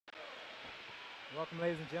Welcome,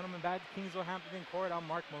 ladies and gentlemen, back to Kingsville Hampton Court. I'm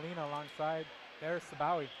Mark Molina alongside Barris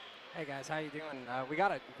Sabawi. Hey guys, how you doing? We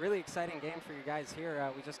got a really exciting game for you guys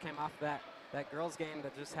here. We just came off that girls game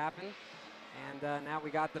that just happened, and now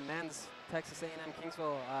we got the men's Texas A&M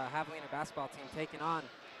Kingsville Javelina basketball team taking on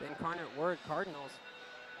the Incarnate Word Cardinals.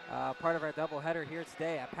 Part of our doubleheader here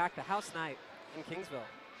today at Pack the House Night in Kingsville.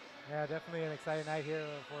 Yeah, definitely an exciting night here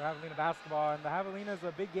for Javelina basketball. And the Javelina is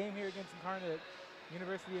a big game here against Incarnate,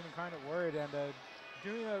 University of Incarnate Word, and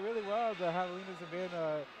doing really well. The Javelinas have been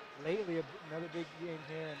lately another big game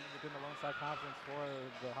here within the Lone Star Conference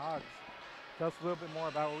for the Hogs. Tell us a little bit more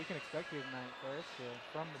about what we can expect here tonight first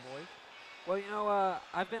from the boys. Well, you know,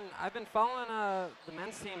 I've been following the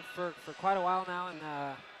men's team for quite a while now,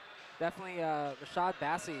 and definitely Rashad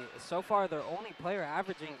Bassey is so far their only player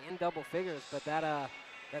averaging in double figures, but that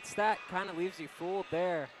stat kind of leaves you fooled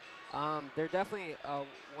there. They're definitely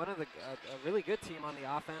one of a really good team on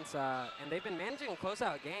the offense, and they've been managing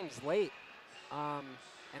closeout games late,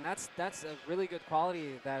 and that's a really good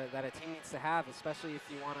quality that a team needs to have, especially if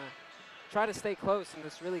you want to try to stay close in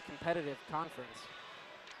this really competitive conference.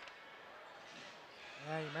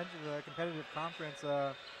 Yeah, you mentioned the competitive conference.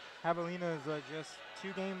 Javelina is just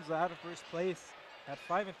 2 games out of first place at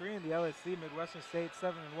 5-3 in the LSC. Midwestern State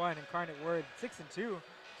 7-1. Incarnate Word 6-2.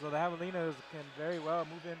 So the Javelinas can very well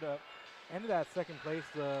move into that second place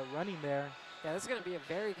running there. Yeah, this is going to be a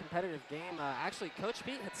very competitive game. Actually, Coach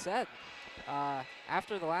Pete had said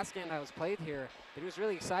after the last game that was played here that he was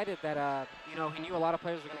really excited that he knew a lot of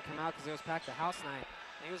players were going to come out because it was packed the house night.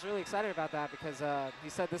 And he was really excited about that because he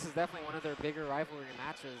said this is definitely one of their bigger rivalry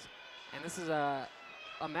matches, and this is a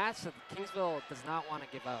match that Kingsville does not want to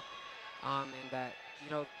give up, and that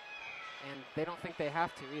and they don't think they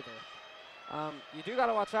have to either. You do got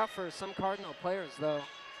to watch out for some Cardinal players though,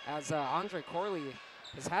 as Andre Corley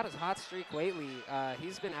has had his hot streak lately.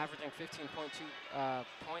 He's been averaging 15.2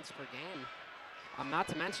 points per game. Not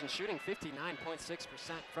to mention shooting 59.6%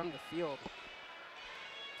 from the field.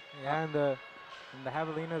 Yeah, and the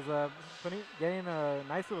Javelinas getting a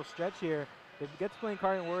nice little stretch here. They get to play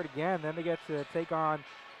Incarnate Word again, then they get to take on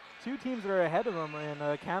 2 teams that are ahead of them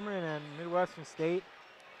in Cameron and Midwestern State,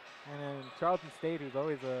 and then Charlton State, who's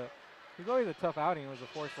always a tough outing. It was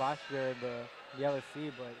a force last year in the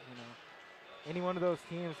LSC, but any one of those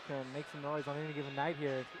teams can make some noise on any given night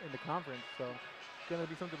here in the conference. So it's going to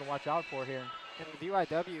be something to watch out for here. And with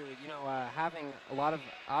UIW, having a lot of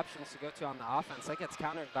options to go to on the offense, that gets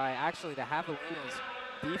countered by actually the Javelinas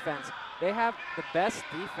defense. They have the best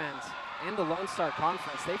defense in the Lone Star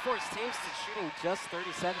Conference. They force teams to shooting just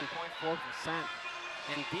 37.4%.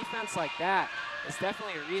 And defense like that is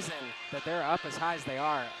definitely a reason that they're up as high as they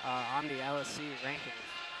are on the LSC rankings.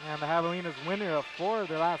 And the Javelinas winner of 4 of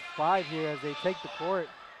their last 5 here as they take the court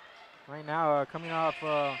right now, coming off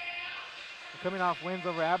wins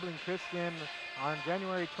over Abilene Christian on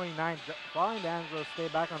January 29th, falling to Angelo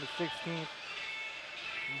State back on the 16th,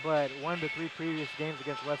 but won the 3 previous games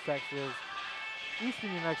against West Texas,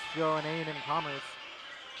 Eastern New Mexico, and A&M Commerce.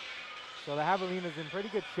 So the Javelinas in pretty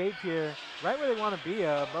good shape here, right where they want to be,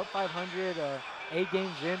 above 500, 8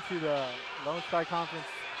 games into the Lone Star Conference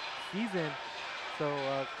season.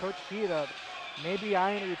 So Coach Pete maybe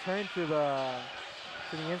eyeing a return to the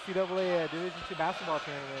NCAA Division II basketball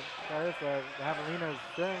tournament. The Javelinas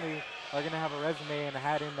certainly are going to have a resume and a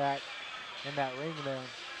hat in that ring there.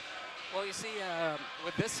 Well, you see,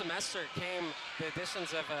 with this semester came the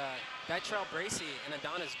additions of Dytrell Bracey and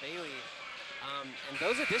Adonis Bailey. And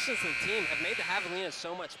those additions to the team have made the Javelinas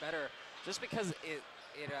so much better just because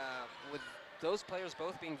with those players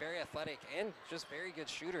both being very athletic and just very good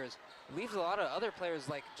shooters, leaves a lot of other players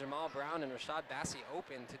like Jamal Brown and Rashad Bassey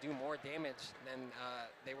open to do more damage than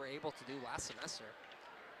they were able to do last semester.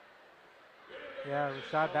 Yeah,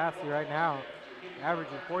 Rashad Bassey right now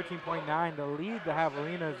averaging 14.9 to lead the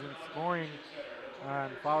Javelinas in scoring,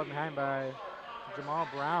 followed behind by Jamal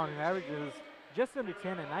Brown, who averages just under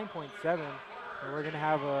 10 at 9.7. And we're going to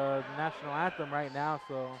have a national anthem right now,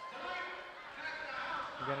 so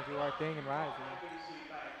we're going to do our thing and rise.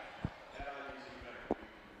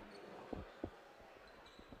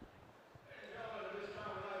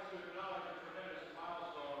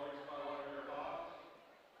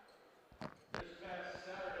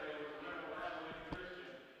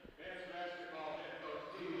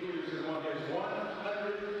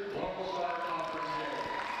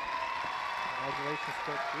 Congratulations,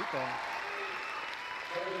 Coach Rico.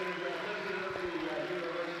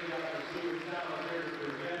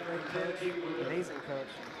 Amazing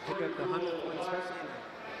coach. Pick up the 100 points, especially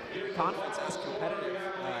in a conference as competitive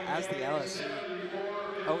as the LSC.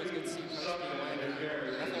 Always good to see Coach B win.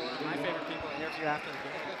 Definitely one of my favorite people to interview after the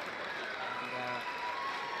game. And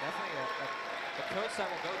Definitely a coach that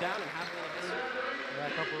will go down in Javelina history. Yeah,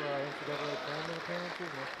 a couple of NCAA tournament appearances,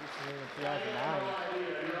 most recently in 2009.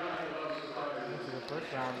 Went to the first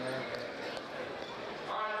round there.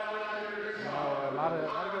 You know, a lot of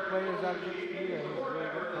good players out of Coach P. He's a really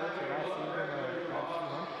good coach. Last season, got us 200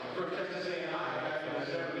 wins.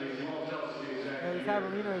 So I didn't. This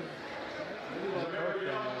Javelina is really well coached,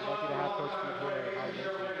 and lucky to have Coach Pete here at our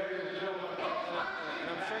Nation. And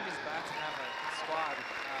I'm sure he's glad to have a squad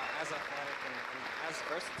as athletic and as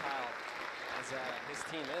versatile as his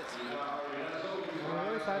team is. I'm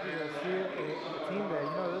really happy to see a team that,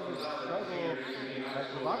 you know, doesn't struggle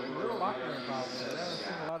like with little locker room problems. We haven't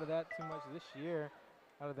seen a lot of that too much this year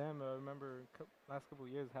out of them. I remember last couple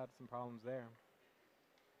of years had some problems there.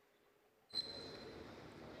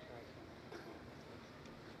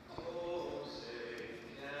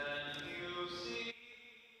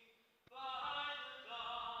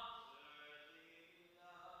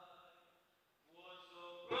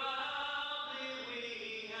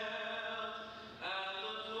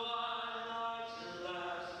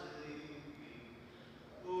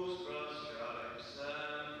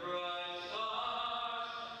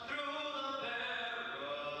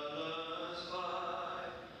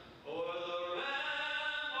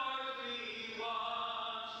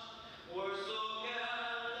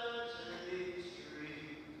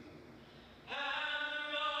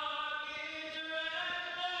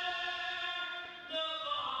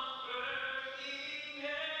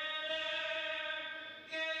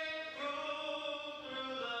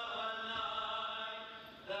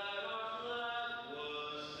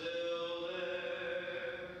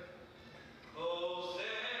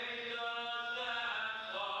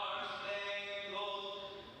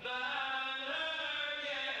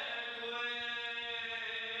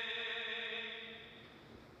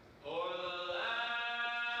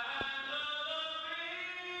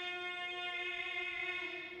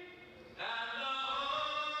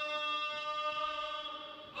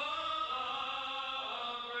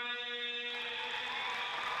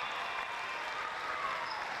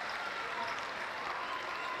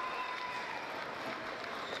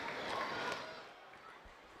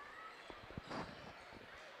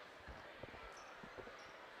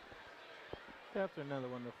 After another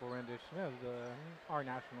wonderful rendition of our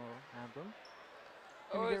national anthem.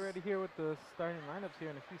 Gonna get ready here with the starting lineups here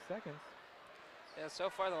in a few seconds. Yeah, so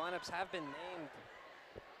far the lineups have been named,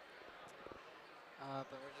 but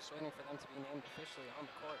we're just waiting for them to be named officially on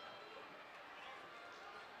the court.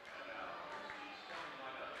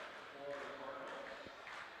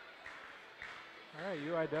 All right,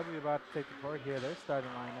 UIW about to take the court here. Their starting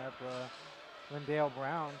lineup: Lindale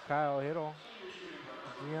Brown, Kyle Hiddle,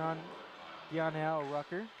 Dionel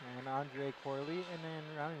Rucker, and Andre Corley, and then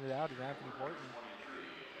rounding it out is Anthony Horton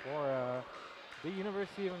for the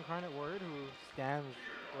University of Incarnate Word, who stands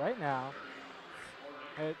right now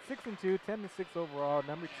at 6-2, 10-6 overall,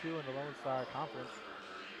 number 2 in the Lone Star Conference.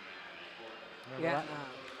 Yeah,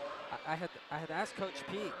 I had asked Coach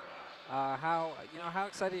Pete how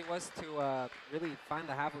excited he was to really find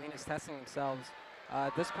the Javelinas testing themselves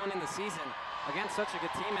at this point in the season against such a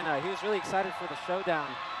good team, and he was really excited for the showdown.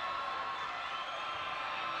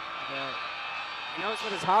 He knows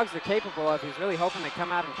what his Hogs are capable of. He's really hoping they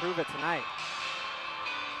come out and prove it tonight.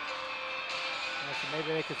 Yeah, so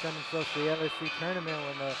maybe they could send themselves to the LSC tournament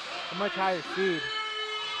with a much higher seed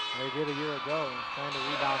than they did a year ago, trying to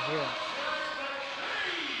rebound here.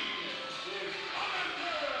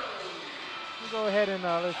 We'll go ahead and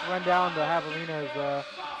let's run down the Javelinas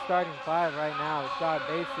starting five right now. Rashad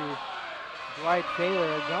Basie, Dwight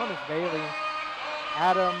Taylor, Jonas Bailey,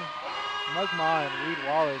 Adam Mugma, and Reed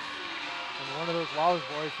Wallace. And one of those Wallace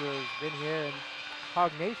boys who has been here in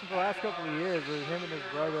Hog Nation for the last couple of years was him and his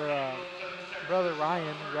brother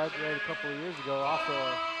Ryan, who graduated a couple of years ago. Also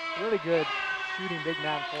a really good shooting big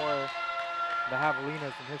man for the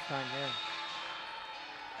Javelinas in his time here.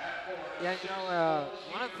 Yeah,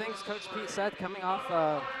 one of the things Coach Pete said coming off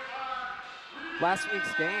last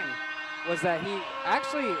week's game was that he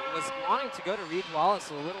actually was wanting to go to Reed Wallace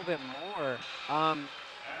a little bit more.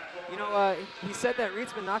 He said that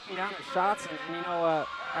Reed's been knocking down his shots, and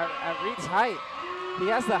at Reed's height, he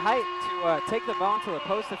has the height to take the ball into the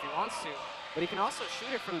post if he wants to, but he can also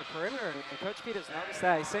shoot it from the perimeter, and Coach Pete has noticed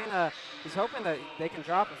that. He's saying he's hoping that they can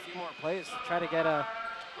drop a few more plays to try to get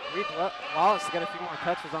Reed Wallace to get a few more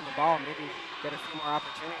touches on the ball, maybe get a few more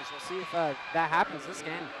opportunities. We'll see if that happens this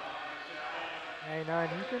game. Yeah,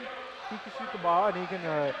 and he can shoot the ball, and he can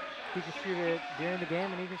shoot it during the game,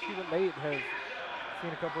 and he can shoot it late. Has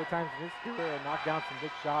seen a couple of times in his career knock down some big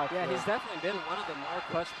shots. Yeah, he's definitely been one of the more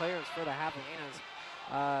clutch players for the Javelinas.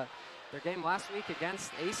 their game last week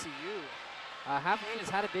against ACU. Javelinas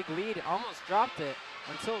had a big lead, almost dropped it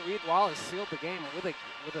until Reed Wallace sealed the game with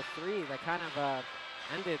a three that kind of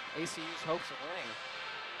ended ACU's hopes of winning.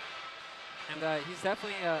 And he's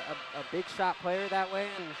definitely a big shot player that way,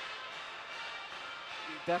 and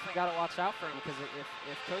you definitely got to watch out for him, because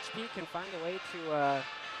if Coach Pete can find a way to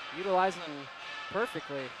utilize him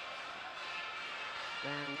perfectly,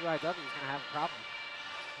 then UIW is going to have a problem.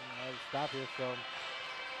 Stop here, so.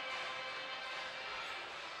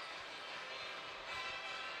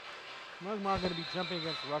 Mugmaw going to be jumping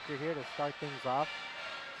against Rucker here to start things off.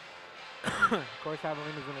 Of course,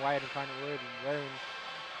 Javelinas in white and kind of wood and wearing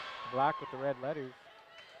black with the red letters.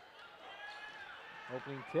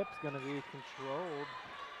 Opening tip's going to be controlled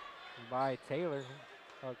by Taylor.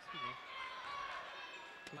 Oh, excuse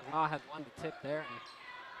me. Mugmaw had won the tip there, and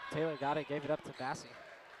Taylor got it, gave it up to Bassi.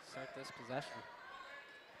 Start this possession.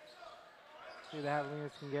 See the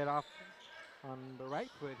Javelinas can get off on the right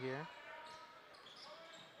foot here.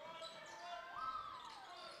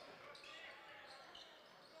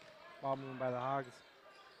 Ball moving by the Hogs.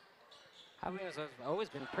 Javelinas has always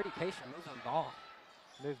been pretty patient moving the ball.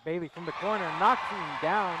 There's Bailey from the corner, knocks him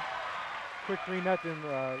down. Quick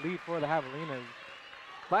 3-0 lead for the Javelinas.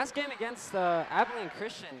 Last game against Abilene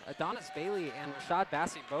Christian, Adonis Bailey and Rashad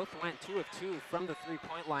Bassi both went 2 of 2 from the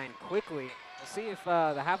three-point line quickly. We'll see if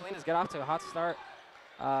the Javelinas get off to a hot start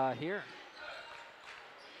here.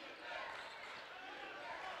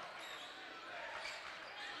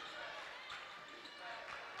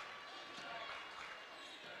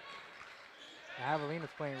 The Javelinas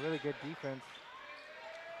playing really good defense,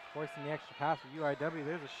 forcing the extra pass for UIW.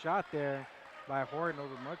 There's a shot there by Horton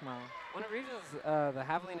over Mugmaw. One of the reasons the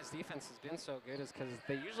Javelinas defense has been so good is because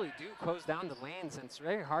they usually do close down the lanes, and it's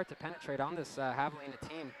very hard to penetrate on this Javelina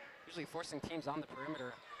team, usually forcing teams on the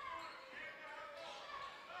perimeter.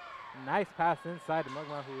 Nice pass inside to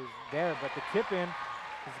Mugmaw, who is there, but the tip-in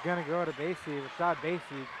is going to go to Bassi. Rashad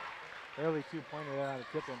Bassi, early two-pointer there on the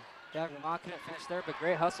tip-in. Yeah, Mugmaw couldn't finish there, but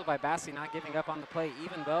great hustle by Bassi, not giving up on the play,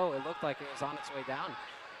 even though it looked like it was on its way down.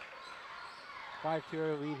 5-2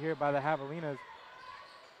 early lead here by the Javelinas.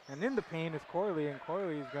 And in the paint is Corley, and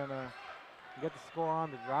Corley is going to get the score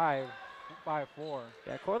on the drive, 5-4.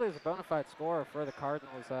 Yeah, Corley is a bona fide scorer for the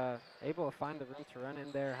Cardinals, able to find the room to run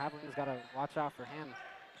in there. Javelina's got to watch out for him.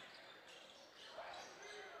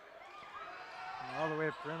 And all the way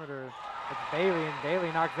to perimeter, it's Bailey, and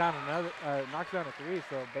Bailey knocks down a three,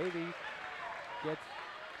 so Bailey gets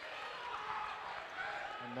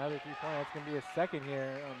another 3-point. That's going to be a second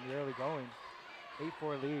here on the early going.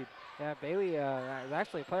 8-4 lead. Yeah, Bailey is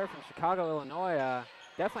actually a player from Chicago, Illinois.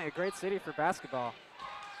 Definitely a great city for basketball.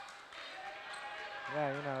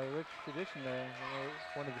 Yeah, you know, rich tradition there.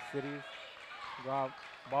 One of the cities. Go out,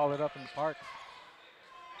 ball it up in the parks.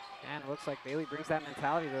 And it looks like Bailey brings that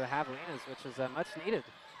mentality to the Javelinas, which is much needed.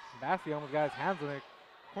 Bassi almost got his hands on it.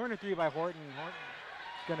 Corner three by Horton.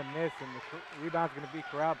 Horton's going to miss, and the rebound's going to be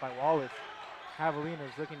corralled by Wallace.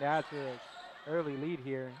 Javelinas looking to add to an early lead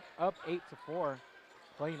here. Up 8-4.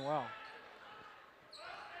 Playing well.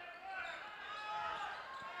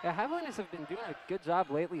 Yeah, Javelinas have been doing a good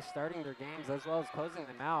job lately starting their games as well as closing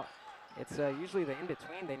them out. It's usually the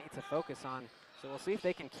in-between they need to focus on. So we'll see if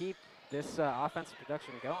they can keep this offensive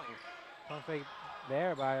production going. Pump fake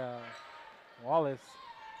there by Wallace.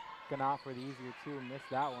 Gonna opt for the easier two, missed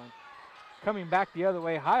that one. Coming back the other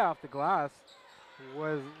way, high off the glass,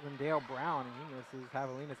 was Dale Brown, and he misses.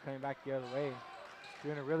 Javelinas coming back the other way.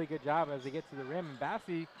 Doing a really good job as they get to the rim. And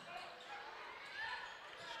Bassi,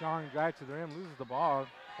 strong drive to the rim, loses the ball.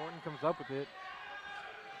 Horton comes up with it.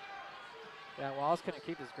 Yeah, Wallace couldn't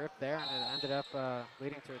keep his grip there, and it ended up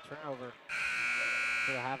leading to a turnover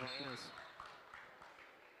for the Javelinas.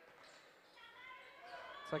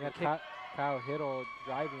 It's like a Kyle Hiddle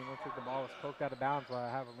driving. Looks like the ball was poked out of bounds by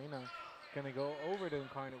Javelina. Going to go over to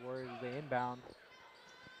Incarnate Warriors as they inbound.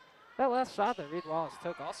 That last shot that Reed Wallace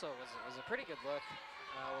took also was a pretty good look.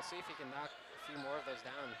 We'll see if he can knock a few more of those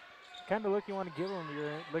down. Kind of look you want to give him.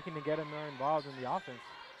 You're looking to get him more involved in the offense.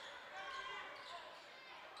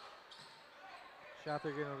 Shot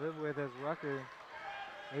they're going to live with as Rucker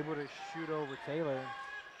able to shoot over Taylor.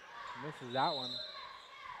 Misses that one.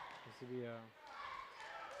 This would be a...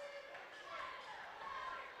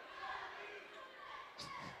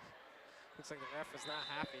 Looks like the ref was not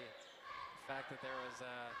happy. The fact that there was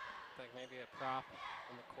like maybe a prop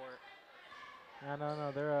on the court.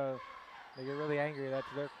 No, they get really angry. That's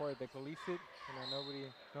their court. They police it.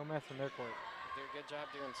 No mess in their court. They do a good job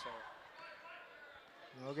doing so.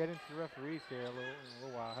 And we'll get into the referees here in a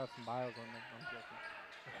little while. I'll have some bios on them.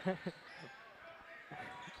 I'm joking.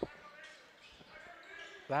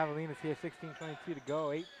 So Javelinas here, 16:22 to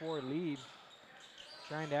go, 8-4 lead.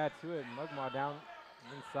 Trying to add to it. Mugma down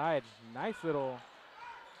inside. Nice little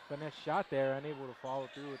finesse shot there. Unable to follow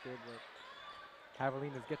through with it, but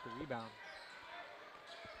Javelinas get the rebound.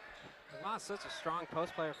 Mugma's such a strong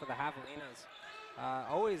post player for the Javelinas.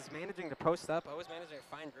 Always managing to post up, always managing to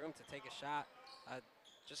find room to take a shot.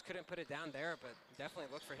 Just couldn't put it down there, but definitely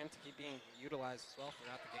look for him to keep being utilized as well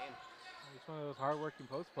throughout the game. He's one of those hard-working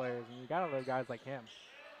post players, and you gotta love guys like him.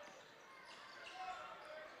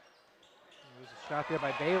 There's a shot there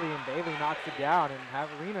by Bailey, and Bailey knocks it down, and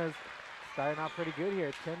Javelinas starting out pretty good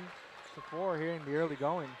here, 10-4 here in the early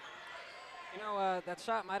going. You know, that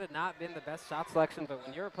shot might have not been the best shot selection, but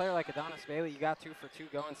when you're a player like Adonis Bailey, you got 2 for 2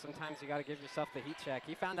 going. Sometimes you got to give yourself the heat check.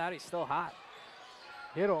 He found out he's still hot.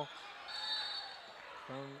 Hiddle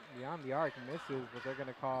from beyond the arc misses, but they're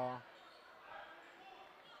gonna call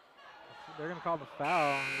the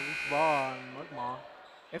foul, loose ball on Mugma.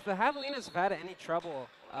 If the Javelinas have had any trouble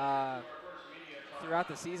throughout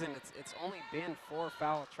the season, it's only been for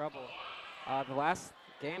foul trouble. The last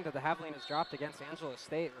game that the Javelinas dropped against Angelo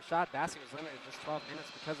State, Rashad Bassey was limited to just 12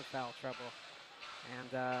 minutes because of foul trouble. And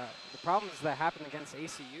the problems that happened against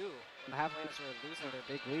ACU when the Javelinas were losing their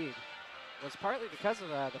big lead was partly because of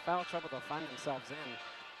the foul trouble they'll find themselves in.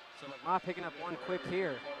 So McMaw picking up one quick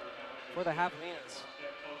here for the Javelinas.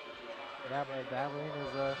 Yeah, but the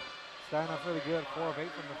Javelinas starting off really good, 4 of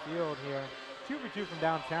 8 from the field here. 2 for 2 from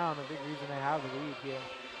downtown, the big reason they have the lead here.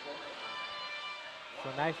 So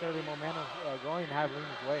nice early momentum going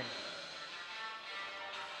Javelinas' way.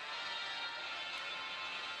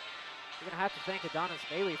 You're going to have to thank Adonis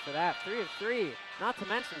Bailey for that. 3 of 3, not to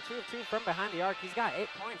mention 2 of 2 from behind the arc. He's got 8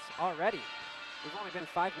 points already. We've only been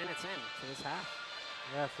 5 minutes in to this half.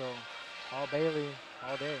 Yeah, so all Bailey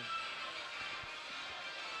all day.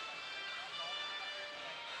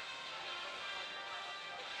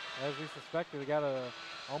 As we suspected, we got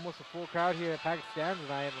almost a full crowd here at Pakistan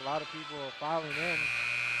tonight, and a lot of people filing in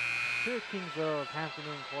to Kingsville's Hampton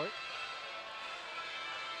Inn Court.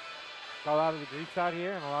 Got a lot of the Greeks out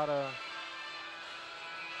here and a lot of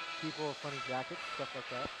people with funny jackets, stuff like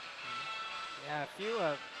that. Yeah, a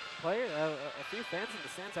few fans in the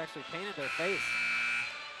stands actually painted their face.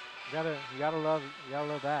 You gotta love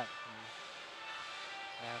that.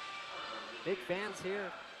 Yeah, big fans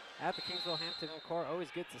here at the Kingsville Hampton Inn Court,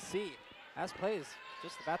 always good to see. As plays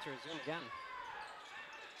just about to resume again.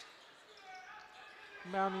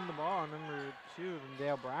 Mounting the ball, number 2 from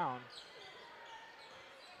Dale Brown.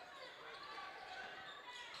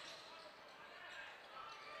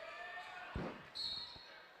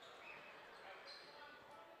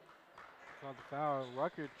 Called the foul.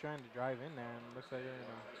 Rucker trying to drive in there, and looks like they're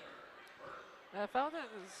gonna. Foul that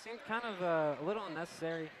seemed kind of a little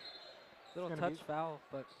unnecessary. Little touch foul,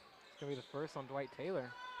 but it's gonna be the first on Dwight Taylor.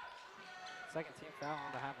 Second team foul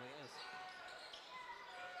on the Javelinas.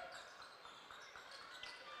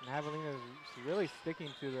 And Javelinas is really sticking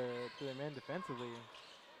to their men defensively.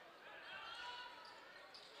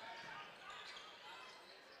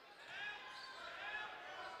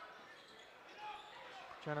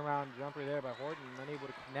 Turnaround jumper there by Horton, unable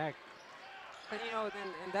to connect. And you know,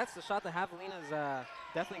 and that's the shot that Javelinas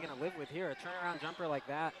definitely going to live with here. A turnaround jumper like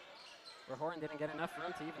that, where Horton didn't get enough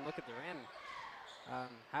room to even look at the rim.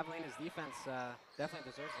 Javelinas' defense definitely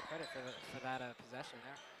deserves the credit for that possession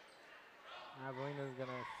there. Javelinas is going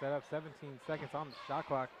to set up 17 seconds on the shot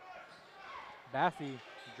clock. Bassey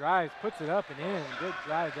drives, puts it up and in. Good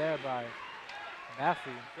drive there by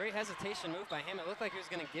Bassey. Great hesitation move by him. It looked like he was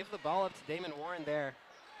going to give the ball up to Damon Warren there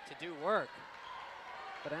to do work,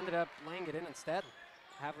 but ended up laying it in instead.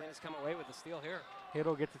 Javelinas come away with the steal here.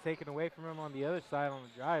 Hiddle gets it taken away from him on the other side on the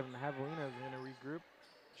drive, and Javelinas is going to regroup.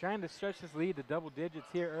 Trying to stretch this lead to double digits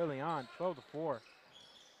here early on, 12-4.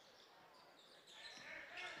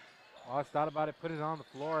 Wallace thought about it, put it on the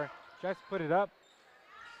floor, tries to put it up.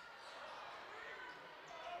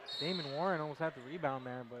 Damon Warren almost had the rebound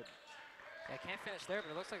there, but yeah, can't finish there, but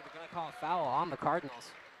it looks like they're going to call a foul on the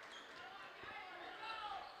Cardinals.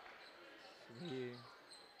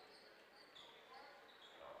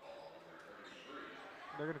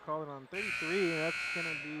 They're going to call it on 33. That's going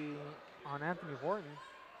to be on Anthony Horton.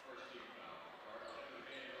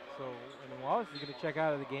 So, and Wallace is going to check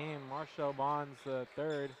out of the game. Marshall Bonds,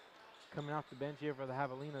 third, coming off the bench here for the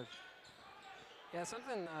Javelinas. Yeah,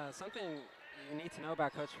 something you need to know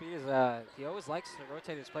about Coach Pete is he always likes to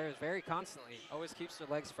rotate his players very constantly. Always keeps their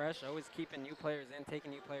legs fresh. Always keeping new players in,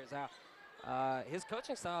 taking new players out. His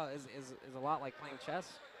coaching style is a lot like playing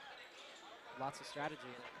chess. Lots of strategy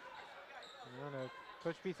in it. I don't know.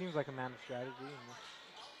 Coach Pete seems like a man of strategy. And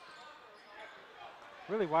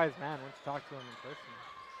really wise man once you talk to him in person.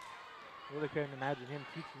 Really couldn't imagine him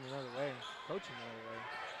teaching another way, coaching another way.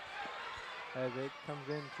 As it comes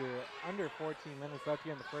into under 14 minutes left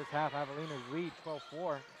here in the first half. Javelinas lead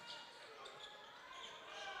 12-4.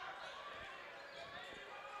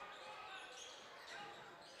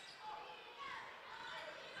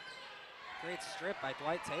 Great strip by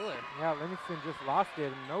Dwight Taylor. Yeah, Livingston just lost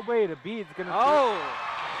it. Nobody to beat. It's gonna. Oh!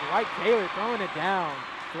 Dwight Taylor throwing it down.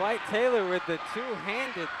 Dwight Taylor with the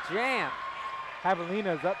two-handed jam.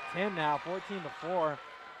 Javelinas up 10 now, 14-4.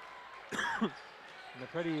 And they're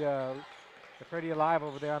pretty alive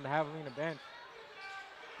over there on the Javelina bench.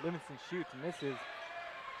 Livingston shoots, misses.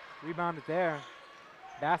 Rebounded there.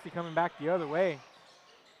 Bassey coming back the other way.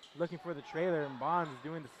 Looking for the trailer, and Bonds is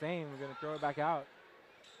doing the same. We're going to throw it back out.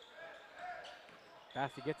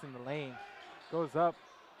 Bassey gets in the lane. Goes up.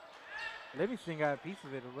 Livingston got a piece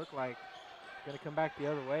of it, it looked like. Going to come back the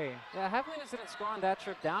other way. Yeah, Javelinas didn't score on that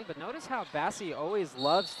trip down, but notice how Bassey always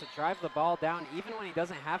loves to drive the ball down even when he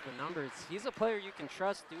doesn't have the numbers. He's a player you can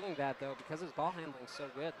trust doing that, though, because his ball handling is so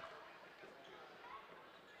good.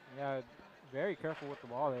 Yeah, very careful with the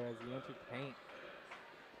ball there as he entered the paint.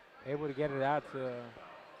 Able to get it out to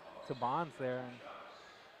Bonds there. And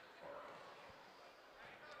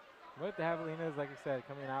but the Javelinas, like I said,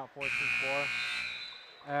 coming out 14-4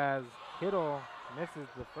 as Kittle misses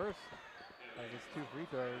the first of his 2 free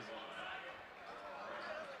throws.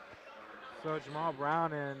 So Jamal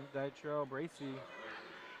Brown and Dytrell Bracey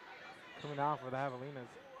coming out for the Javelinas.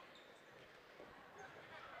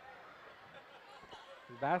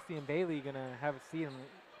 Bassey and Bailey gonna have a seat,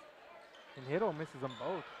 and Hiddle misses them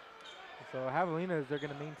both. So Javelinas, they're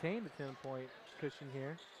gonna maintain the 10-point cushion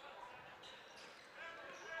here.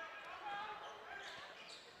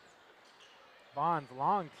 Bonds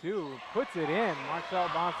long two, puts it in. Marcel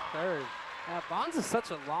Bonds third. Bonds is such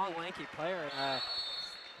a long, lanky player.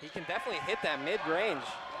 He can definitely hit that mid-range.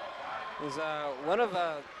 He's one of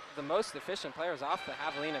the most efficient players off the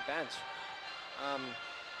Javelina bench.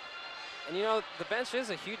 And you know, the bench is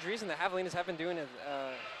a huge reason the Javelinas have been doing it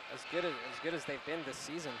as good as they've been this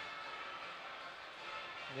season.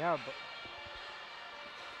 Yeah, but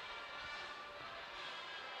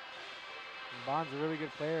Bonds a really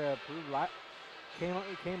good player.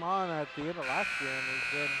 Came on at the end of last year and has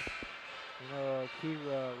been, you know, a key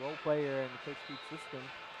role player in the Coach Pete system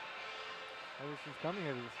ever since coming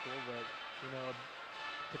here to the school. But you know,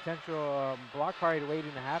 potential block party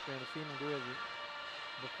waiting to happen. I've seen him do it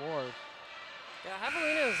before. Yeah,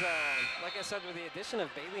 Javelina is, like I said, with the addition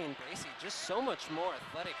of Bailey and Bracey, just so much more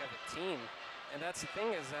athletic of a team. And that's the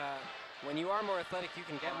thing is, when you are more athletic, you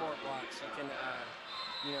can get more blocks. You can,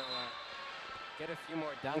 you know, get a few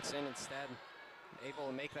more dunks in instead. Able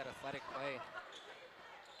to make that athletic play.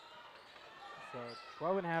 So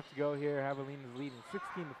 12.5 to go here. Javelina's leading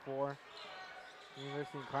 16-4.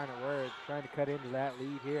 University Incarnate Word trying to cut into that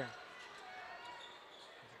lead here.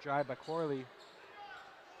 It's a drive by Corley.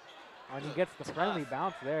 And he gets the friendly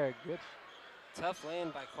bounce there. Good. Tough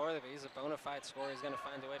lane by Corley, but he's a bona fide scorer. He's going to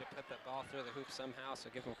find a way to put that ball through the hoop somehow, so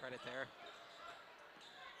give him credit there.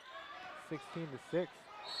 16-6.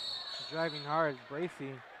 Driving hard is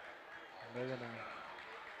Bracey. They're going to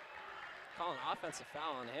call an offensive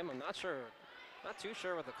foul on him. I'm not too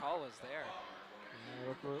sure what the call was there.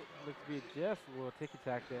 Looks to be just a little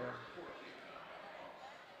ticky-tack there.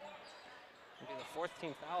 It'll be the 4th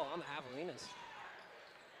team foul on the Javelinas.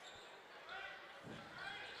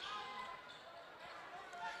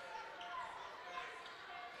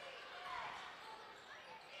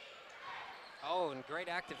 Oh, and great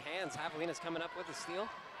active hands. Javelinas coming up with the steal.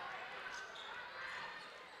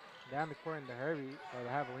 Down the court into Herbie, or the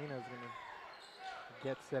Javelina is going to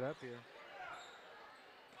get set up here.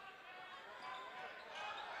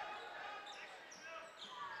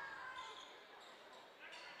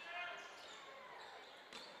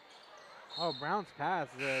 Oh, Brown's pass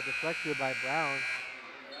deflected by Brown,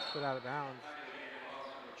 put out of bounds.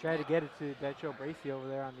 Tried to get it to Dytrell Bracey over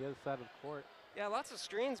there on the other side of the court. Yeah, lots of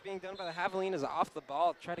screens being done by the Javelinas off the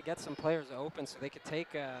ball, try to get some players open so they could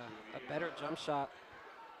take a better jump shot.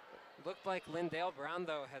 Looked like Lindale Brown,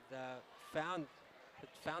 though, had found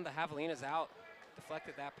the Javelinas out,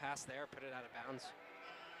 deflected that pass there, put it out of bounds.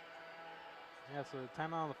 Yeah, so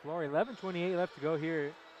timeout on the floor. 11:28 left to go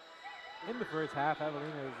here in the first half.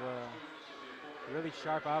 Javelina is really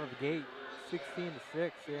sharp out of the gate.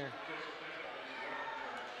 16-6 here.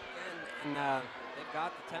 And they've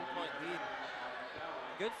got the 10-point lead.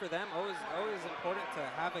 Good for them. Always important to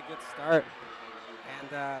have a good start.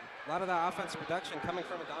 And a lot of that offensive production coming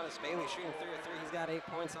from Adonis Bailey, shooting 3 of 3. He's got 8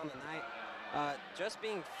 points on the night. Just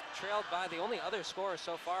being trailed by the only other scorer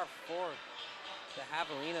so far for the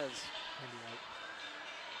Javelinas.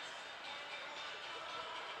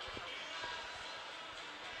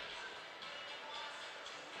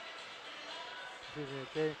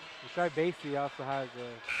 Rashard Basie also has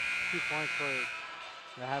 2 points for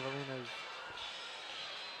the Javelinas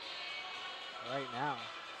right now.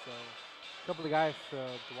 So a couple of guys to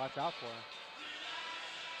watch out for.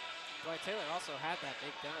 Dwight Taylor also had that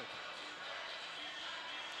big dunk.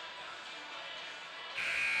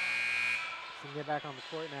 He can get back on the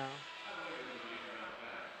court now.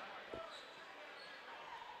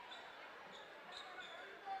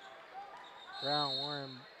 Brown,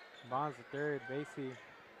 Warren, Bonds the third, Basie,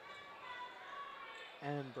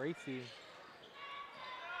 and Bracy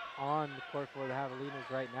on the court for the Javelinas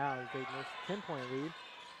right now as they miss 10-point lead.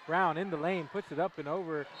 Brown in the lane, puts it up and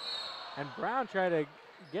over, and Brown tried to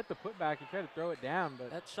get the putback. He tried to throw it down,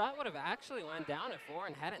 but That shot would have actually went down if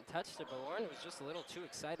Warren hadn't touched it, but Warren was just a little too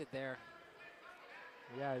excited there.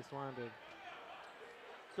 yeah, I just wanted to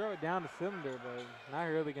throw it down the cylinder, but not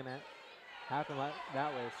really gonna happen like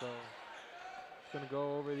that way. So it's gonna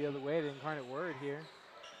go over the other way to Incarnate Word here.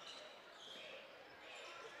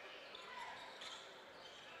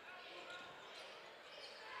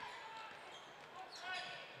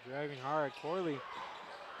 Driving hard, Corley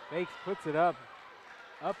fakes, puts it up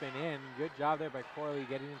and in. Good job there by Corley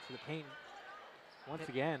getting into the paint once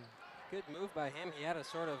again. Good move by him. He had a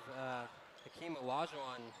sort of Hakeem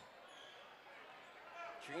Olajuwon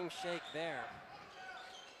dream shake there.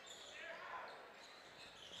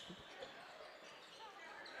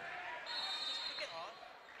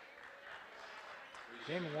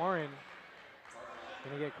 Damon Warren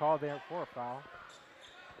gonna get called there for a foul.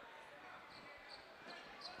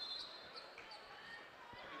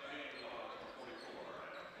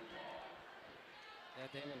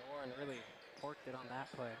 Yeah, Damon Warren really porked it on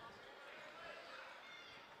that play.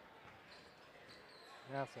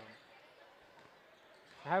 Yeah, so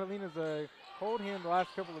Javelinas hold him the last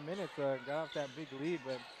couple of minutes, got off that big lead,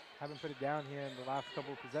 but haven't put it down here in the last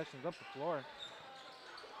couple of possessions up the floor.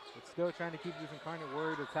 But still trying to keep this Incarnate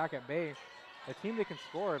Word attack at bay. A team that can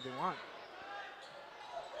score if they want.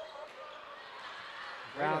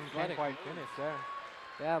 Brown can't quite finish there.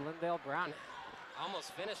 Yeah, Lindale Brown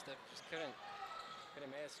almost finished it, just couldn't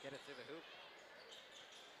manage to get it through the hoop.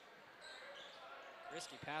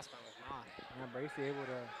 Risky pass by McMahon. Yeah, Bracy able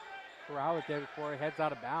to corral it there before it heads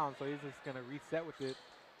out of bounds, so he's just gonna reset with it,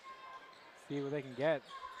 see what they can get.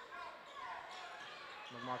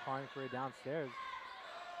 McMahon calling for it downstairs.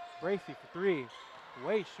 Bracy for three,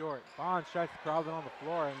 way short. Bonds tries to corral it on the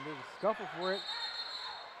floor, and there's a scuffle for it.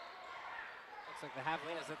 Looks like the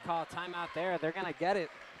Javelinas that call a timeout there. They're gonna get it.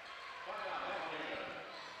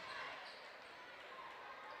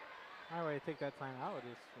 All right, take that time out of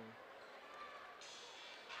this one.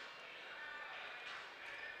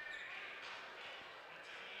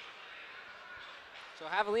 So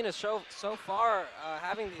Javelinas so far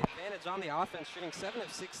having the advantage on the offense, shooting 7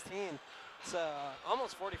 of 16. It's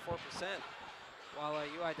almost 44%, while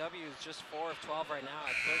UIW is just 4 of 12 right now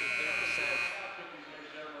at 33%.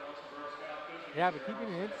 Yeah, but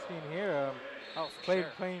keeping it interesting here.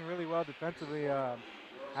 Playing really well defensively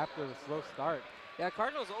after the slow start. Yeah,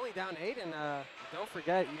 Cardinals only down 8, and don't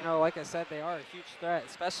forget, like I said, they are a huge threat,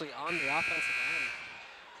 especially on the offensive end.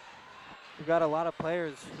 We've got a lot of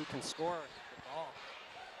players who can score the ball.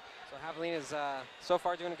 So Javelinas so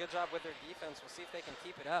far doing a good job with their defense. We'll see if they can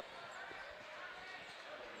keep it up.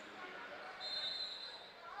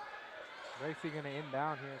 Bracy gonna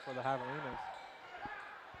inbound here for the Javelinas.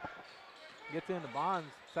 Gets into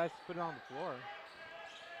Bonds, decides to put it on the floor.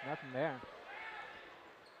 Nothing there.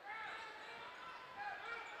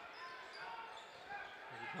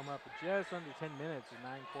 We come up with just under 10 minutes with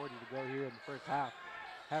 9:40 to go here in the first half.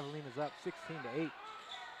 Javelinas up 16-8.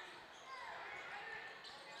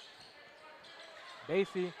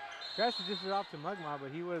 Basie tries to dish it off to Mugma,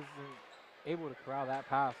 but he wasn't able to corral that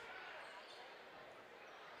pass.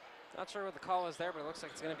 Not sure what the call was there, but it looks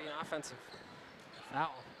like it's going to be an offensive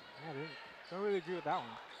foul. Yeah, don't really agree with that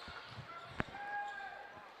one.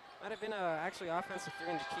 Might have been actually offensive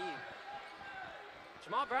 3-inch key.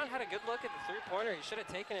 Jamal Brown had a good look at the three-pointer. He should have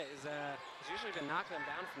taken it. He's usually been knocking them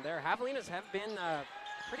down from there. Javelinas have been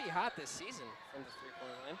pretty hot this season from the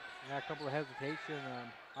three-point line. Yeah, a couple of hesitation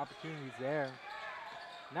opportunities there.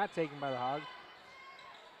 Not taken by the Hogs.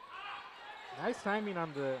 Nice timing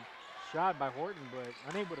on the shot by Horton, but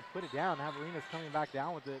unable to put it down. Javelinas coming back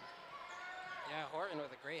down with it. Yeah, Horton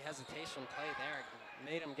with a great hesitation play there.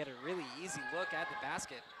 Made him get a really easy look at the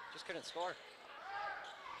basket. Just couldn't score.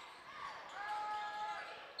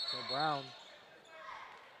 So Brown.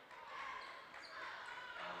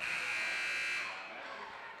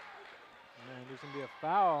 And there's going to be a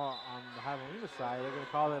foul on the Javelina side. They're going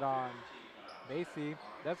to call it on Basie.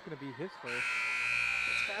 That's going to be his first.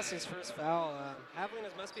 It's Cassie's first foul.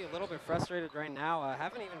 Javelinas must be a little bit frustrated right now.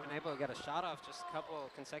 Haven't even been able to get a shot off, just a couple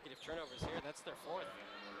consecutive turnovers here. That's their fourth.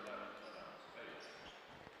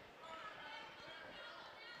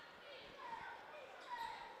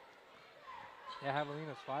 Yeah,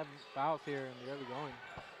 Javelinas 5 fouls here in the early going.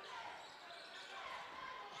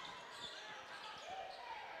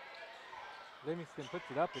 Livingston puts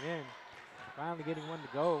it up and in. Finally getting one to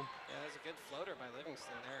go. Yeah, that was a good floater by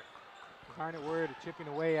Livingston there. Incarnate Word chipping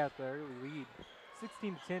away at the early lead.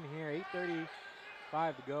 16-10 here,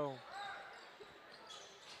 8:35 to go.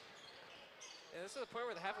 Yeah, this is the point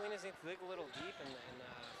where the Javelinas need to dig a little deep and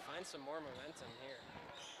find some more momentum here.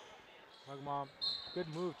 Mugma, good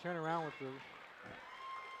move, turn around with the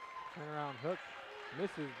turnaround hook.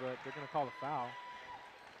 Misses, but they're going to call a foul.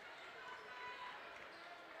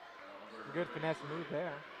 Good finesse move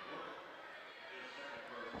there.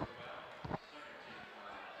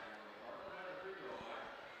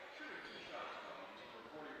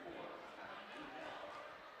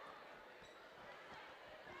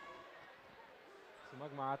 So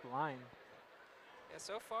Mugma at the line. Yeah,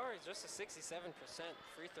 so far he's just a 67%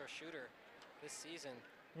 free throw shooter this season.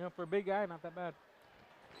 You know, for a big guy, not that bad.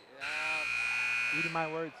 Yeah. Eating my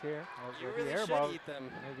words here. You really should eat them.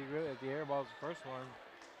 As the air ball's the first one.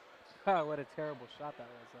 What a terrible shot that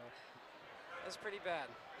was, though. That's pretty bad.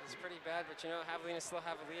 It's pretty bad, but you know, Javelinas still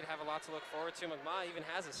have a lead, have a lot to look forward to. Mugma even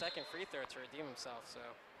has a second free throw to redeem himself, so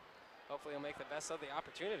hopefully he'll make the best of the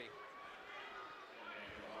opportunity.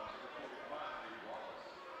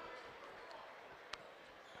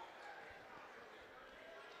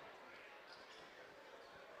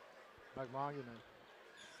 Mugma gonna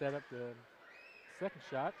set up the second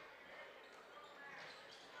shot.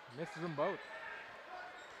 Misses them both.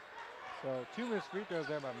 So 2 missed free throws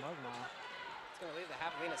there by Mugma. It's gonna leave the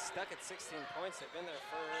Javelinas stuck at 16 points. They've been there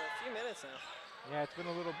for a few minutes now. Yeah, it's been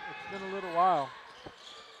a little while.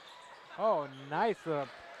 Oh, nice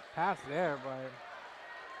pass there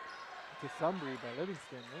to Sumbry by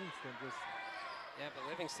Livingston. Livingston just. Yeah, but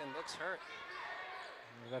Livingston looks hurt.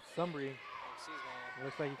 That's Sumbry. It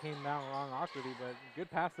looks like he came down wrong awkwardly, but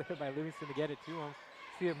good pass there by Livingston to get it to him.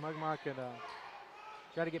 See if Mugma could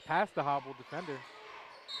try to get past the hobbled defender.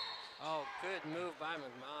 Oh, good move by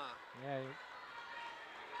Mugma. Yeah,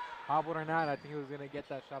 hobbled or not, I think he was going to get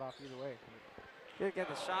that shot off either way. Did get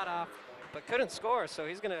the shot off, but couldn't score, so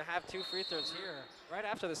he's going to have 2 free throws here right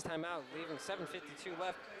after this timeout, leaving 7:52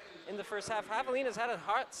 left in the first half. Javelinas had a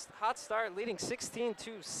hot start, leading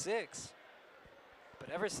 16-6. But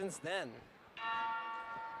ever since then,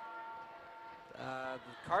 the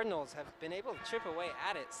Cardinals have been able to chip away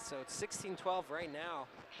at it, so it's 16-12 right now.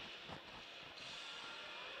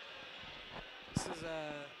 This is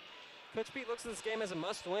Coach Pete looks at this game as a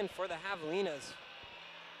must-win for the Javelinas,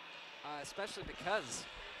 especially because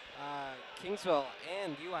Kingsville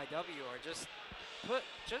and UIW are just put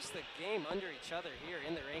the game under each other here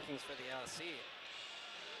in the rankings for the LSC.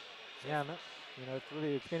 Yeah, no, you know,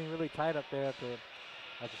 it's getting really tight up there at the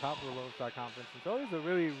top of the Lone Star Conference. It's always a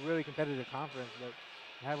really competitive conference, but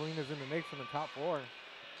Javelinas in the mix in the top 4.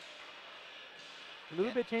 A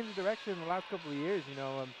little bit changed the direction in the last couple of years, you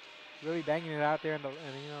know, really banging it out there in the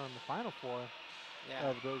Final 4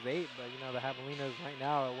 of those 8. But you know, the Javelinas right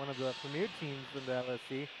now are one of the premier teams in the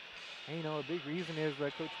LSC. And you know, a big reason is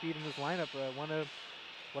Coach Pete in this lineup, one of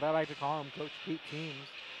what I like to call them Coach Pete teams.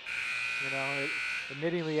 You know,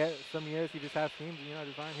 admittingly, some years he just has teams, you know,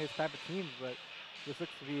 just aren't his type of teams, but this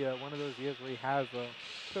looks to be one of those years where he has a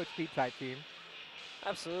Coach Pete type team.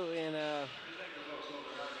 Absolutely, and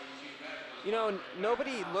you know,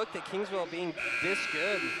 nobody looked at Kingsville being this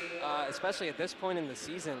good, especially at this point in the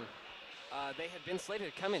season. They had been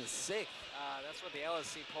slated to come in 6th. That's what the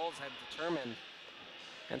LSC polls had determined.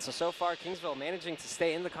 And so far, Kingsville managing to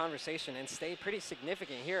stay in the conversation and stay pretty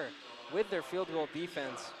significant here with their field goal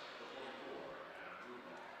defense.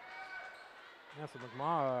 Yeah, so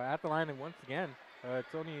Mugma at the line and once again.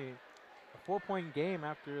 It's only a 4-point game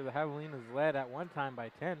after the Javelinas led at one time by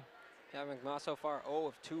 10. Yeah, Mugma so far 0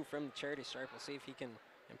 of 2 from the charity stripe. We'll see if he can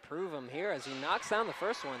improve him here as he knocks down the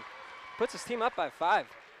first one. Puts his team up by 5.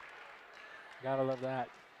 Gotta love that.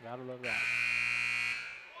 Gotta love that.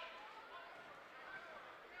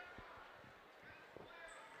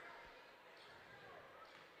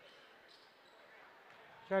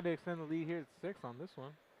 Tried to extend the lead here at 6 on this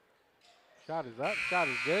one. Shot is up, shot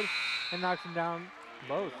is good, and knocks him down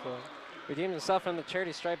both. So redeemed himself from the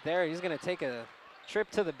charity stripe there. He's going to take a trip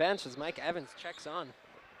to the bench as Mike Evans checks on.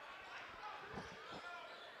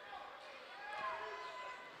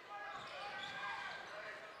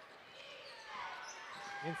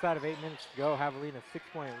 Inside of 8 minutes to go, Javelinas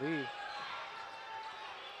 6-point lead.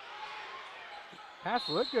 Pass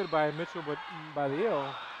looked good by Mitchell, but by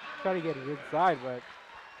Leo. Tried to get it inside, but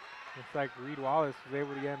looks like Reed Wallace was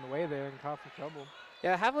able to get in the way there and cause some trouble.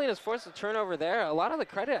 Yeah, Javelinas forced a turnover there. A lot of the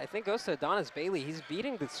credit, I think, goes to Adonis Bailey. He's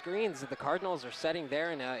beating the screens that the Cardinals are setting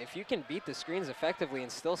there, and if you can beat the screens effectively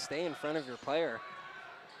and still stay in front of your player,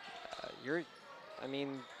 you're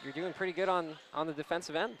doing pretty good on the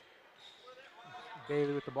defensive end.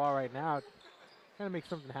 Bailey with the ball right now, trying to make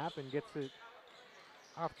something happen. Gets it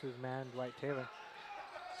off to his man, Dwight Taylor.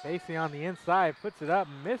 Basically on the inside, puts it up,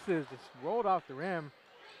 misses, just rolled off the rim.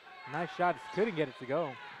 Nice shot, just couldn't get it to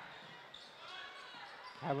go.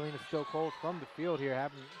 Javelinas still cold from the field here,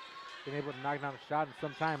 haven't been able to knock down a shot in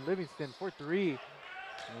some time. Livingston for 3.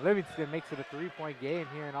 And Livingston makes it a 3-point game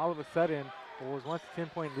here, and all of a sudden, what was once a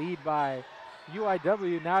 10-point lead by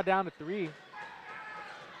UIW, now down to 3.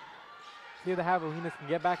 See if the Javelinas can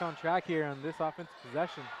get back on track here on this offensive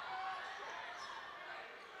possession.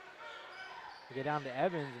 We get down to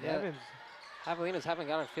Evans, and Yeah. Evans. Javelinas haven't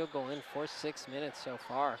gotten a field goal in for 6 minutes so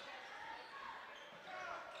far.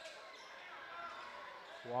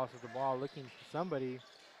 Wallace with the ball looking for somebody.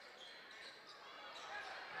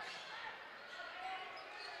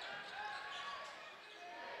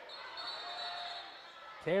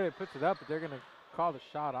 Taylor puts it up, but they're going to call the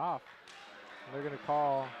shot off. They're going to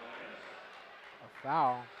call a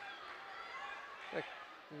foul. It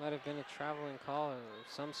might have been a traveling call of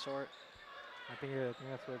some sort. I think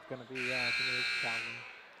that's what it's going to be. Yeah, I think it is traveling.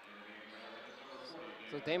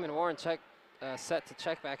 So Damon Warren set to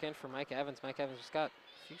check back in for Mike Evans. Mike Evans just got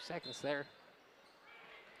a few seconds there.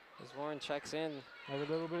 As Warren checks in. Every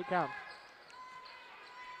little bit counts.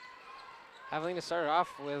 Javelinas started off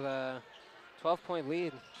with a 12-point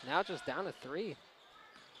lead. Now just down to 3.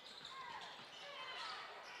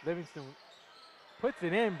 Livingston puts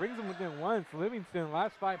it in, brings them within 1. So Livingston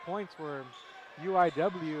last 5 points for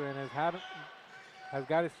UIW and has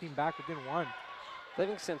got his team back within 1.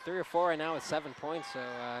 Livingston 3 or 4 right now with 7 points. So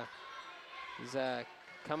he's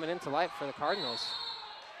coming into light for the Cardinals.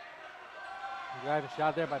 Driving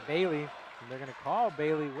shot there by Bailey. And they're going to call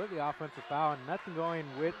Bailey with the offensive foul. And nothing going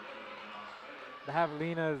with the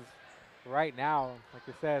Javelinas right now. Like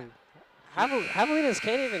I said, Javelinas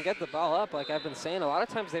can't even get the ball up. Like I've been saying, a lot of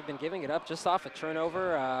times they've been giving it up just off a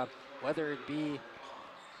turnover, whether it be,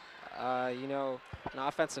 an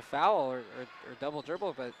offensive foul or double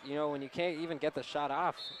dribble. But, when you can't even get the shot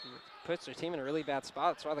off, it puts your team in a really bad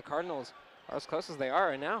spot. That's why the Cardinals are as close as they are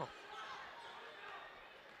right now.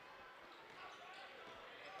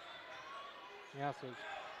 yeah, so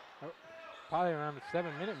it's probably around the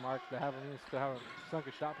 7-minute mark. The Javelinas still haven't sunk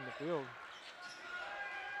a shot from the field.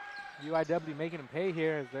 UIW making them pay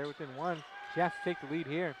here as they're within 1. She has to take the lead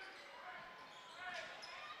here.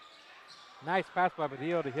 Nice pass by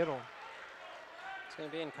Badillo to Hiddle. It's going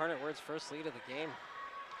to be Incarnate Word's first lead of the game.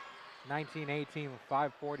 19-18 with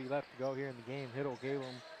 5:40 left to go here in the game. Hiddle gave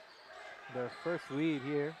them their first lead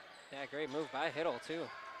here. Yeah, great move by Hiddle, too.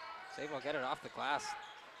 He's able to get it off the glass.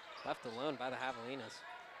 Left alone by the Javelinas.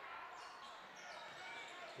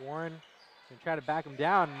 Warren can try to back him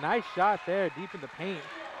down. Nice shot there, deep in the paint.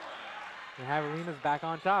 And Javelinas back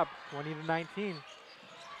on top, 20-19.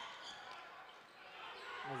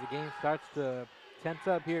 As the game starts to tense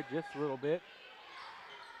up here just a little bit.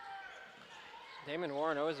 Damon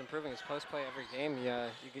Warren always improving his post play every game.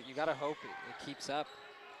 You got to hope it keeps up.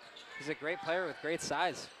 He's a great player with great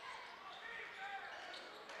size.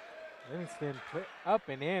 Livingston up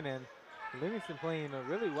and in, and Livingston playing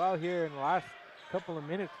really well here in the last couple of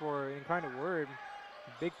minutes for Incarnate Word.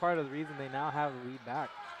 A big part of the reason they now have the lead back.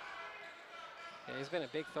 Yeah, he's been a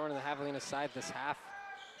big thorn in the Javelinas side this half.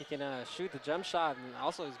 He can shoot the jump shot, and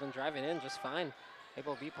also he's been driving in just fine.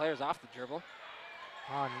 Able to beat players off the dribble.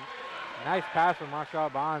 Nice pass from Marshall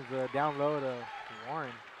Bonds down low to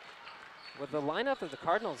Warren. With the lineup that the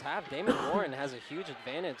Cardinals have, Damon Warren has a huge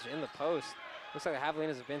advantage in the post. Looks like the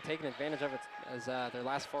Javelinas have been taking advantage of it as their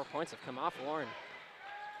last 4 points have come off Warren.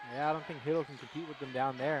 Yeah, I don't think Hiddle can compete with them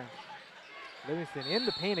down there. Livingston in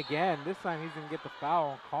the paint again. This time he's going to get the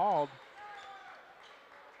foul called.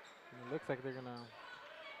 And it looks like they're going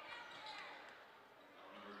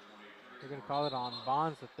to call it on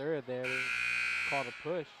Bonds the third there. They called a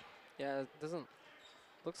push. Yeah, it doesn't.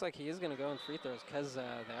 Looks like he is going to go in free throws because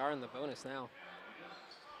they are in the bonus now.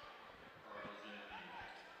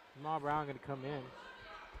 Jamal Brown going to come in.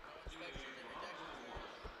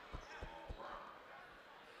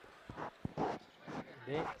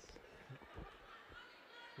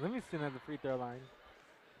 Livingston at the free throw line.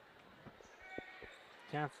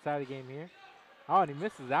 Chance to tie the game here. Oh, and he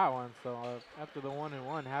misses that one. So after the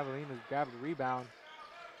 1-and-1, Javelinas grab the rebound.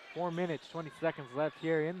 4 minutes, 20 seconds left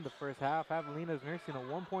here in the first half. Javelinas nursing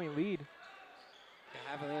a 1-point lead.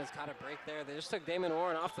 Yeah, Javelinas caught a break there. They just took Damon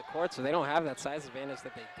Warren off the court, so they don't have that size advantage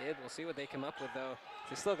that they did. We'll see what they come up with, though.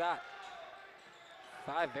 They still got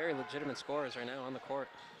 5 very legitimate scorers right now on the court.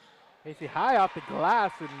 Basie high off the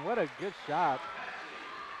glass, and what a good shot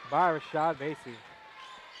by Rashad Basie.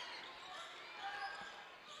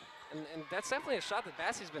 And that's definitely a shot that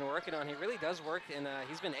Basie's been working on. He really does work, and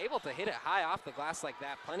he's been able to hit it high off the glass like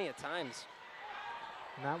that plenty of times.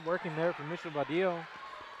 Not working there for Mitchell Badillo,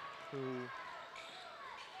 who...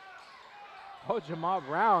 Oh, Jamal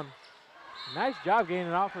Brown. Nice job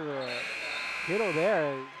getting off of the Kittle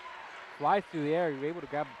there. Flies through the air. You're able to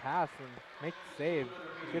grab the pass and make the save.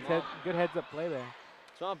 Good heads-up play there.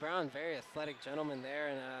 Jamal Brown, very athletic gentleman there,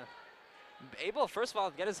 and able, first of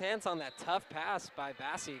all, to get his hands on that tough pass by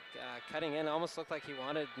Basie, cutting in. Almost looked like he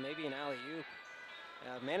wanted maybe an alley-oop.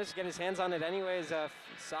 Managed to get his hands on it anyways.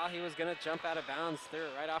 Saw he was going to jump out of bounds, threw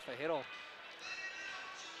it right off a Hiddle.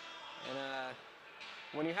 And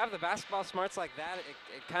when you have the basketball smarts like that,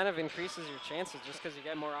 it kind of increases your chances just because you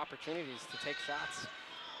get more opportunities to take shots.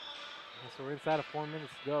 So we're inside of 4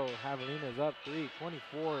 minutes to go. Javelinas up 3,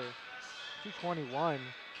 24 to 21.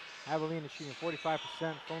 Javelinas shooting 45%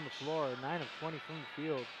 from the floor, 9 of 20 from the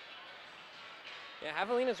field. Yeah,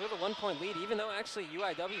 Javelinas with a 1-point lead, even though actually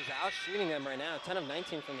UIW is out shooting them right now. 10 of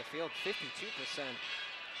 19 from the field, 52%.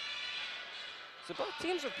 So both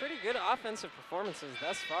teams with pretty good offensive performances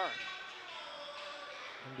thus far.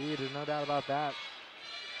 Indeed, there's no doubt about that.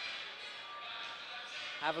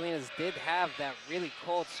 Javelinas did have that really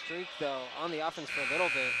cold streak, though, on the offense for a little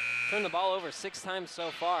bit. Turned the ball over 6 times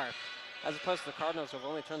so far, as opposed to the Cardinals, who have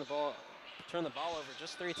only turned the ball over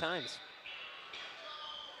just 3 times.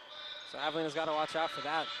 So Javelinas got to watch out for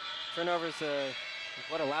that. Turnovers is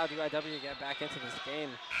what allowed UIW to get back into this game.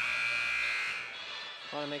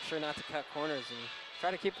 Want to make sure not to cut corners and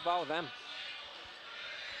try to keep the ball with them.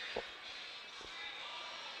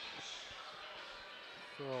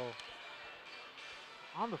 So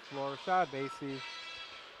on the floor, Rashad Basie,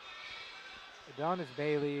 Adonis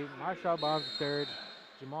Bailey, Marshall Bonds III,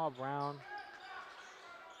 Jamal Brown,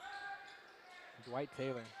 Dwight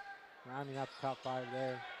Taylor, rounding out the top 5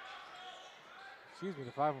 there. Excuse me,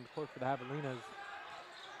 the 5 on the court for the Javelinas.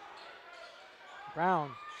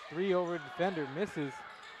 Brown, 3 over defender, misses.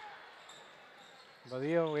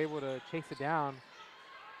 Badillo able to chase it down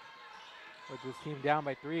with his team down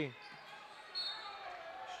by 3.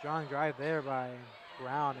 Strong drive there by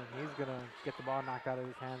Brown, and he's going to get the ball knocked out of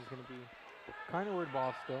his hands. It's going to be kind of weird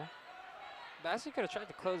ball still. Basie could have tried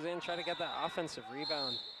to close in, try to get that offensive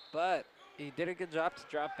rebound, but he did a good job to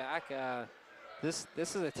drop back. This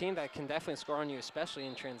is a team that can definitely score on you, especially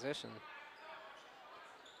in transition.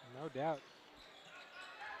 No doubt.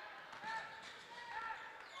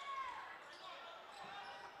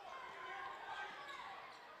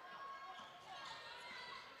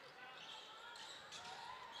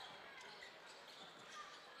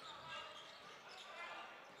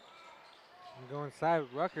 Go inside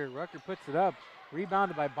with Rucker. Rucker puts it up.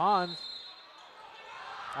 Rebounded by Bonds.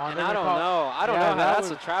 And I don't know how that's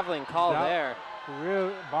a traveling call there.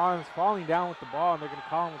 Real Bonds falling down with the ball, and they're going to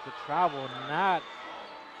call him with the travel. Not.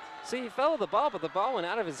 See, he fell with the ball, but the ball went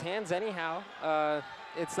out of his hands anyhow.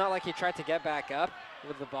 It's not like he tried to get back up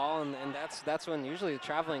with the ball, and that's when usually the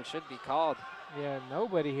traveling should be called. Yeah,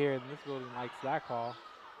 nobody here in this building likes that call.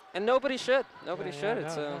 And nobody should. Nobody should. Yeah,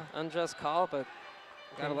 it's an unjust call, but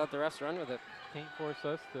got to let the refs run with it. Can't force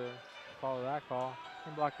us to follow that call.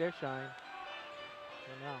 Can block their shine.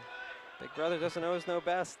 No. Big brother doesn't always know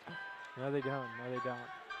best. No, they don't. No, they don't.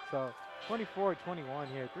 So 24-21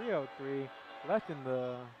 here. 3:03 left in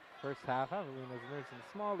the first half. Javelinas nursing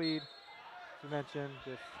a small lead. As we mentioned,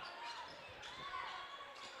 just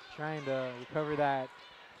trying to recover that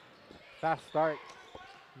fast start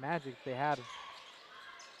magic they had.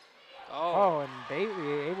 Oh, and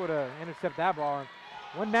Bailey able to intercept that ball. And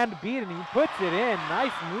one man to beat, and he puts it in.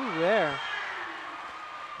 Nice move there.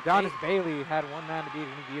 Adonis Bailey had one man to beat,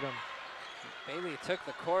 and he beat him. Bailey took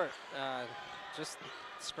the court, just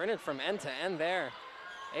sprinted from end to end there.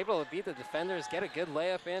 Able to beat the defenders, get a good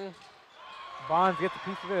layup in. Bonds gets a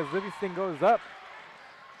piece of it as Livingston goes up.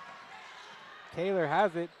 Taylor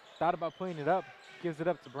has it, thought about putting it up, gives it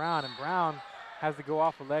up to Brown, and Brown has to go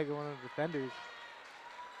off a leg of one of the defenders.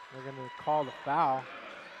 They're going to call the foul.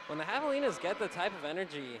 When the Javelinas get the type of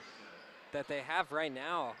energy that they have right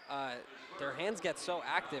now, their hands get so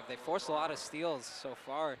active. They force a lot of steals so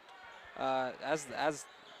far. As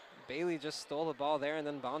Bailey just stole the ball there, and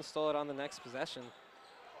then Bond stole it on the next possession.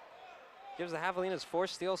 Gives the Javelinas 4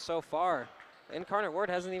 steals so far. Incarnate Ward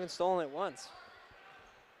hasn't even stolen it once.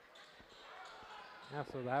 Yeah,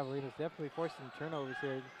 so the Javelinas definitely forced some turnovers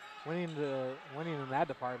here, winning in that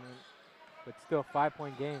department, but still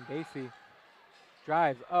 5-point game. Basie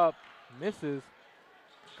drives up, misses,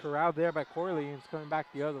 corralled there by Corley, and it's coming back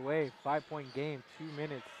the other way. 5-point game, 2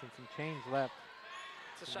 minutes and some change left.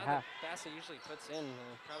 It's a in the shot half. that Bassett usually puts in.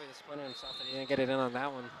 Probably disappointed himself that he didn't get it in on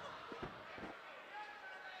that one.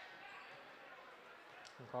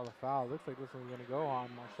 We'll call a foul. Looks like this one's going to go on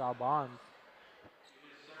Marshall Bonds.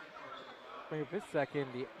 Bring up his second,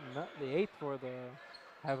 the eighth for the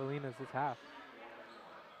Javelinas this half.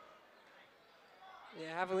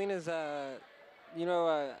 Yeah, Javelinas,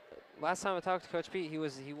 last time I talked to Coach Pete, he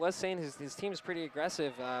was saying his team is pretty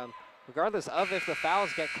aggressive, regardless of if the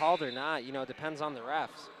fouls get called or not. You know, it depends on the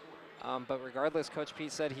refs. But regardless, Coach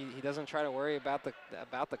Pete said he doesn't try to worry about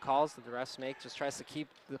the calls that the refs make. Just tries to keep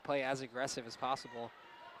the play as aggressive as possible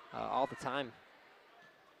all the time.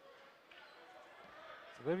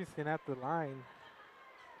 So Livingston at the line.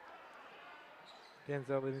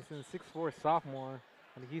 Denzel Livingston, 6'4" sophomore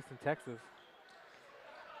out of Houston, Texas.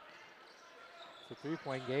 It's a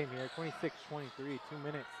 3-point game here, 26-23, 2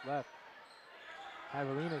 minutes left.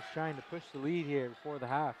 Javelinas trying to push the lead here before the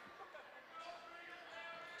half.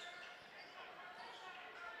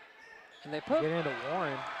 And they Get into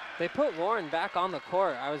Warren. They put Warren back on the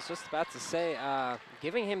court. I was just about to say,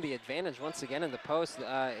 giving him the advantage once again in the post.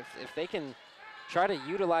 If they can try to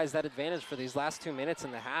utilize that advantage for these last 2 minutes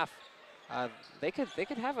in the half, they could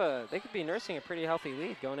be nursing a pretty healthy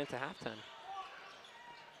lead going into halftime.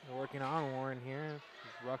 They're working on Warren here.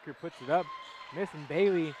 Rucker puts it up, missing.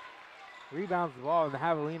 Bailey rebounds the ball, and the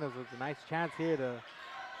Javelinas with a nice chance here to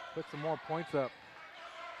put some more points up.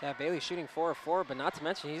 Yeah, Bailey shooting 4 of 4, but not to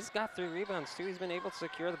mention he's got 3 rebounds too. He's been able to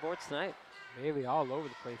secure the boards tonight. Bailey all over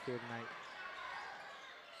the place here tonight.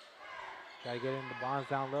 Got to get into Bonds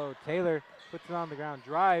down low. Taylor puts it on the ground,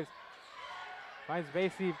 drives, finds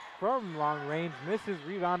Basie from long range, misses,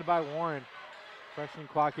 rebounded by Warren. Freshening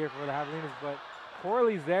clock here for the Javelinas, but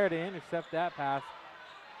Corley's there to intercept that pass.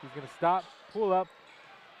 He's going to stop, pull up.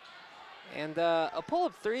 And a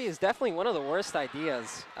pull-up 3 is definitely one of the worst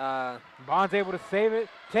ideas. Bond's able to save it.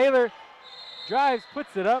 Taylor drives,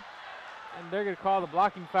 puts it up, and they're going to call the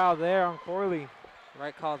blocking foul there on Corley.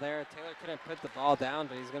 Right call there. Taylor couldn't put the ball down,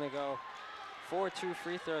 but he's going to go 4-2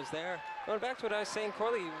 free throws there. Going back to what I was saying,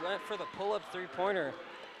 Corley went for the pull-up 3-pointer.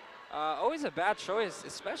 Always a bad choice,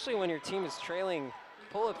 especially when your team is trailing.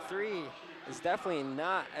 Pull-up 3 is definitely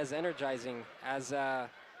not as energizing as a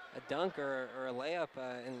dunk or a layup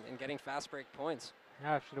and getting fast break points.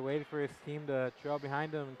 Yeah, should have waited for his team to trail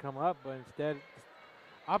behind him and come up, but instead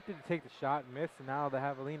opted to take the shot and miss. And now the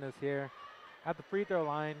Javelinas here at the free throw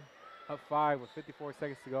line, up 5 with 54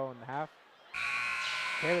 seconds to go in the half.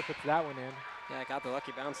 Taylor puts that one in. Yeah, got the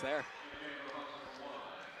lucky bounce there.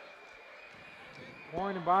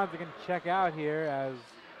 Warren and Bonds are going to check out here as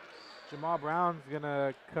Jamal Brown's going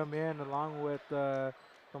to come in along with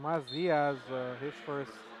Tomas Diaz, his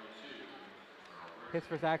first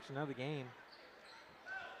action of the game.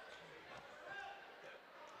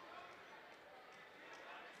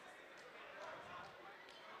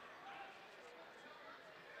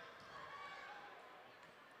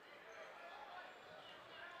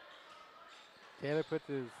 Taylor puts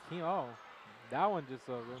his team, that one just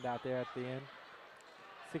roomed out there at the end.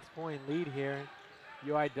 6-point lead here,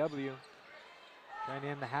 UIW, trying to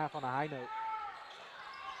end the half on a high note.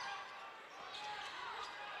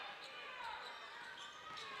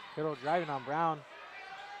 Kittle driving on Brown.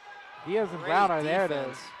 Diaz and Brown are there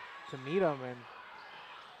to meet him and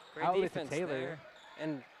great defense to Taylor. There.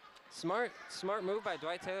 And smart move by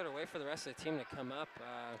Dwight Taylor to wait for the rest of the team to come up.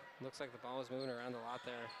 Looks like the ball was moving around a lot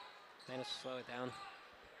there. Managed to slow it down.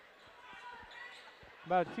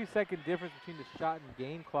 About a 2-second difference between the shot and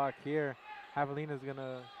game clock here. Javelinas going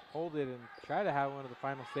to hold it and try to have one of the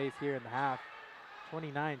final saves here in the half.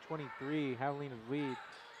 29-23, Javelinas lead.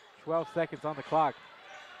 12 seconds on the clock.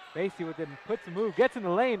 Basie with it and puts a move, gets in the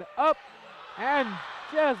lane, up, and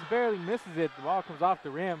just barely misses it. The ball comes off the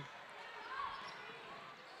rim.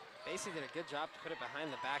 Basie did a good job to put it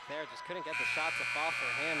behind the back there. Just couldn't get the shot to fall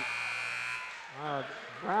for him.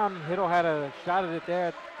 Brown and Hiddle had a shot at it there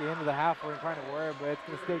at the end of the half. We're trying to worry, but it's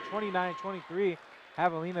going to stay 29-23.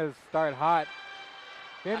 Javelinas start hot.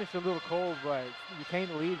 Finish a little cold, but retain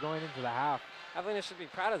the lead going into the half. Javelinas should be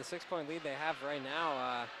proud of the 6-point lead they have right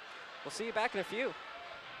now. We'll see you back in a few.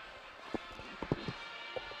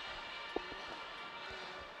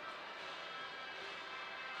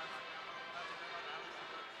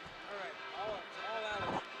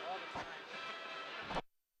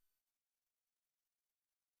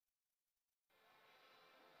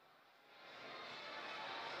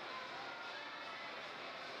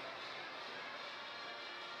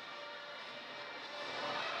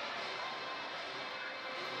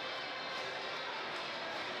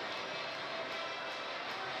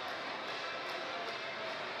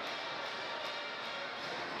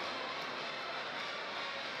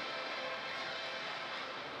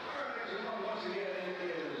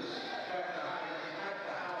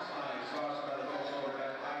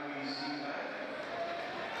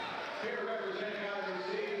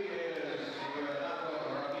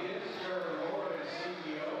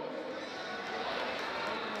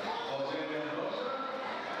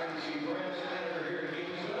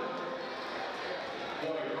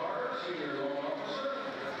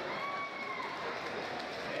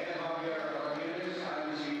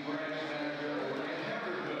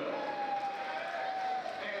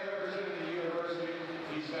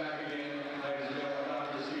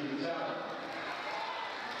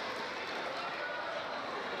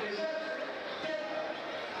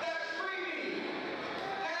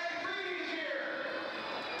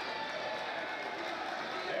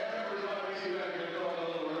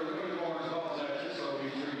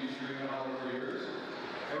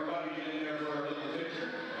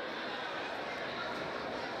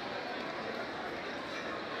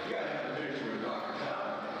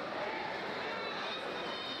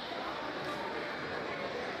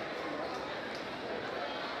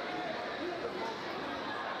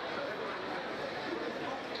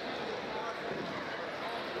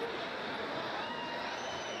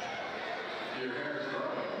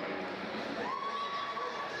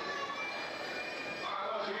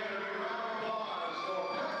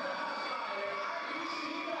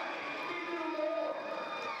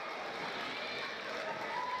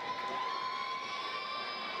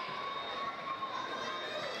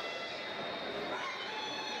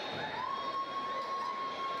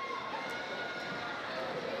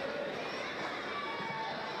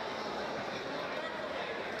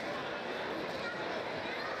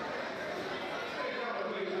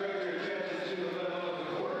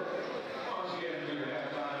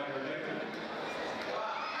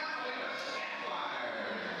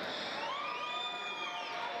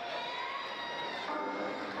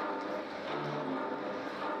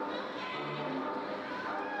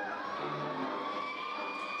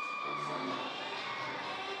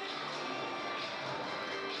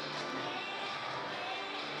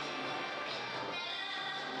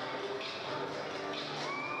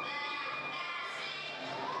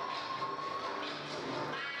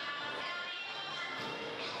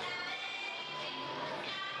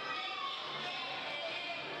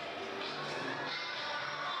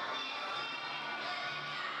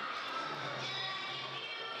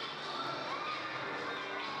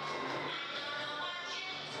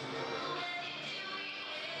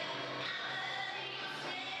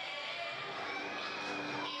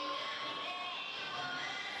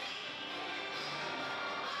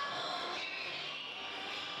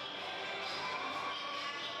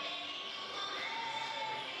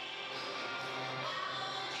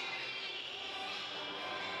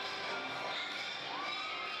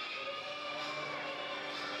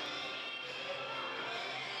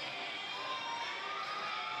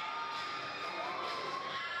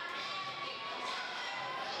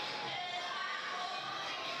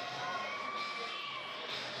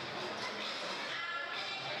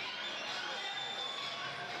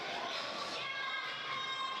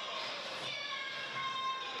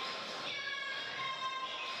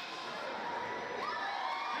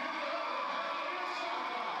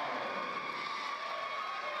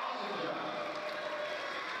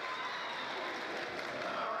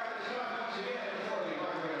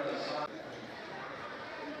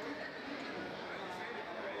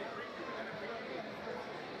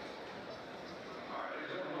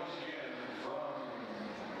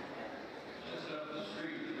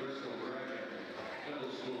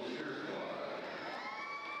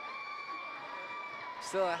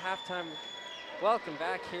 Still at halftime. Welcome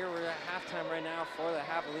back here. We're at halftime right now for the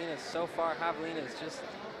Javelinas. So far, Javelinas just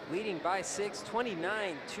leading by 6,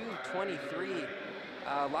 29-23.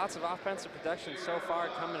 Lots of offensive production so far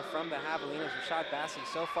coming from the Javelinas. Rashad Bassey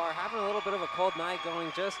so far having a little bit of a cold night,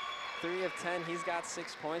 going just 3 of 10. He's got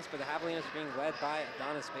 6 points, but the Javelinas are being led by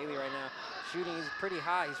Adonis Bailey right now. Shooting, he's pretty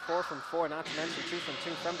hot. He's 4 from 4, not to mention 2 from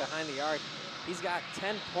 2 from behind the arc. He's got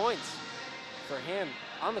 10 points for him.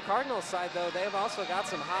 On the Cardinals side, though, they've also got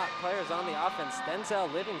some hot players on the offense.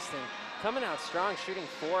 Denzel Livingston coming out strong, shooting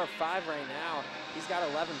 4 of 5 right now. He's got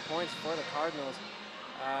 11 points for the Cardinals.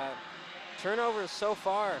 Turnovers so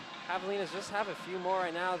far, Javelinas just have a few more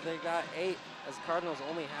right now. They got 8, as Cardinals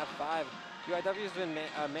only have 5. UIW's been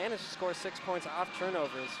managed to score 6 points off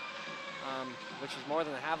turnovers, which is more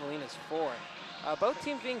than the Javelinas 4. Both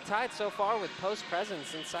teams being tied so far with post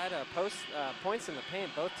presence inside points in the paint.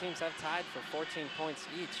 Both teams have tied for 14 points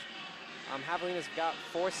each. Javelinas have got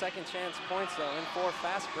 4 second chance points though and 4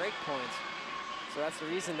 fast break points. So that's the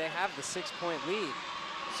reason they have the 6-point lead.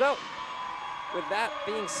 So with that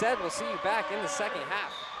being said, we'll see you back in the second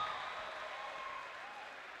half.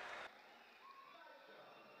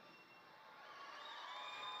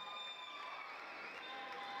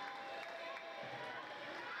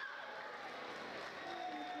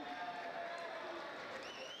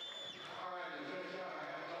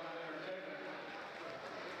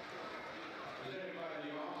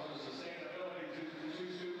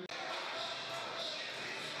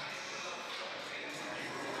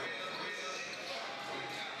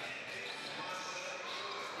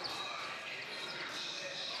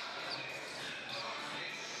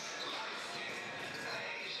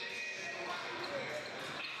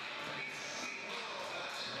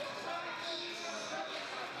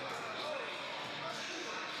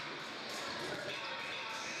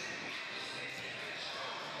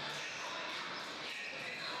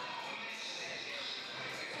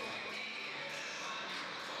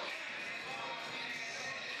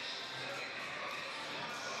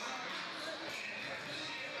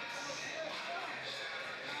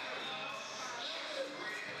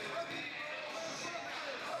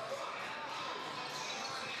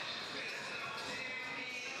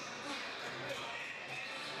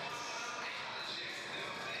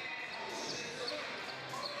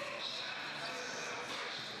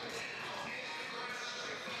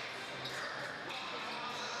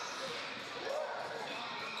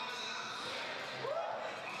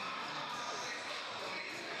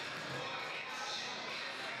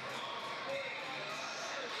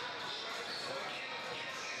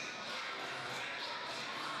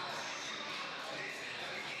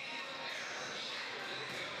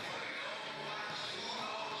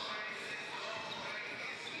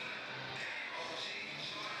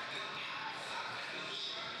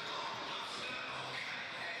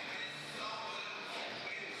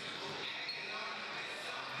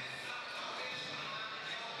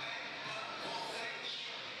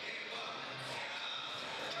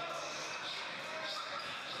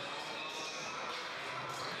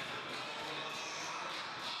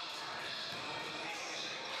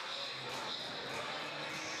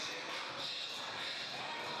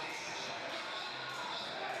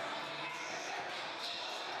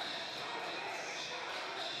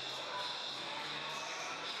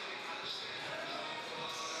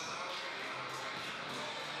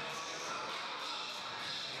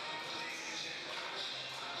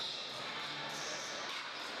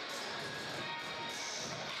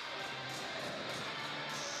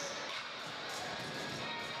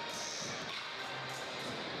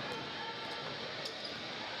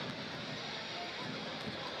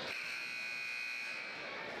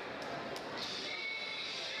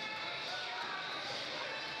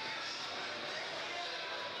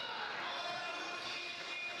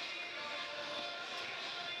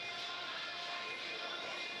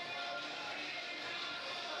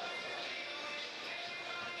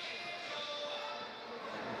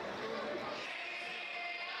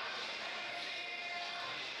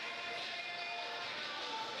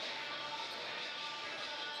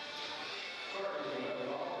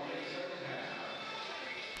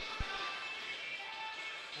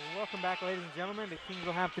 Welcome back, ladies and gentlemen, to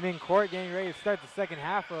Kingsville in court, getting ready to start the second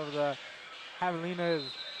half of the Javelinas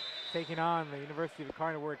taking on the University of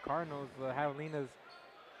Incarnate Cardinals. The Javelinas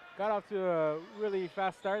got off to a really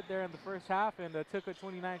fast start there in the first half and took a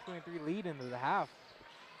 29-23 lead into the half.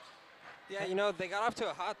 Yeah, you know, they got off to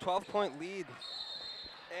a hot 12-point lead,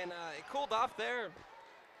 and it cooled off there.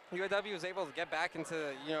 UIW was able to get back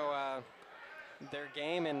into, their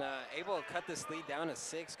game and able to cut this lead down to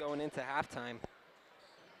 6 going into halftime.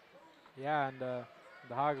 Yeah, and the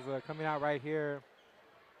Hogs coming out right here.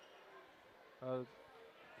 Coming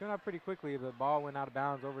out pretty quickly. The ball went out of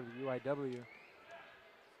bounds over to the UIW.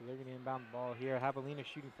 So they're going to inbound the ball here. Javelina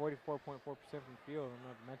shooting 44.4% from the field. I don't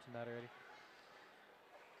know if I mentioned that already.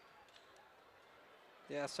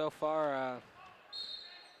 Yeah, so far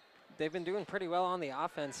they've been doing pretty well on the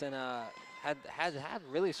offense and had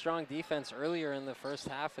really strong defense earlier in the first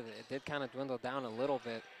half. It did kind of dwindle down a little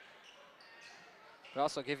bit. But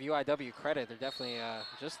also give UIW credit. They're definitely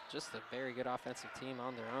just a very good offensive team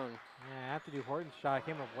on their own. Yeah, Anthony Horton's shot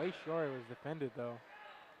came up way short. It was defended, though.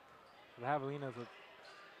 So the Javelinas with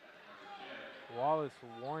Wallace,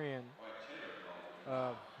 Warren,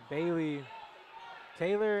 Bailey,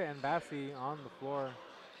 Taylor, and Bassie on the floor.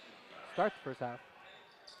 Start the first half.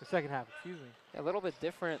 The second half, excuse me. Yeah, a little bit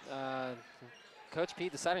different. Coach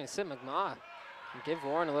Pete deciding to sit McMaw and give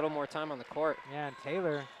Warren a little more time on the court. Yeah, and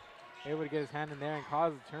Taylor able to get his hand in there and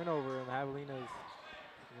cause a turnover, and the Javelinas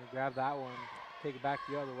grab that one, take it back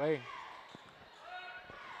the other way.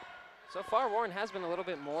 So far, Warren has been a little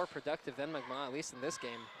bit more productive than McMaw, at least in this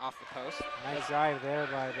game, off the post. Nice drive there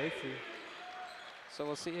by Lacey. So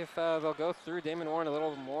we'll see if they'll go through Damon Warren a little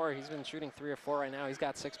bit more. He's been shooting 3 or 4 right now. He's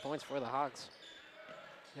got 6 points for the Hogs.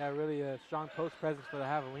 Yeah, really a strong post presence for the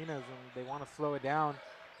Javelinas, and they want to slow it down.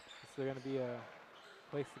 So they're going to be a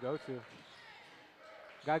place to go to.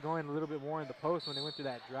 Got going a little bit more in the post when they went through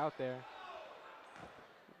that drought there.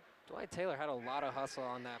 Dwight Taylor had a lot of hustle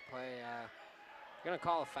on that play. Going to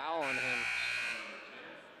call a foul on him.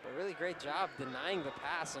 But really great job denying the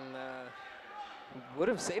pass, and would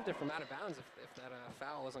have saved it from out of bounds if that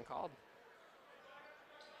foul wasn't called.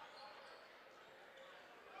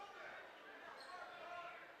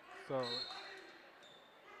 So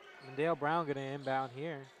Mendale Brown going to inbound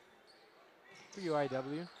here for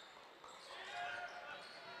UIW.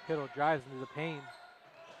 Kittle drives into the paint.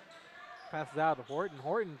 Passes out to Horton.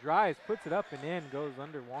 Horton drives, puts it up and in, goes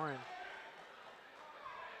under Warren.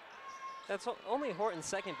 That's only Horton's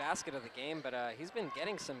second basket of the game, but he's been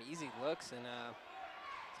getting some easy looks, and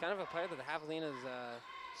it's kind of a player that the Javelinas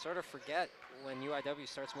sort of forget when UIW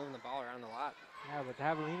starts moving the ball around a lot. Yeah, but the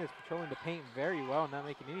Javelinas controlling the paint very well, not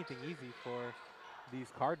making anything easy for these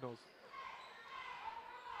Cardinals.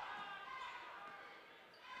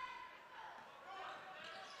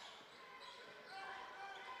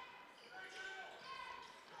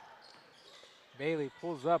 Bailey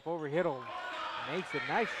pulls up over Hiddle, makes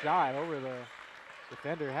a nice shot over the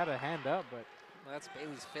defender. Had a hand up, but well, that's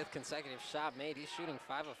Bailey's 5th consecutive shot made. He's shooting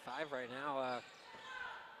 5 of 5 right now.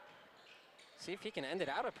 See if he can end it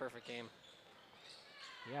out a perfect game.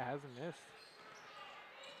 yeah, hasn't missed.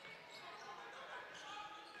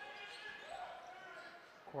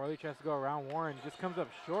 Corley tries to go around Warren, just comes up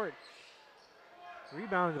short.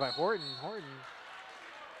 Rebounded by Horton. Horton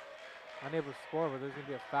unable to score, but there's going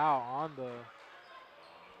to be a foul on the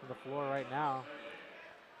floor right now.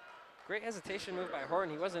 Great hesitation move by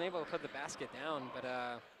Horton. He wasn't able to put the basket down,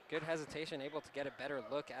 but good hesitation, able to get a better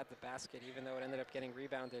look at the basket, even though it ended up getting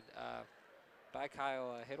rebounded by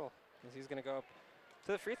Kyle Hiddle. He's going to go up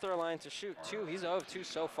to the free throw line to shoot 2. He's 0 of 2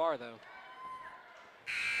 so far, though.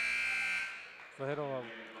 So Hiddle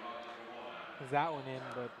is that one in,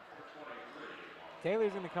 but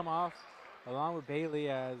Taylor's going to come off along with Bailey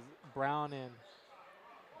as Brown and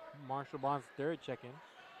Marshall Bond's third check-in.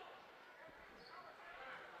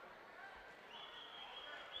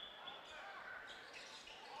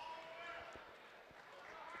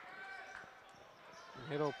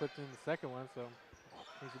 Hiddle puts in the second one, so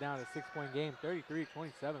brings it down to a 6-point game,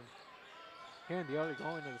 33-27. Here in the other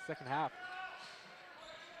going into the second half.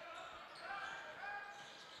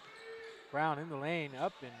 Brown in the lane,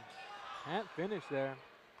 up and can't finish there.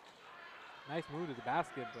 Nice move to the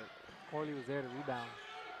basket, but Corley was there to rebound.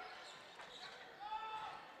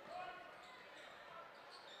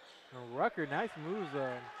 And Rucker, nice moves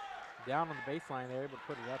down on the baseline there, but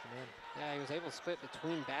put it up and in. Yeah, he was able to split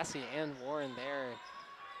between Bassie and Warren there.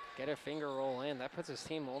 Get a finger roll in. That puts his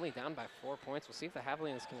team only down by 4 points. We'll see if the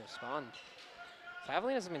Javelinas can respond. The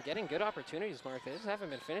Javelinas have been getting good opportunities, Mark. They just haven't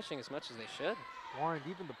been finishing as much as they should. Warren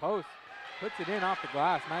deep in the post. Puts it in off the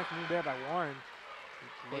glass. Nice move there by Warren.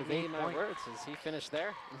 for his Maybe 8 my points. words as he finished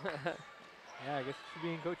there. Yeah, I guess it should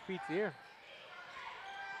be in Coach Pete's ear.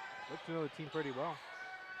 Looks to know the team pretty well.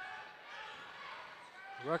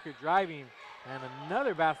 Rucker driving, and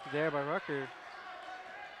another basket there by Rucker.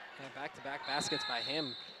 Yeah, back-to-back baskets by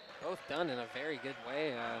him. Both done in a very good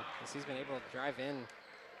way as he's been able to drive in,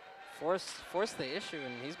 force the issue,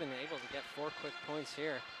 and he's been able to get 4 quick points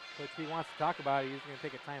here. Coach Pete wants to talk about it. He's going to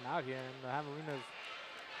take a timeout here, and the Javelinas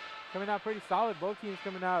coming out pretty solid. Both teams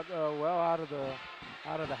coming out well out of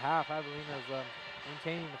the half. Javelinas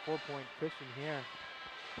maintaining the 4-point cushion here.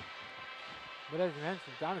 But as you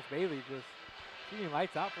mentioned, Donis Bailey just shooting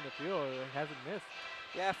lights out from the field. Hasn't missed.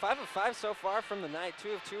 Yeah, 5 of 5 so far from the night.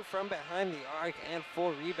 2 of 2 from behind the arc, and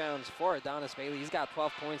 4 rebounds for Adonis Bailey. He's got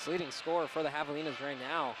 12 points, leading scorer for the Javelinas right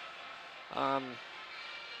now.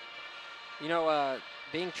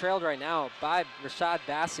 Being trailed right now by Rashad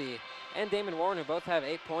Bassey and Damon Warren, who both have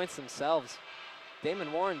 8 points themselves.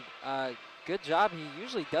 Damon Warren, good job. He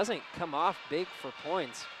usually doesn't come off big for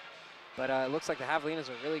points, but it looks like the Javelinas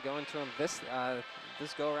are really going to him this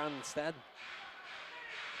go around instead.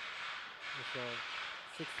 So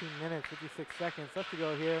 16 minutes, 56 seconds left to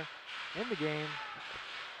go here in the game.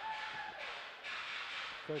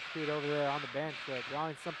 Coach Pete over there on the bench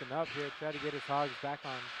drawing something up here, try to get his Hogs back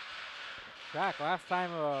on track. Last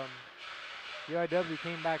time UIW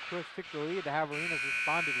came back, pushed, took the lead. The Javelinas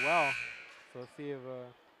responded well. So let's see if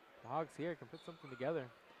the Hogs here can put something together.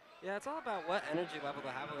 Yeah, it's all about what energy level the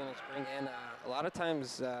Javelinas bring in. A lot of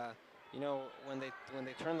times, when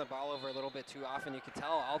they turn the ball over a little bit too often, you can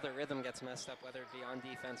tell all their rhythm gets messed up, whether it be on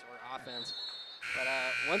defense or offense. But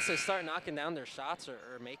once they start knocking down their shots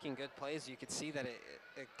or making good plays, you could see that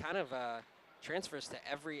it kind of transfers to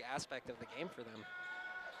every aspect of the game for them.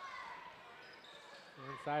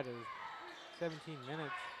 Inside of 17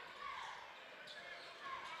 minutes.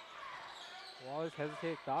 Wallace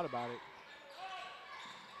hesitated, thought about it.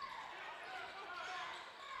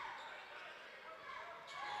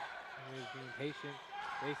 He's being patient.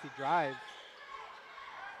 Basie drives.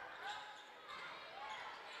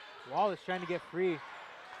 Wallace trying to get free.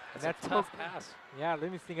 That's a tough pass. Yeah,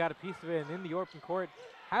 Livingston got a piece of it, and in the open court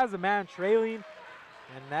has a man trailing,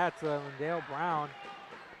 and that's Lindale Brown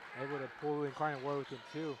able to pull Incarnate War within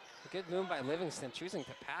 2. A good move by Livingston, choosing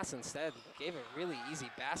to pass instead. Gave a really easy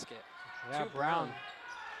basket. Yeah, to Brown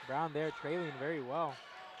there trailing very well.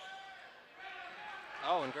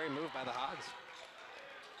 Oh, and great move by the Hogs.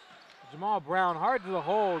 Jamal Brown, hard to the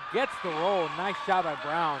hole, gets the roll. Nice shot by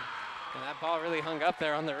Brown. And that ball really hung up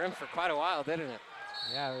there on the rim for quite a while, didn't it?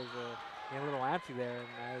 Yeah, it was a little antsy there, and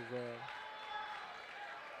as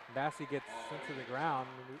Bassey gets sent to the ground,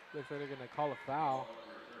 looks like they're going to call a foul.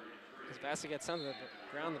 As Bassey gets sent to the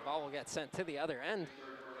ground, the ball will get sent to the other end.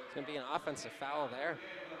 It's going to be an offensive foul there.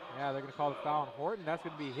 Yeah, they're going to call the foul on Horton. That's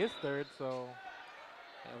going to be his 3rd, so.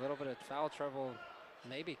 Yeah, a little bit of foul trouble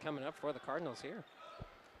maybe coming up for the Cardinals here.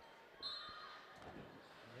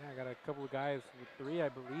 Yeah, I got a couple of guys with 3, I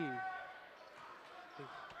believe.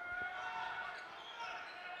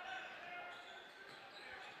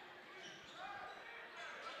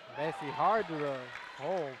 Bassey hard to the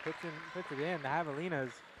hole, puts it in. The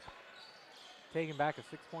Javelinas taking back a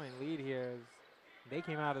 6-point lead here as they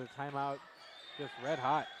came out of the timeout just red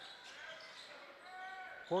hot.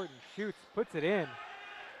 Horton shoots, puts it in.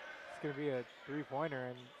 It's going to be a 3-pointer,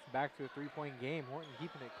 and it's back to a 3-point game. Horton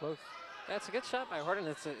keeping it close. That's a good shot by Horton.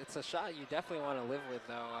 It's a shot you definitely want to live with,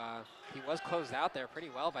 though. He was closed out there pretty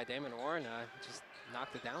well by Damon Warren. Just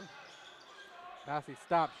knocked it down. Bassey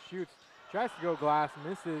stops, shoots, tries to go glass,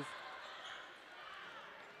 misses.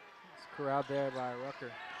 It's corralled there by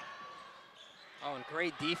Rucker. Oh, and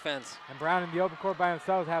great defense. And Brown in the open court by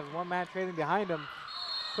himself, has one man trailing behind him.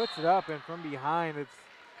 Puts it up, and from behind, it's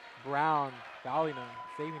Brown fouling him,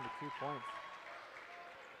 saving the 2 points.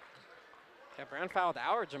 Yeah, Brown fouled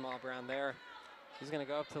our Jamal Brown there. He's going to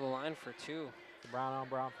go up to the line for 2. The Brown on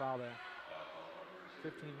Brown foul there.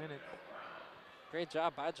 15 minutes. Great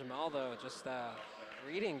job by Jamal, though, just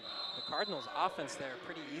reading the Cardinals' offense there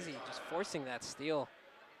pretty easy, just forcing that steal.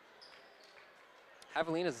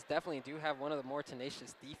 Javelinas definitely do have one of the more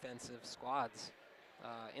tenacious defensive squads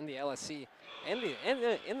in the LSC and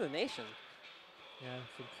in the nation. Yeah,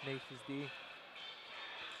 some tenacious D.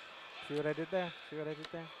 See what I did there? See what I did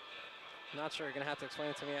there? Not sure. You're going to have to explain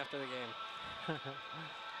it to me after the game.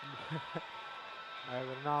 All right,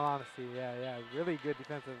 but in all honesty, yeah, really good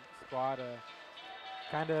defensive squad.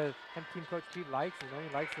 Kind of team Coach Pete likes,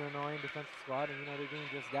 he likes an annoying defensive squad, and they're doing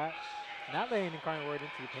just that. Not letting Incarnate Word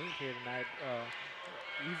into the paint here tonight,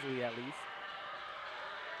 easily at least.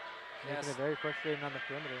 Yes. Making it very frustrating on the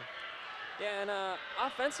perimeter. Yeah, and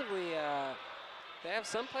offensively, They have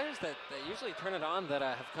some players that usually turn it on that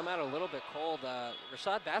have come out a little bit cold.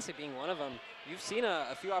 Rashad Bassey being one of them. You've seen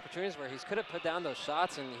a few opportunities where he's could have put down those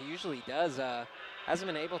shots, and he usually does. Hasn't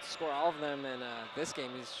been able to score all of them in this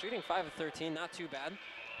game. He's shooting 5 of 13, not too bad.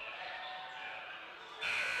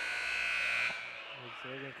 So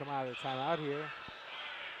they're going to come out of the timeout here.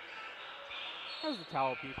 There's the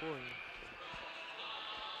towel people. And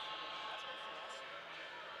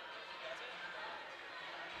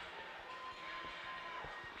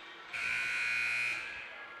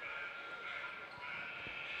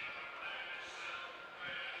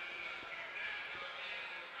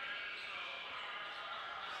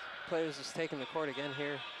Players just taking the court again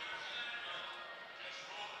here.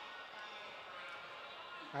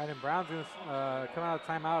 all right, and Brown's going to come out of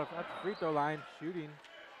timeout at the free throw line, shooting.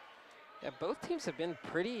 Yeah, both teams have been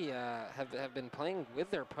pretty, have been playing with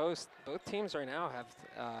their post. Both teams right now have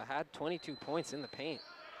had 22 points in the paint.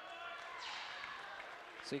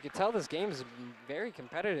 So you can tell this game is very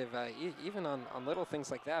competitive, even on little things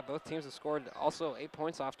like that. Both teams have scored also 8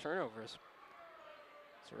 points off turnovers.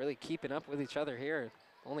 So really keeping up with each other here.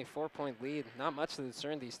 Only 4-point lead. Not much to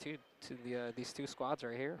discern these two squads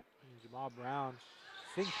right here. And Jamal Brown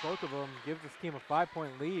sinks both of them, gives this team a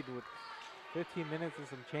 5-point lead with 15 minutes and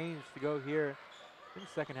some change to go here in the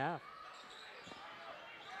second half.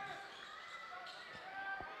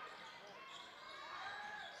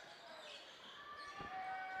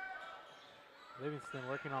 Livingston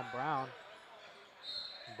working on Brown.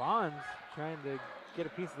 Bonds trying to get a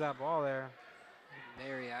piece of that ball there.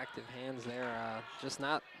 Very active hands there, just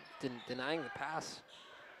not denying the pass.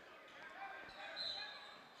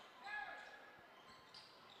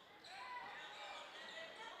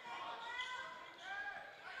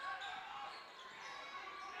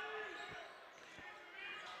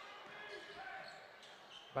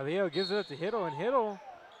 Vallejo gives it up to Hiddle, and Hiddle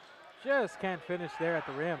just can't finish there at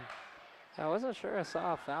the rim. I wasn't sure I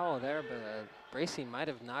saw a foul there, but Bracey might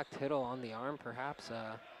have knocked Hiddle on the arm, perhaps.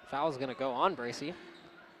 Foul's going to go on Bracey.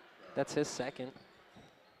 That's his second.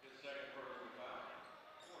 It's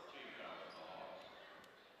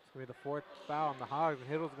going to be the 4th foul on the Hogs, and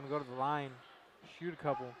Hiddle's going to go to the line, shoot a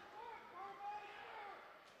couple.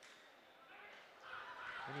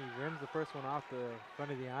 And he rims the first one off the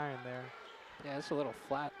front of the iron there. Yeah, it's a little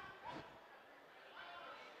flat.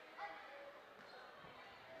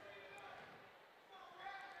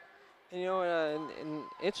 And, you know, an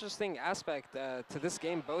interesting aspect to this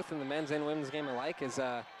game, both in the men's and women's game alike, is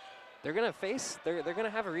they're gonna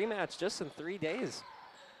have a rematch just in 3 days.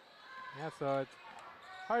 Yeah, so it's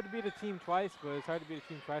hard to beat a team twice, but it's hard to beat a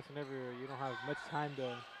team twice whenever you don't have much time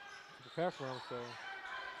to prepare for them. So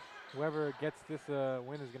whoever gets this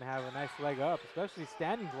win is gonna have a nice leg up, especially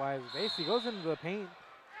standings-wise. Basically goes into the paint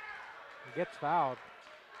and gets fouled.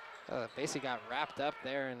 Basically got wrapped up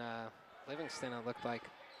there in Livingston, it looked like.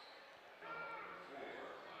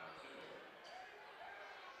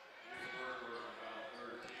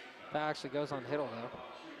 That actually goes on Hiddle, though.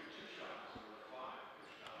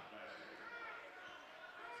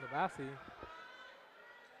 So Bassey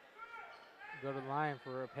go to the line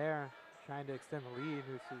for a repair, trying to extend the lead,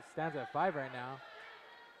 who stands at 5 right now.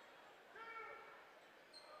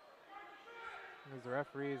 As the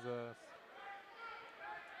referees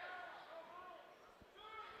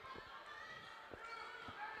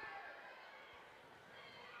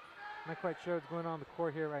not quite sure what's going on the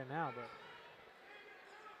court here right now, but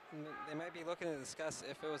They might be looking to discuss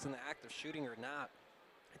if it was in the act of shooting or not.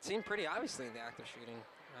 It seemed pretty obviously in the act of shooting,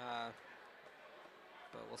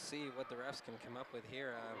 but we'll see what the refs can come up with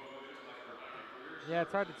here. yeah,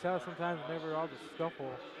 it's hard to tell sometimes whenever all the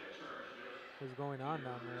scuffle is going on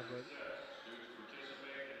down there, but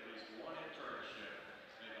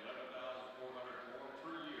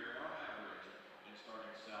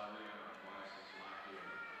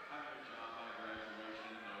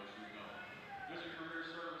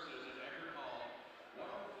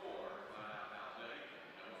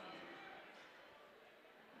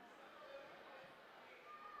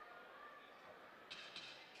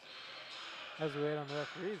as we wait on the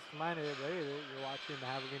referees, remind everybody that you're watching the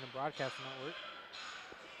Javelina Broadcast Network.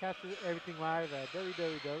 Catch everything live at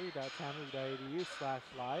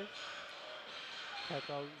www.tamils.edu/live. Catch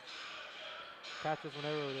us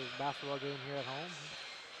whenever there's a basketball game here at home.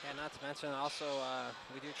 Yeah, not to mention also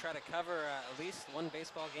we do try to cover at least one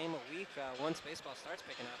baseball game a week once baseball starts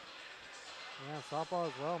picking up. Yeah, softball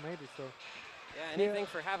as well, maybe. So yeah, anything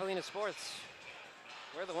for Javelina sports,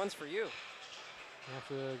 we're the ones for you. Yeah,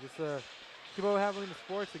 so just keep on having the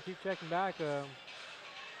sports and keep checking back and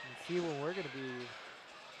see when we're going to be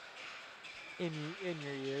in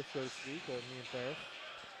your ear, so to speak, me and Ferris.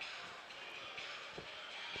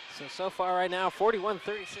 So far right now, 41-36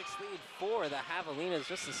 lead for the Javelinas,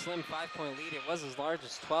 just a slim 5-point lead. It was as large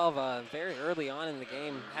as 12 very early on in the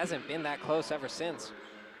game. Hasn't been that close ever since.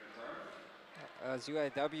 As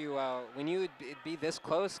UIW, we knew it'd be this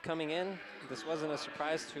close coming in. This wasn't a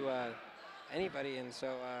surprise to anybody, and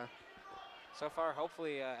so far,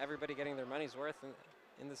 hopefully, everybody getting their money's worth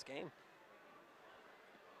in this game.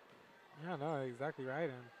 Yeah, no, exactly right.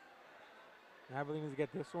 And Javelinas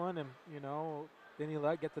get this one, and you know, then you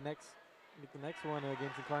get the next one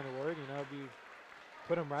against Incarnate Word. You know,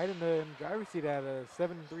 put them right in the driver's seat at a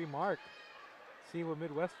 7-3 mark. See what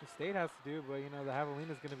Midwestern State has to do, but you know, the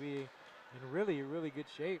Javelinas going to be in really, really good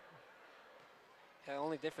shape. Yeah, the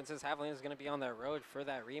only difference is Javelinas is going to be on that road for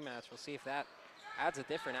that rematch. We'll see if that adds a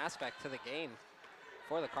different aspect to the game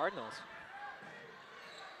for the Cardinals.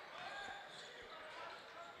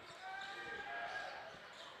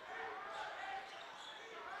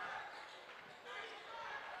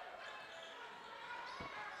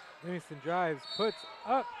 Livingston drives, puts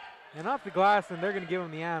up and off the glass, and they're going to give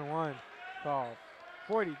him the and one call.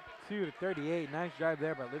 42-38. Nice drive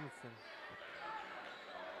there by Livingston.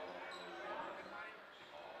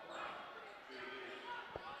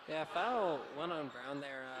 Yeah, foul went on Brown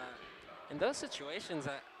there. In those situations,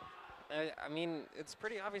 I mean, it's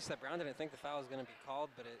pretty obvious that Brown didn't think the foul was going to be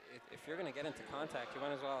called, but if you're going to get into contact, you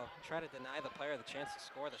might as well try to deny the player the chance to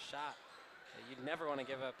score the shot. You'd never want to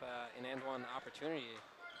give up an and one opportunity.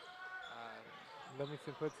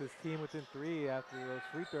 Livingston puts his team within 3 after those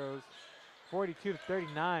free throws.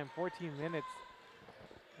 42-39, 14 minutes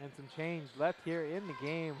and some change left here in the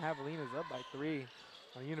game. Javelinas up by 3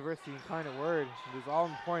 on University Incarnate Word. It is all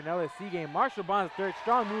important LSC game. Marshall Bonds third,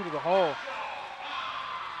 strong move to the hole.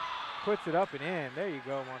 Puts it up and in. There you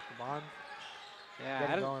go, Marshall Bonds.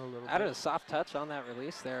 Yeah, added a soft touch on that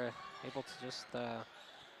release there. Able to just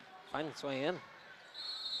find its way in.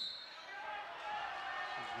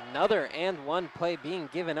 Another and one play being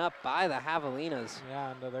given up by the Javelinas.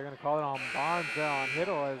 Yeah, and they're going to call it on Bonds on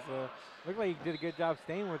Hiddle. As looked like he did a good job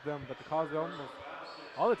staying with them, but the calls almost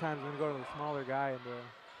all the time is going to go to the smaller guy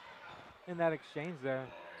in that exchange there.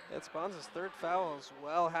 It's Bonds' third foul as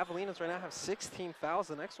well. Javelinas right now have 16 fouls.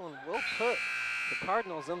 The next one will put the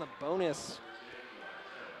Cardinals in the bonus.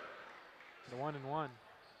 The 1-and-1.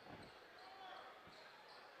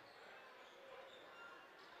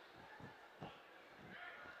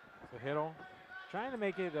 So Hiddle trying to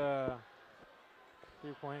make it a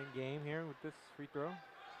 3-point game here with this free throw.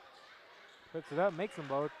 Puts it up, makes them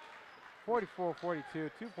both. 44-42,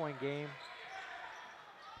 2-point game.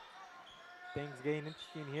 Things getting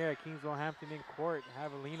interesting here at Kingsville Hampton in court.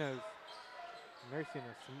 Javelinas nursing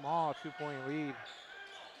a small 2-point lead.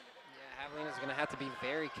 Yeah, Javelinas going to have to be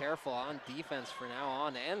very careful on defense from now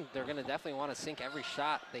on, and they're going to definitely want to sink every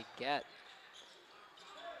shot they get.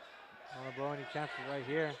 I don't blow any chances right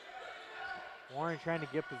here. Warren trying to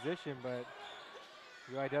get position, but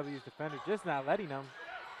UIW's defender just not letting them.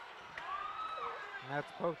 And that's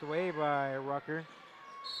poked away by Rucker.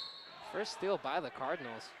 First steal by the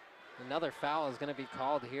Cardinals. Another foul is going to be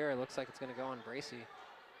called here. It looks like it's going to go on Bracey.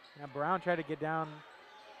 Now Brown tried to get down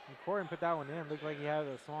in court and put that one in. Looked like he had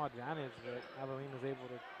a small advantage, but Abilene was able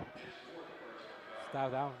to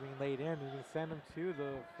stop that one from being laid in. And can send him to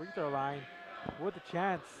the free throw line with a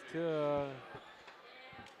chance to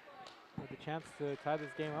tie this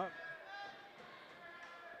game up.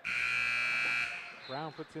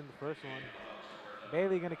 Brown puts in the first one.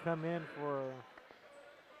 Bailey going to come in for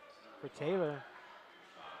Taylor.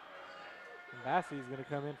 And Bassey's going to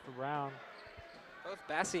come in for Brown. Both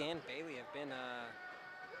Bassey and Bailey have been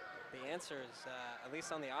the answers, at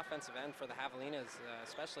least on the offensive end for the Javelinas,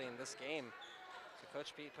 especially in this game. So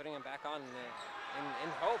Coach Pete putting him back on in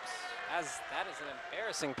hopes, as that is an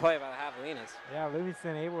embarrassing play by the Javelinas. Yeah,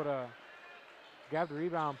 Livingston able to grab the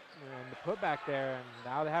rebound and the putback there, and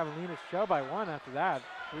now the Javelinas show by 1 after that.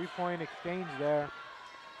 3-point exchange there.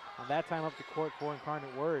 And that time up the court for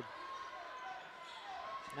Incarnate Word.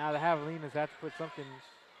 Now the Javelinas have to put something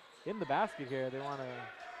in the basket here. They want to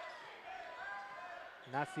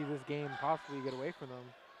not see this game possibly get away from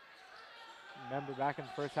them. Remember back in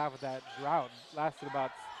the first half of that drought, lasted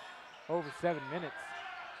about over 7 minutes.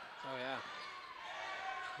 Oh yeah.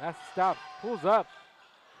 That's the stop, pulls up,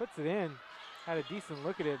 puts it in. Had a decent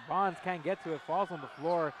look at it. Bonds can't get to it, falls on the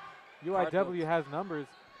floor. UIW has numbers.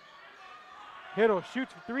 Hiddle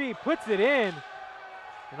shoots for 3, puts it in.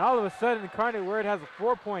 And all of a sudden, Incarnate Word has a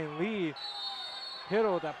 4-point lead.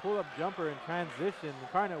 Hiddle with that pull-up jumper in transition.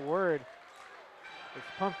 Incarnate Word is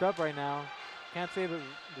pumped up right now. Can't say the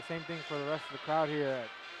same thing for the rest of the crowd here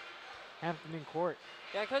Hampton in court.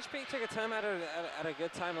 Yeah, Coach Pete took a time at a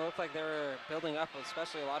good time. It looked like they were building up,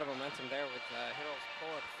 especially a lot of momentum there with Hiddle's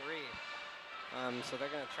pull-up three. So they're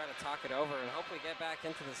going to try to talk it over and hopefully get back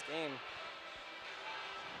into this game.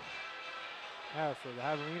 Yeah, so the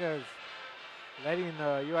Javelinas letting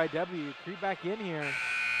the UIW creep back in here,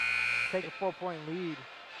 take a 4-point lead.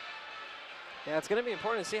 Yeah, it's going to be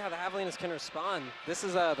important to see how the Javelinas can respond. This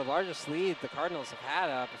is the largest lead the Cardinals have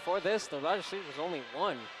had. Before this, the largest lead was only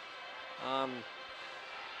 1.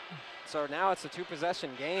 So now it's a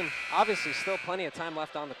 2-possession game. Obviously, still plenty of time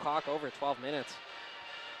left on the clock, over 12 minutes.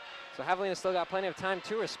 So Javelinas still got plenty of time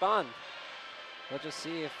to respond. We'll just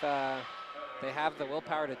see if they have the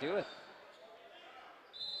willpower to do it.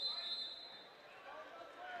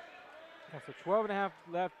 Yeah, so 12.5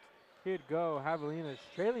 left here to go. Javelinas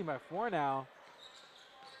trailing by 4 now.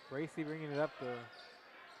 Bracy bringing it up the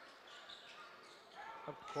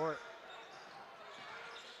court.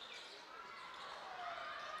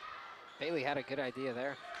 Bailey had a good idea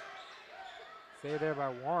there. Saved there by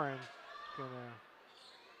Warren. Gonna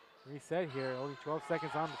reset here. Only 12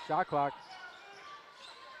 seconds on the shot clock.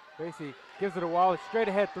 Bracy gives it to Wallace. Straight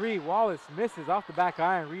ahead 3. Wallace misses off the back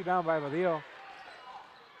iron. Rebound by Badillo.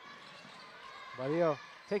 Badillo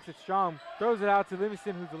takes it strong. Throws it out to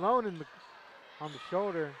Livingston, who's alone on the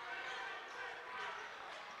shoulder.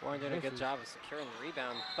 Warren did a good job of securing the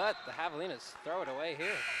rebound, but the Javelinas throw it away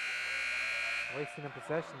here. Wasting a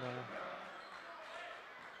possession there.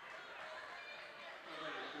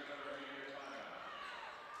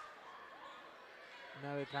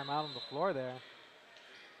 Another timeout on the floor there.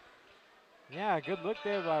 Yeah, good look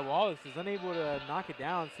there by Wallace. Is unable to knock it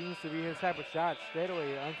down. Seems to be his type of shot. Straight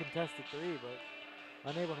away, uncontested 3,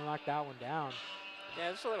 but unable to knock that one down.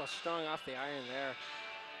 Yeah, just a little strong off the iron there.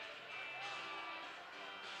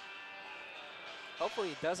 Hopefully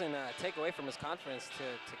he doesn't take away from his confidence to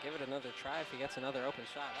give it another try if he gets another open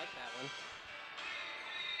shot like that one.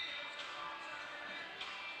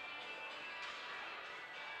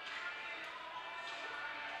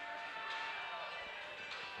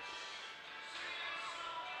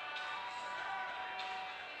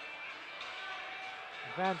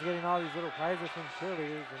 The fans getting all these little prizes from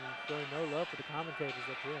cheerleaders and showing no love for the commentators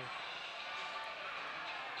up here.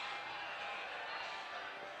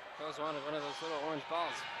 Always wanted one of those little orange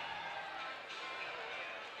balls.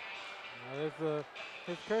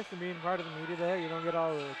 There's curse in being part of the media there. You don't get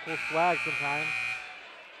all the cool swag sometimes.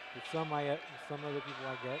 With some I get, with some other people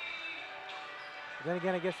I get. But then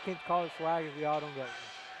again, I guess you can't call it swag if we all don't get it.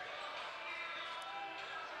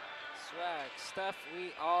 Swag, stuff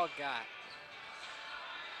we all got.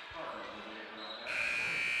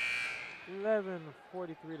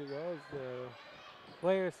 11:43 to go as the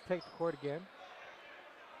players take the court again.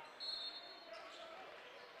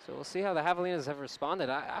 So we'll see how the Javelinas have responded.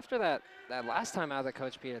 After that last time out that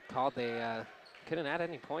Coach Pete had called, they couldn't add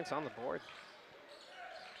any points on the board.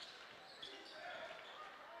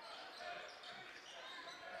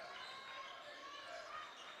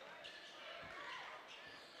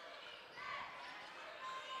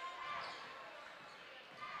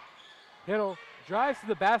 Hiddle drives to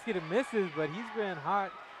the basket and misses, but he's been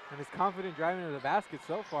hot and is confident driving to the basket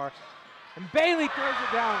so far. And Bailey throws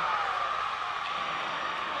it down.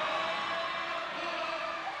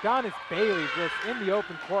 Donis Bailey just in the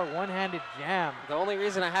open court, one-handed jam. The only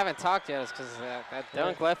reason I haven't talked yet is because that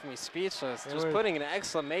dunk left me speechless. Just putting an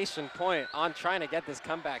exclamation point on trying to get this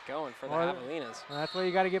comeback going for the Javelinas. Well, that's why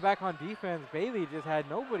you got to get back on defense. Bailey just had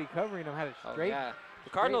nobody covering him, had a straight. Yeah. The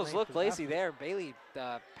Cardinals looked lazy there. Bailey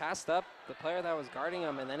passed up the player that was guarding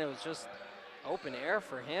him, and then it was just open air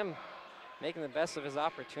for him, making the best of his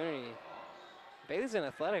opportunity. Bailey's an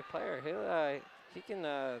athletic player. He can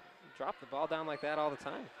drop the ball down like that all the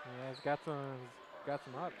time. Yeah, he's got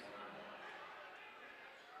some ups.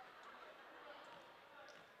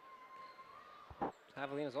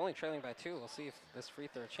 Javelinas only trailing by 2. We'll see if this free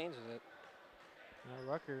throw changes it.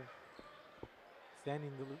 Now Rucker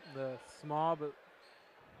standing the small, but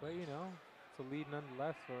you know, it's a lead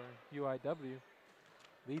nonetheless for UIW.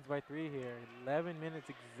 Leads by 3 here. 11 minutes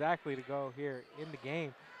exactly to go here in the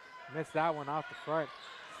game. Missed that one off the front.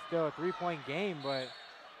 Still a 3-point game, but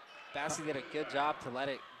Bassey did a good job to let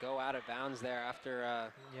it go out of bounds there after.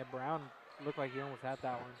 Yeah, Brown looked like he almost had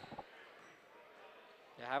that one.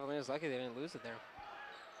 Yeah, Javelinas lucky they didn't lose it there.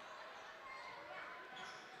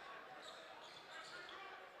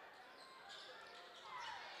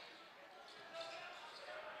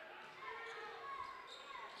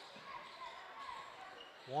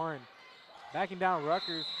 Warren backing down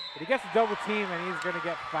Rutgers, but he gets a double team and he's going to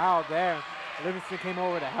get fouled there. Livingston came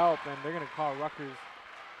over to help, and they're going to call Rutgers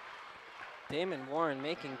Damon Warren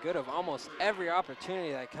making good of almost every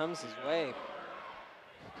opportunity that comes his way.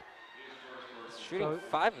 Shooting So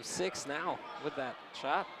 5 of 6 now with that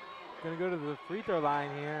shot. gonna go to the free throw line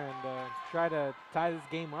here and try to tie this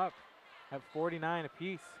game up at 49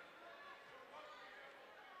 apiece.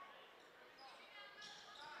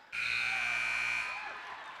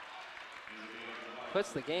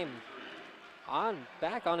 Puts the game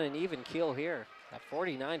back on an even keel here at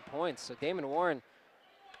 49 points. So Damon Warren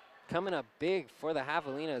coming up big for the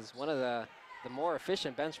Javelinas, one of the more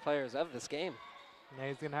efficient bench players of this game. Now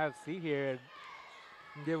he's gonna have a seat here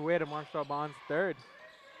and give away to Marshall Bonds third,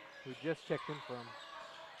 who just checked in for him.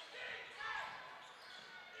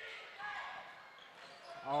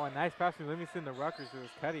 Oh, a nice pass from Livingston to Rutgers, who was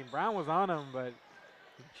cutting. Brown was on him, but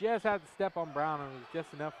he just had to step on Brown, and it was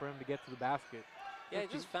just enough for him to get to the basket. Yeah, he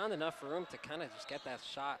just found enough room to kind of just get that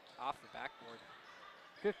shot off the backboard.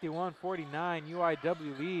 51-49,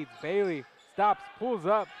 UIW leads. Bailey stops, pulls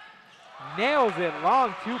up, nails it.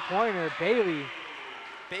 Long two-pointer. Bailey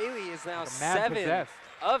is now mad 7 possessed.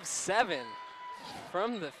 of 7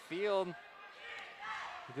 from the field.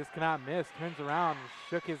 He just cannot miss. Turns around and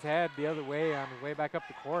shook his head the other way on his way back up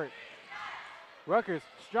the court. Rutgers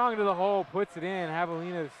strong to the hole, puts it in.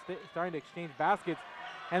 Javelinas starting to exchange baskets.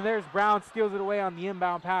 And there's Brown, steals it away on the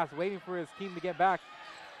inbound pass, waiting for his team to get back.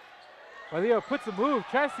 Valio puts a move,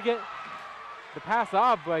 tries to get the pass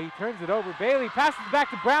off, but he turns it over. Bailey passes back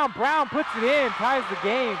to Brown. Brown puts it in, ties the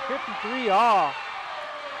game, 53 all.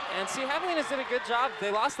 And see, Javelinas did a good job.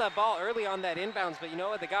 They lost that ball early on that inbounds, but you know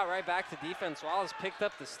what? They got right back to defense. Wallace picked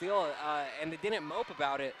up the steal, and they didn't mope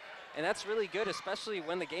about it. And that's really good, especially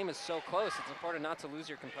when the game is so close. It's important not to lose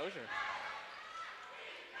your composure.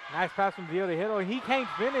 Nice pass from Dio to Hiddle. He can't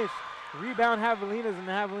finish. Rebound Javelinas, and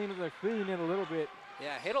the Javelinas are feeling it a little bit.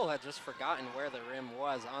 Yeah, Hiddle had just forgotten where the rim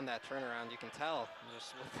was on that turnaround. You can tell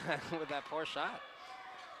just with that poor shot.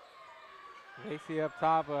 Lacey up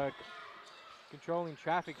top, controlling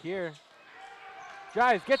traffic here.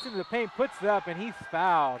 Drives, gets into the paint, puts it up, and he's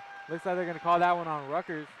fouled. Looks like they're going to call that one on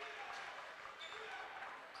Rutgers.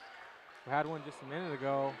 We had one just a minute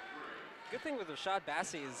ago. Good thing with Rashad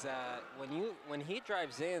Bassey is when he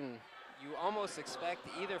drives in, you almost expect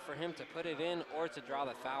either for him to put it in or to draw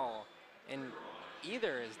the foul. And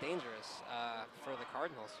either is dangerous for the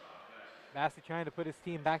Cardinals. Bassey trying to put his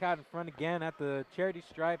team back out in front again at the charity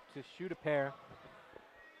stripe to shoot a pair.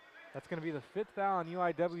 That's going to be the 5th foul on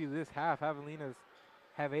UIW this half. Javelinas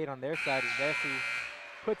have 8 on their side as Bassey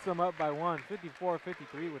puts them up by 1,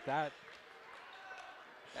 54-53 with that.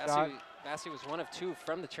 Bassey was 1 of 2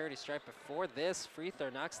 from the charity stripe before this free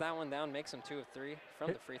throw. Knocks that one down, makes him 2 of 3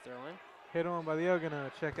 from the free throw line. Hit on by Leo, going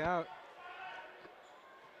to check out.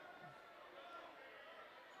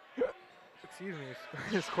 Excuse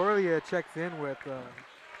me. Scorlia checks in with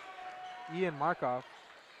Ian Markov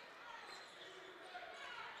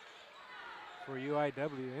for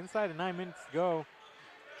UIW. Inside of 9 minutes to go.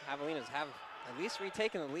 Javelinas have at least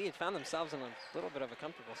retaken the lead, found themselves in a little bit of a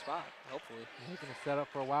comfortable spot, hopefully. He's going to set up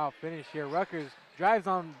for a wild finish here. Rutgers drives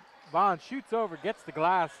on Bond, shoots over, gets the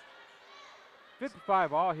glass.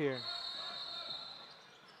 55 all here.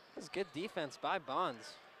 That's good defense by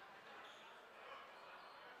Bonds.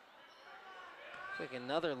 Like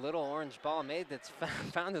another little orange ball made that's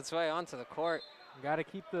found its way onto the court. Got to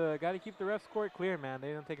keep the refs' court clear, man.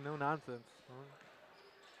 They don't take no nonsense.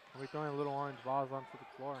 We're throwing little orange balls onto the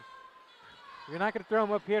floor. You're not going to throw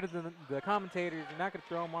them up here to the commentators. You're not going to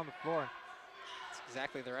throw them on the floor. That's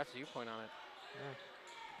exactly the ref's viewpoint on it.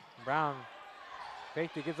 Yeah. Brown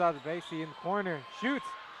faked it, gets out of the base, in the corner, shoots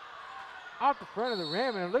off the front of the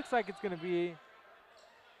rim, and it looks like it's going to be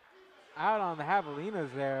out on the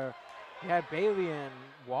Javelinas there. You had Bailey and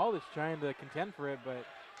Wallace trying to contend for it, but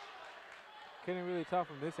couldn't really tell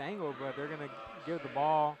from this angle, but they're going to give the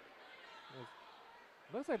ball.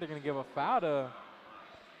 It looks like they're going to give a foul to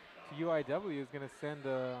UIW. Is going to send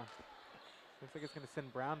looks like it's going to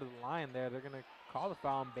send Brown to the line there. They're going to call the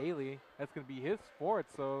foul on Bailey. That's going to be his sport,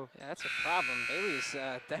 so. Yeah, that's a problem. Bailey's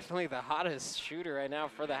definitely the hottest shooter right now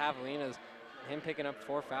for the Javelinas. Him picking up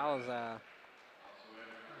 4 fouls.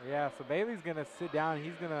 Yeah, so Bailey's going to sit down.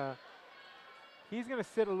 He's going to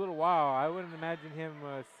sit a little while. I wouldn't imagine him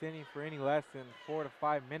sitting for any less than 4 to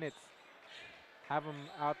 5 minutes. Have him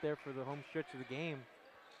out there for the home stretch of the game.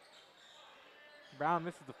 Brown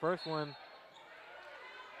misses the first one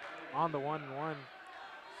on the 1-1.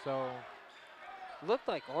 So looked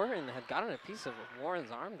like Oren had gotten a piece of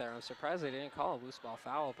Warren's arm there. I'm surprised they didn't call a loose ball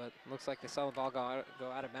foul, but looks like they saw the ball go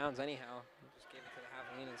out of bounds anyhow. Just gave it to the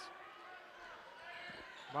Javelinas.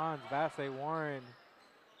 Bonds, Bassey, Warren,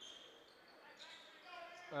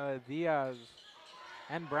 Diaz,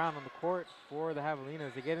 and Brown on the court for the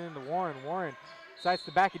Javelinas. They get it into Warren. Warren decides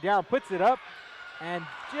to back it down, puts it up, and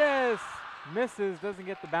just misses, doesn't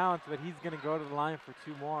get the bounce, but he's going to go to the line for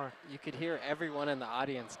 2 more. You could hear everyone in the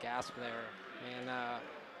audience gasp there. And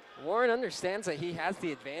Warren understands that he has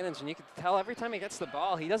the advantage, and you can tell every time he gets the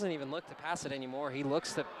ball, he doesn't even look to pass it anymore. He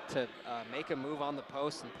looks to make a move on the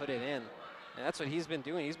post and put it in. And that's what he's been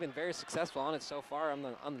doing. He's been very successful on it so far on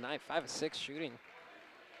the night, 5 of 6 shooting.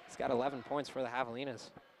 He's got 11 points for the Javelinas.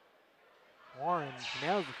 Warren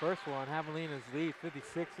nails the first one. Javelinas lead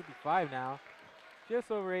 56-55 now.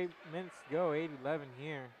 Just over 8 minutes to go, 8-11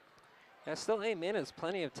 here. Yeah, still 8 minutes,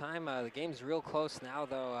 plenty of time. The game's real close now,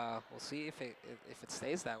 though. We'll see if it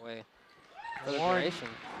stays that way for the duration.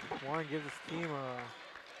 Warren gives his team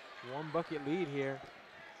a 1 bucket lead here.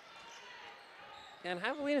 And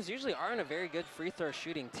Javelinas usually aren't a very good free throw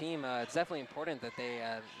shooting team. It's definitely important that they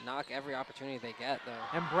knock every opportunity they get, though.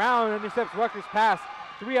 And Brown intercepts Rucker's pass.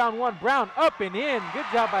 3-on-1. Brown up and in. Good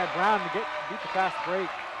job by Brown to beat the fast break.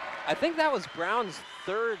 I think that was Brown's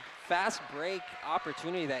 3rd fast break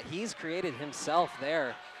opportunity that he's created himself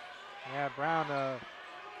there. Yeah, Brown,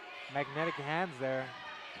 magnetic hands there.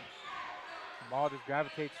 The ball just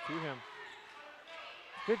gravitates to him.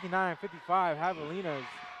 59-55, Javelinas.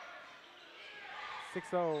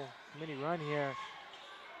 6-0 mini run here.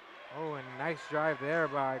 Oh, and nice drive there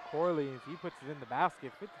by Corley as he puts it in the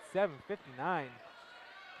basket. 57-59.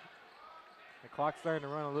 The clock's starting to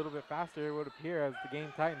run a little bit faster, it would appear, as the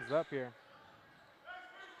game tightens up here.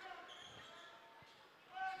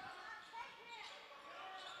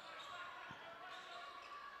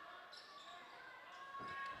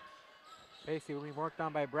 Basically, will be worked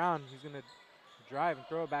on by Brown. He's going to drive and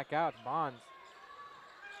throw it back out. Bonds.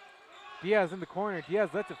 Diaz in the corner.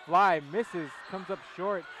 Diaz lets it fly, misses, comes up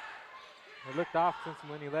short. It looked off since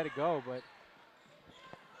when he let it go, but.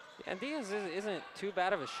 And Diaz isn't too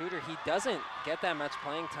bad of a shooter. He doesn't get that much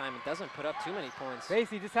playing time and doesn't put up too many points.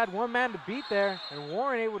 Basically, just had 1 man to beat there, and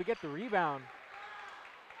Warren able to get the rebound.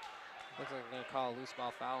 Looks like we're going to call a loose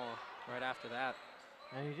ball foul right after that.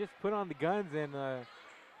 And he just put on the guns and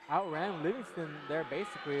outran Livingston there,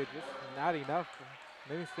 basically. It's just not enough.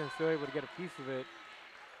 Livingston still able to get a piece of it.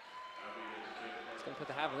 It's going to put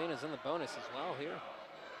the Javelinas in the bonus as well here.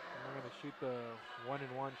 And we're going to shoot the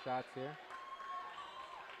 1-and-1 shots here.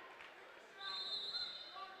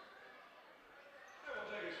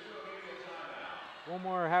 One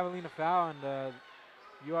more Javelina foul, and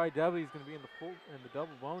UIW is going to be in the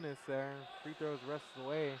double bonus there. Free throws the rest of the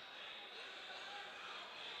way.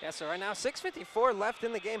 Yeah, so right now 6:54 left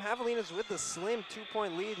in the game. Javelinas with the slim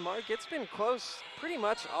 2-point lead. Mark, it's been close pretty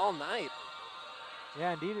much all night.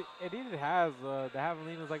 Yeah, indeed it has. The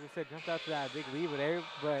Javelinas, like we said, jumped out to that big lead,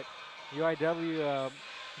 but UIW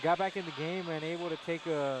got back in the game and able to take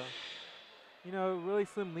really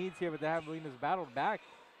slim leads here, but the Javelinas battled back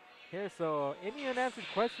here. So any unanswered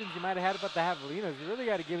questions you might have had about the Javelinas, you really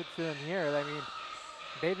got to give it to them here. I mean,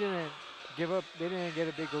 they didn't give up. They didn't get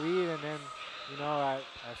a big lead, and then,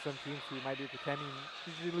 some teams who might be pretending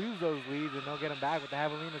to lose those leads and they'll get them back. But the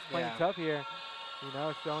Javelinas playing tough here,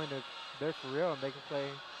 showing that they're for real and they can play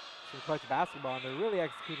some clutch basketball, and they're really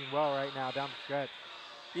executing well right now down the stretch.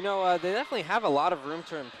 They definitely have a lot of room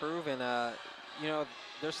to improve, and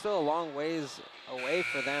there's still a long ways away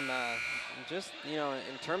for them.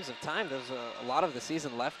 In terms of time, there's a lot of the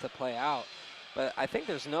season left to play out. But I think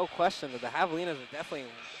there's no question that the Javelinas are definitely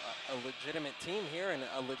a legitimate team here and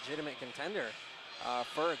a legitimate contender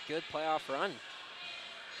for a good playoff run.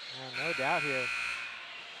 Yeah, no doubt here.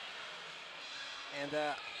 And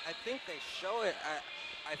I think they show it.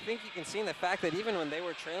 I think you can see in the fact that even when they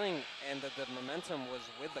were trailing and the momentum was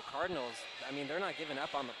with the Cardinals, I mean, they're not giving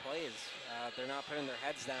up on the plays. They're not putting their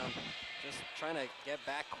heads down, just trying to get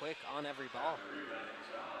back quick on every ball.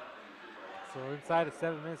 So inside of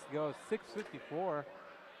 7 minutes to go, 6:54.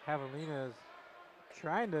 Javelinas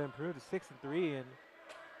trying to improve to 6-3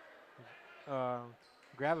 and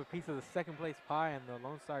grab a piece of the second place pie in the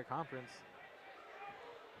Lone Star Conference.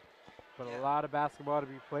 But a lot of basketball to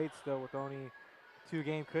be played still, with only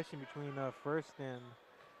 2-game cushion between first and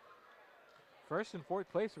fourth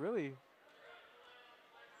place, really.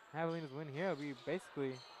 Javelinas win here will be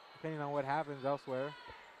basically, depending on what happens elsewhere,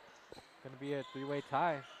 going to be a 3-way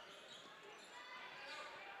tie.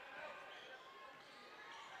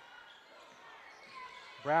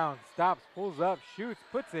 Brown stops, pulls up, shoots,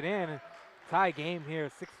 puts it in. Tie game here,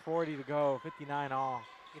 6:40 to go, 59 all.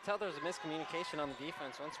 You can tell there was a miscommunication on the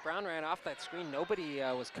defense. Once Brown ran off that screen, nobody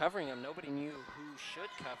was covering him. Nobody knew who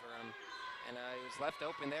should cover him. And he was left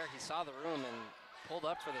open there. He saw the room and pulled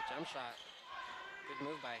up for the jump shot. Good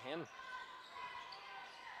move by him.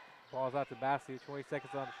 Ball's out to Bassi. 20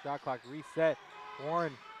 seconds on the shot clock. Reset.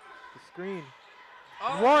 Warren, the screen.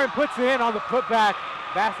 Oh. Warren puts it in on the putback.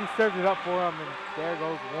 Bassi serves it up for him, and there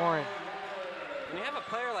goes Warren. When you have a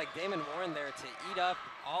player like Damon Warren there to eat up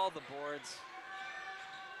all the boards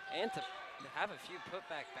and to have a few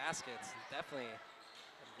putback baskets, definitely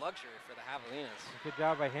a luxury for the Javelinas. Good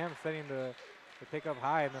job by him setting the pick up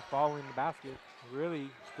high and then following the basket. Really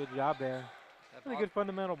good job there. Really good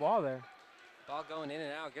fundamental ball there. Ball going in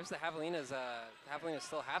and out gives the Javelinas, Javelinas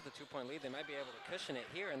still have the 2-point lead. They might be able to cushion it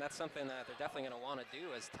here, and that's something that they're definitely going to want to do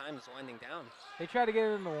as time is winding down. They try to get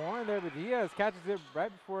it into Warren there, but Diaz catches it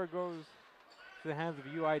right before it goes to the hands of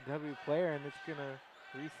a UIW player, and it's going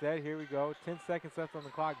to reset. Here we go. 10 seconds left on the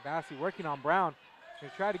clock. Bassi working on Brown. Going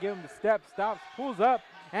to try to give him the step. Stops, pulls up,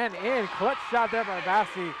 and in. Clutch shot there by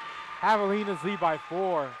Bassi. Javelinas lead by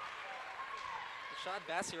 4. Rashad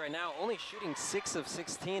Bassi right now only shooting 6 of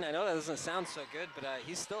 16. I know that doesn't sound so good, but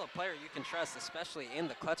he's still a player you can trust, especially in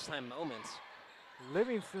the clutch time moments.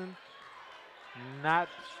 Livingston not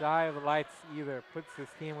shy of the lights either. Puts his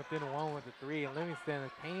team within 1 with the 3. And Livingston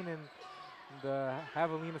is painting the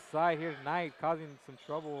Javelina side here tonight, causing some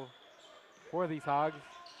trouble for these Hogs.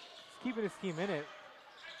 He's keeping his team in it.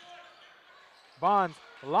 Bonds,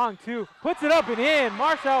 long 2, puts it up and in.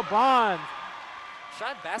 Marshall Bonds.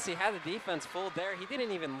 Rashad Bassi had the defense fooled there. He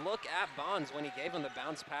didn't even look at Bonds when he gave him the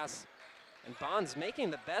bounce pass. And Bonds making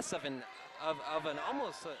the best of an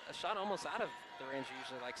almost a shot almost out of the range he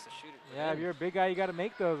usually likes to shoot it. Yeah, if you're a big guy, you got to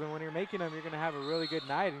make those. And when you're making them, you're going to have a really good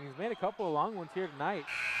night. And he's made a couple of long ones here tonight.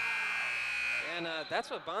 And that's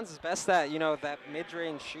what Bonds is best at, you know, that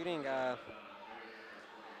mid-range shooting.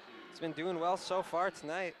 He's been doing well so far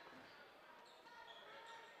tonight.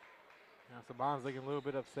 Now, so Bonds looking a little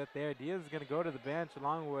bit upset there. Diaz is going to go to the bench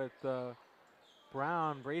along with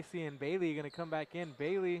Brown, Bracy, and Bailey going to come back in.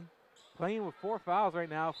 Bailey playing with 4 fouls right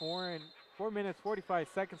now. 4 minutes, 45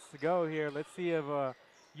 seconds to go here. Let's see if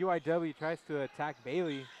UIW tries to attack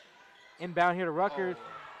Bailey. Inbound here to Rutgers.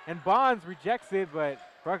 Oh. And Bonds rejects it, but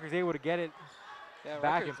Rutgers able to get it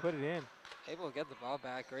back Rutgers and put it in. able to get the ball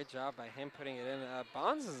back. Great job by him putting it in.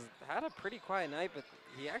 Bonds has had a pretty quiet night, but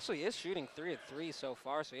he actually is shooting 3 of 3 so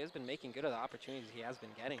far, so he has been making good of the opportunities he has been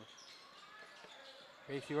getting.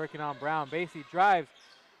 Basie working on Brown. Basie drives,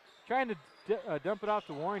 trying to dump it off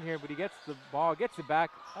to Warren here, but he gets the ball, gets it back,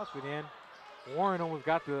 up and in. Warren almost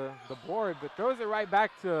got the board, but throws it right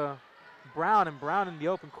back to Brown, and Brown in the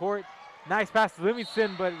open court. Nice pass to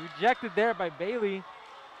Livingston, but rejected there by Bailey.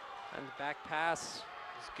 And the back pass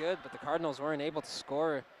was good, but the Cardinals weren't able to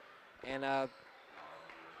score. And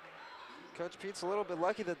Coach Pete's a little bit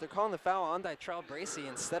lucky that they're calling the foul on Trell Bracy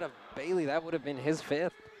instead of Bailey. That would have been his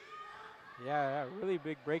 5th. Yeah, really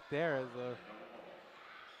big break there.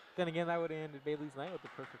 Then again, that would have ended Bailey's night with the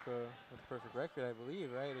perfect record, I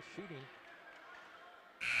believe, right? A shooting.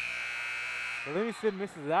 But Livingston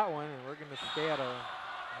misses that one, and we're going to stay at a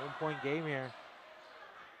 1-point game here.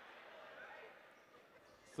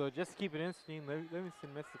 So just to keep it interesting,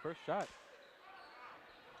 Livingston missed the first shot.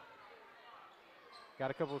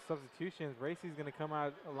 Got a couple of substitutions. Bracy's going to come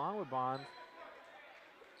out along with Bonds.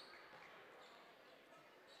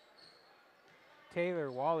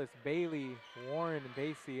 Taylor, Wallace, Bailey, Warren, and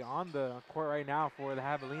Basie on the court right now for the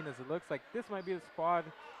Javelinas. It looks like this might be the squad,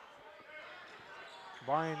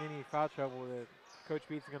 barring any foul trouble, that Coach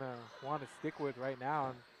Pete's going to want to stick with right now.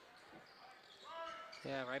 And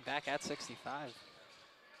yeah, right back at 65.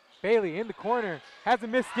 Bailey in the corner,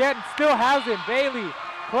 hasn't missed yet and still has it. Bailey,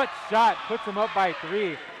 clutch shot, puts him up by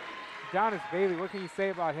 3. Adonis Bailey, what can you say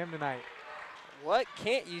about him tonight? What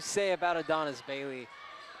can't you say about Adonis Bailey?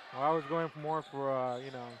 Well, I was going more for,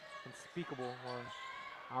 unspeakable, or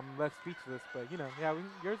I'm less speechless, but, yeah,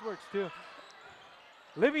 yours works too.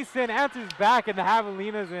 Livingston answers back, and the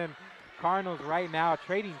Javelinas and Cardinals right now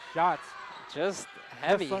trading shots. Just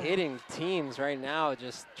heavy hitting teams right now,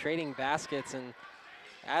 just trading baskets, and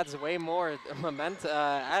adds way more momentum,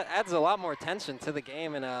 adds a lot more tension to the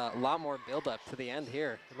game and a lot more build-up to the end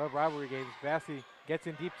here. I love rivalry games. Bassie gets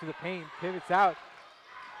in deep to the paint, pivots out.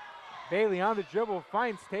 Bailey on the dribble,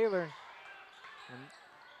 finds Taylor. And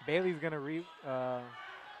Bailey's going to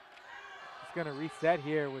reset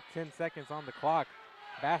here with 10 seconds on the clock.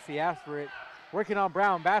 Bassie asks for it. Working on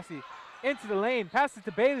Brown. Bassie into the lane, passes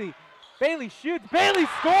to Bailey. Bailey shoots. Bailey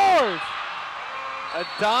scores!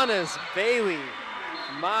 Adonis Bailey.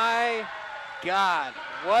 My God,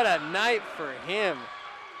 what a night for him.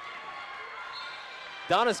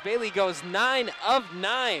 Adonis Bailey goes 9 of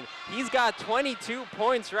 9. He's got 22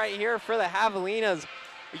 points right here for the Javelinas.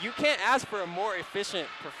 You can't ask for a more efficient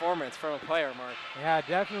performance from a player, Mark. Yeah,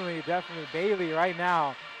 definitely. Bailey right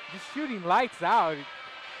now just shooting lights out.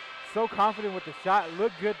 so confident with the shot.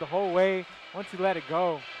 Looked good the whole way once he let it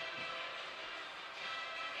go.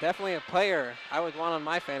 Definitely a player I would want on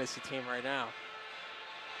my fantasy team right now.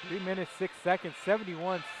 3 minutes, 6 seconds,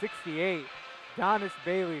 71-68. Donis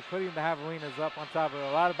Bailey putting the Javelinas up on top of it.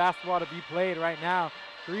 A lot of basketball to be played right now.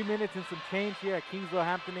 3 minutes and some change here at Kingsville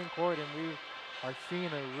Hampton Court, and we are seeing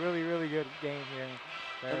a really, really good game here in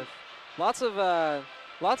Paris. Lots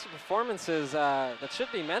of performances that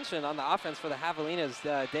should be mentioned on the offense for the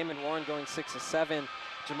Javelinas. Damon Warren going 6 of 7.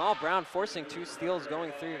 Jamal Brown forcing 2 steals,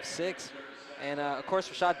 going 3 of 6. And of course,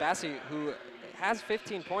 Rashad Bassi, who has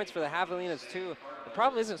 15 points for the Javelinas too. The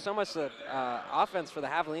problem isn't so much the offense for the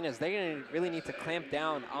Javelinas. They really need to clamp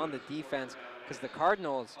down on the defense, because the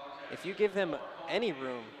Cardinals, if you give them any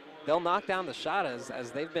room, they'll knock down the shot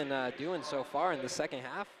as they've been doing so far in the second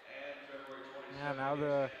half. Yeah, now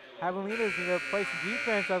the Javelinas need to play some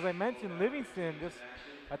defense. As I mentioned, Livingston, just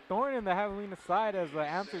a thorn in the Javelinas side, has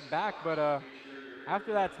answered back. But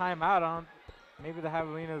after that timeout, maybe the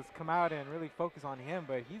Javelinas come out and really focus on him.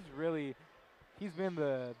 But he's been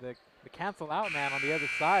the cancel out man on the other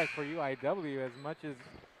side for UIW. As much as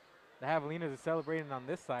the Javelinas is celebrating on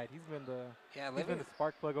this side, he's been the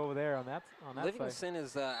spark plug over there on that side. Livingston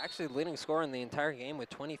is actually the leading scorer in the entire game with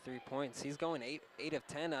 23 points. He's going 8 of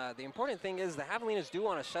 10. The important thing is the Javelinas do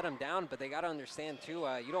want to shut him down, but they got to understand too,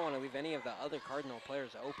 you don't want to leave any of the other Cardinal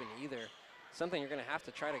players open either. Something you're going to have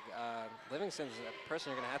to try to, Livingston's a person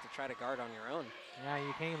you're going to have to try to guard on your own. Yeah,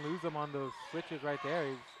 you can't lose him on those switches right there.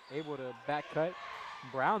 He's able to back cut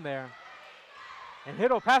Brown there. And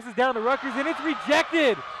Hiddle passes down to Rutgers, and it's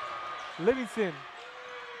rejected. Livingston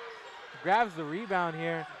grabs the rebound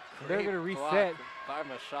here. They're going to reset. By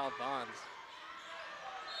Marshall Bonds.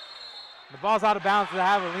 The ball's out of bounds to the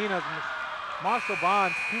Javelinas. Marshall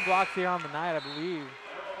Bonds, 2 blocks here on the night, I believe.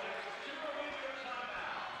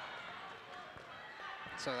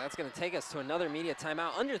 So that's going to take us to another media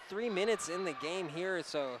timeout. Under 3 minutes in the game here,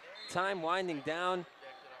 so time winding down.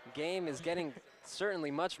 Game is getting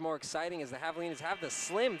certainly much more exciting as the Javelinas have the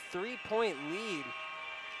slim 3-point lead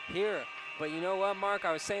here. But you know what, Mark?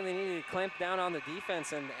 I was saying they needed to clamp down on the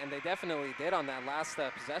defense, and they definitely did on that last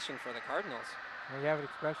possession for the Cardinals. Well, you have an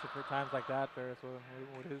expression for times like that, Ferris.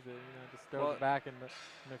 What is it? You know, just throws it back in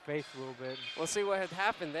their face a little bit. We'll see what had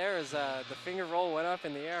happened there is the finger roll went up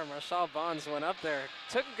in the air. Marshall Bonds went up there,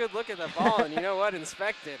 took a good look at the ball, and you know what?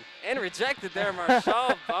 Inspected and rejected there.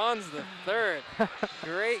 Marshall Bonds the third.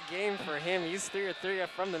 Great game for him. He's 3 of 3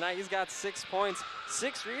 from the night. He's got 6 points,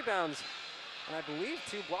 6 rebounds, and I believe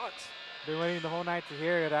 2 blocks. Been waiting the whole night to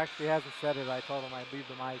hear it. Actually hasn't said it. I told him I'd leave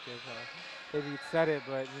the mic if he'd said it,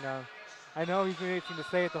 but you know, I know he's been itching to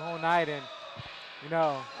say it the whole night, and you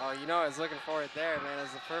know. Oh, you know, I was looking for it there, man. It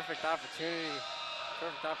was the perfect opportunity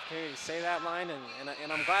to say that line,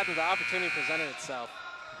 and I'm glad that the opportunity presented itself.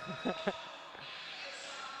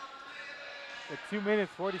 With 2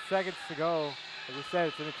 minutes, 40 seconds to go. As we said,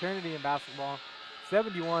 it's an eternity in basketball.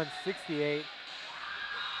 71-68.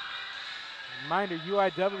 Reminder,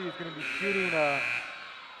 UIW is going to be shooting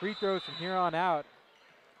free throws from here on out.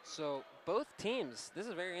 So both teams, this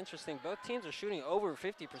is very interesting, both teams are shooting over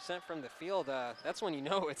 50% from the field. That's when you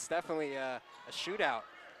know it's definitely a shootout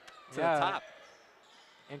to the top.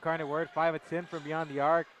 Incarnate Word, 5 of 10 from beyond the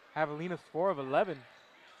arc. Javelinas 4 of 11.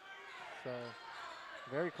 So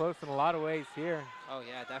very close in a lot of ways here. Oh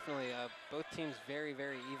yeah, definitely. Both teams very,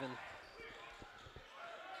 very even.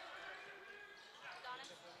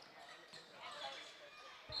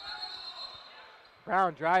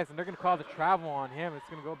 Brown drives, and they're going to call the travel on him. It's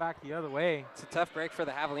going to go back the other way. It's a tough break for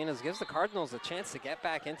the Javelinas. Gives the Cardinals a chance to get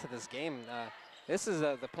back into this game. This is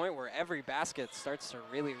the point where every basket starts to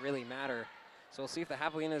really, really matter. So we'll see if the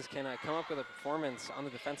Javelinas can come up with a performance on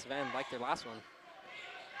the defensive end like their last one.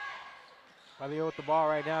 Valio with the ball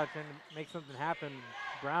right now, trying to make something happen.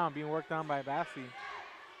 Brown being worked on by Bassi.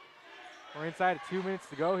 We're inside of 2 minutes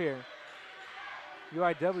to go here.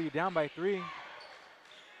 UIW down by 3.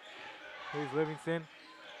 Here's Livingston.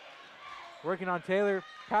 Working on Taylor.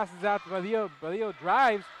 Passes out to Valio. Valio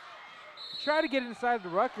drives. Try to get inside the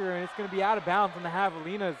Rucker, and it's going to be out of bounds on the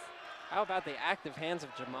Javelinas. How about the active hands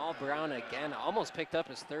of Jamal Brown again? Almost picked up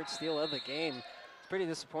his 3rd steal of the game. It's pretty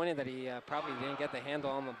disappointed that he probably didn't get the handle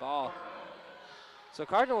on the ball. So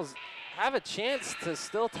Cardinals have a chance to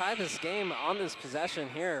still tie this game on this possession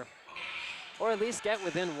here, or at least get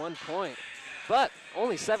within 1 point. But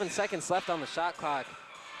only 7 seconds left on the shot clock.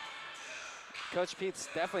 Coach Pete's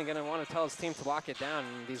definitely going to want to tell his team to lock it down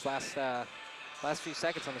in these last few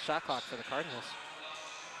seconds on the shot clock for the Cardinals.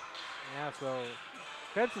 Yeah, so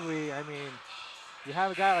defensively, I mean, you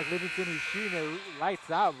have a guy like Livingston who's shooting it lights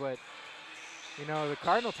out, but You know, the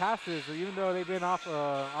Cardinal passes, even though they've been off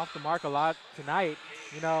the mark a lot tonight,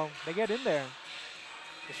 you know, they get in there.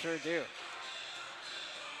 They sure do.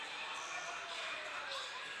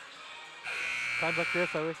 Times like this,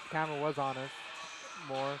 I wish the camera was on us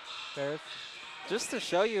more. Ferris. Just to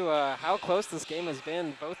show you how close this game has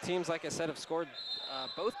been, both teams, like I said, have scored.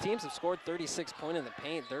 Both teams have scored 36 points in the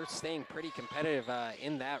paint. They're staying pretty competitive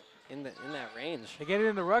in that range. They get it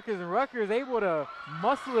into Rutgers, and Rutgers able to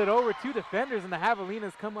muscle it over two defenders, and the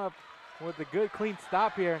Javelinas come up with a good, clean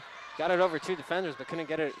stop here. Got it over two defenders, but couldn't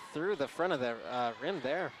get it through the front of the rim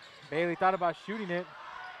there. Bailey thought about shooting it,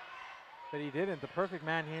 but he didn't. The perfect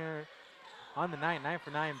man here on the night, 9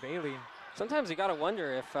 for 9, Bailey. Sometimes you got to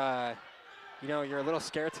wonder if, you know, you're a little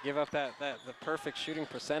scared to give up the perfect shooting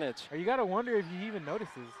percentage. Or you got to wonder if he even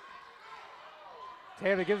notices.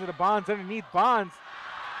 Taylor gives it to Bonds underneath. Bonds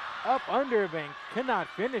up under, but cannot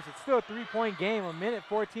finish. It's still a 3-point game,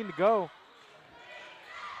 1:14 to go.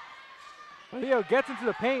 Leo gets into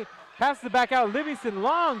the paint, passes it back out. Livingston,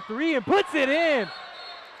 long three, and puts it in.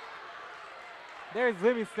 There's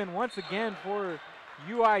Livingston once again for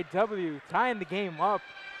UIW, tying the game up.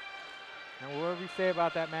 And what do we say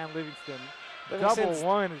about that man, Livingston? Double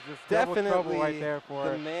one is just double trouble right there for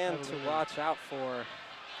the man to watch out for.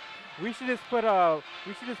 We should just put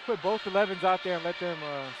both 11s out there and let them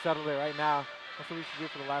settle it right now. That's what we should do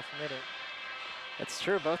for the last minute. That's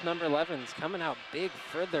true. Both number 11s coming out big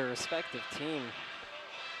for their respective team.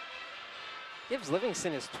 Gives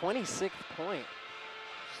Livingston his 26th point.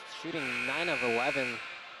 Shooting 9 of 11.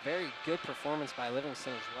 Very good performance by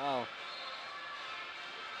Livingston as well.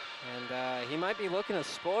 And he might be looking to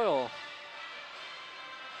spoil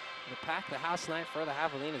the pack the house night for the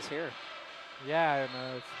Javelinas here. Yeah,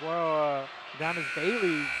 and spoil down as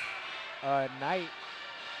Bailey's night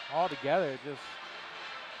altogether. Just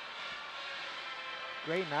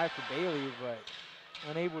great night for Bailey, but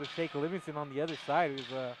unable to shake Livingston on the other side. It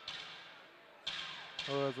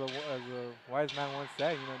was, as a wise man once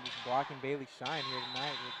said, you know, just blocking Bailey's shine here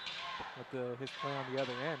tonight with his play on the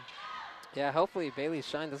other end. Yeah, hopefully Bailey's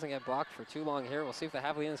shine doesn't get blocked for too long here. We'll see if the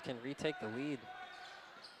Javelinas can retake the lead.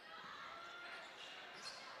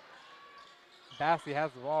 Bassey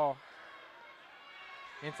has the ball.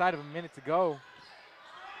 Inside of a minute to go.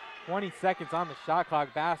 20 seconds on the shot clock.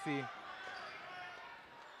 Bassey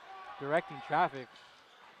directing traffic.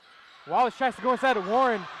 Wallace tries to go inside of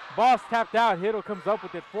Warren. Ball's tapped out. Hiddle comes up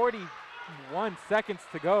with it. 41 seconds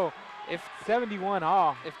to go. If 71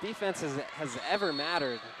 all. If defense has ever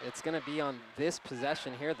mattered, it's going to be on this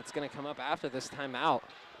possession here that's going to come up after this timeout.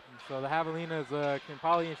 So the Javelinas can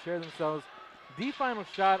probably ensure themselves the final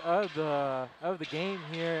shot of the game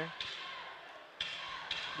here,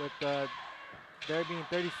 with there being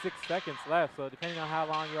 36 seconds left. So depending on how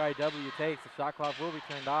long UIW takes, the shot clock will be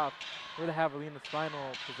turned off for the Javelinas' final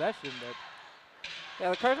possession. But yeah,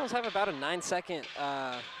 the Cardinals have about a 9-second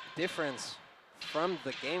difference from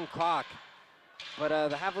the game clock. But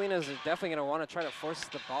the Javelinas are definitely going to want to try to force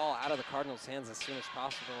the ball out of the Cardinals' hands as soon as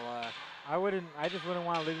possible. I just wouldn't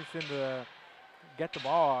want Livingston to get the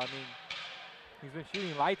ball. I mean, he's been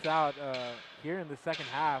shooting lights out here in the second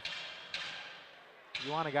half.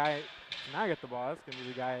 You want a guy to not get the ball, that's going to be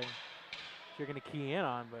the guy you're going to key in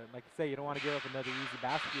on. But like you say, you don't want to give up another easy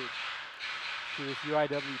basket to this UIW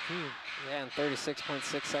team. Yeah, and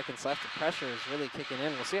 36.6 seconds left. The pressure is really kicking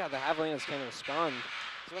in. We'll see how the Javelinas can respond.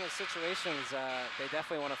 It's one of the situations they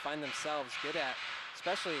definitely want to find themselves good at,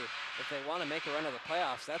 especially if they want to make a run of the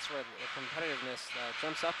playoffs. That's where the competitiveness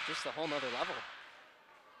jumps up just a whole nother level.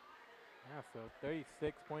 Yeah, so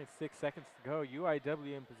 36.6 seconds to go.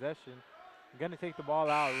 UIW in possession. Going to take the ball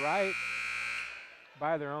out right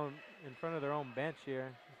by their own, in front of their own bench here,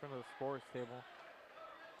 in front of the scores table.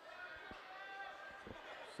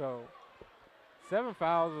 So 7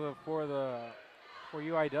 fouls for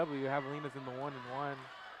UIW. Javelinas in the 1-1.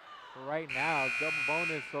 But right now, double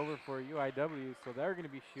bonus over for UIW, so they're going to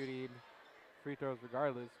be shooting free throws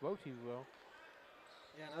regardless. Both teams will.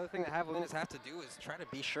 Yeah, another thing that Javelinas have to do is try to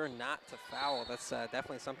be sure not to foul. That's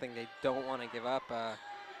definitely something they don't want to give up.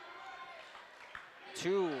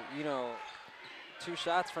 Two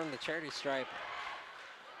shots from the charity stripe.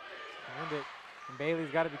 And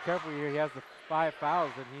Bailey's got to be careful here. He has the 5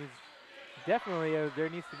 fouls, and he's definitely, there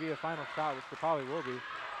needs to be a final shot, which there probably will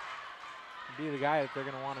be the guy that they're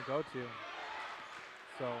going to want to go to.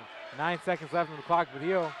 So 9 seconds left on the clock.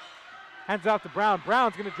 Badillo hands out to Brown.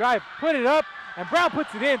 Brown's going to drive, put it up, and Brown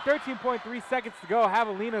puts it in. 13.3 seconds to go.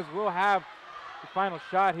 Javelinas will have the final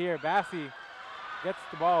shot here. Bassey gets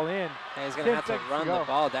the ball in. Yeah, he's going to have to run the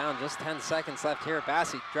ball down. Just 10 seconds left here.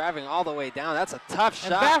 Bassey driving all the way down. That's a tough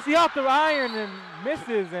shot. And Bassey off the iron and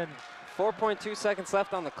misses. And 4.2 seconds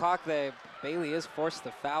left on the clock. Bailey is forced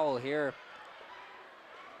to foul here.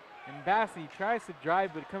 And Bassey tries to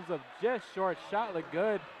drive, but it comes up just short. Shot looked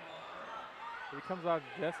good, but it comes off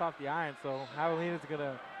just off the iron. So Javelina's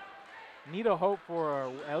gonna need a hope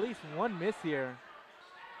for at least one miss here.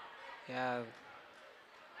 Yeah.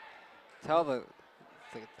 Tell the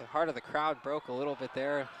heart of the crowd broke a little bit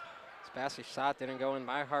there. Bassey's shot didn't go in.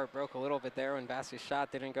 My heart broke a little bit there when Bassey's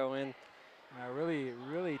shot didn't go in. A really,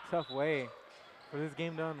 really tough way for this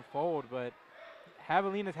game to unfold, but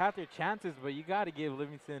Javelinas had their chances, but you got to give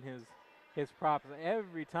Livingston his props.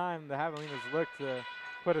 Every time the Javelinas looked to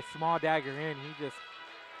put a small dagger in, he just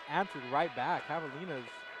answered right back. Javelinas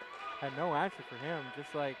had no answer for him,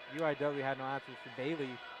 just like UIW had no answers for Bailey.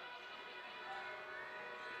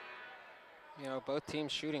 You know, both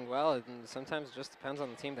teams shooting well, and sometimes it just depends on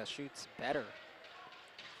the team that shoots better.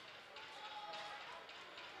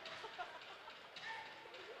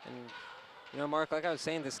 And, you know, Mark, like I was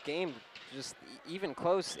saying, this game, just even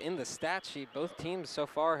close in the stat sheet, both teams so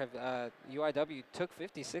far have, UIW took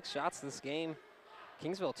 56 shots this game.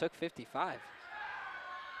 Kingsville took 55.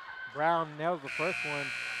 Brown nails the first one.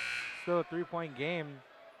 Still a three-point game.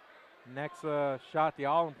 Next shot, the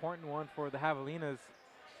all-important one for the Javelinas.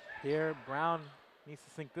 Here, Brown needs to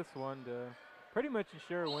sink this one to pretty much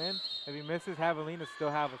ensure a win. If he misses, Javelinas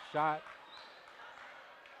still have a shot.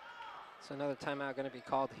 So another timeout going to be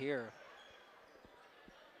called here.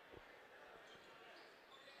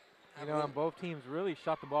 You know, and both teams really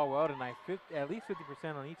shot the ball well tonight. At least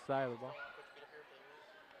 50% on each side of the ball.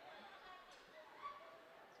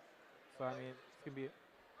 So, I mean, it's going to be...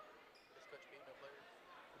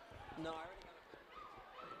 No, I already got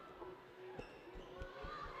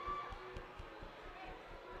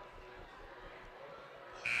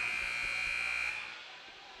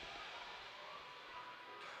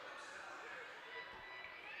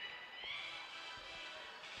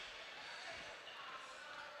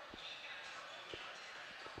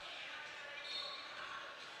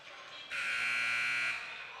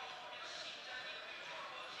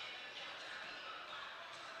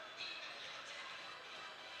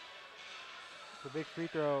The big free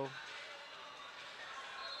throw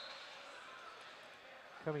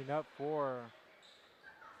coming up for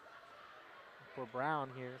Brown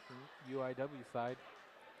here from UIW side.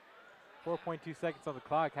 4.2 seconds on the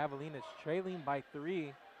clock. Javelinas trailing by 3.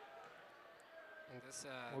 And this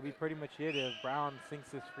will be pretty much it if Brown sinks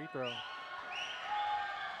this free throw.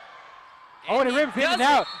 And and it rims in and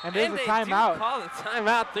out, and there's a timeout. Call the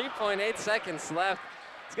timeout. 3.8 seconds left.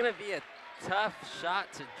 It's going to be a tough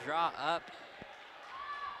shot to draw up.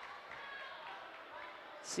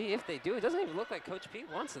 See if they do. It doesn't even look like Coach Pete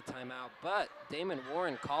wants a timeout, but Damon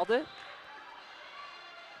Warren called it.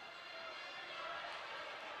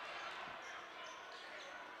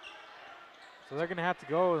 So they're going to have to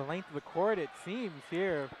go the length of the court, it seems,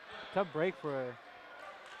 here. Tough break for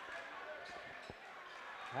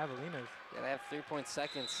Javelinas. Yeah, they have 3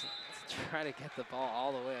 seconds to try to get the ball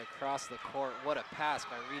all the way across the court. What a pass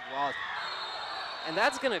by Reed Wallace. And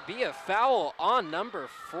that's going to be a foul on number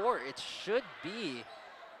 4. It should be.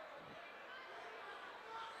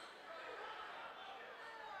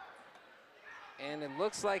 And it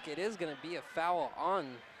looks like it is going to be a foul on.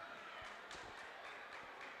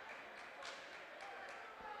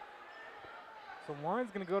 So Warren's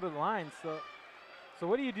going to go to the line. So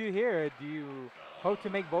what do you do here? Do you hope to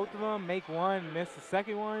make both of them, make one, miss the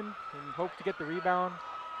second one, and hope to get the rebound?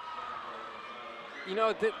 You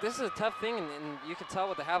know, this is a tough thing, and you can tell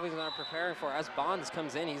what the Javelinas are preparing for. As Bonds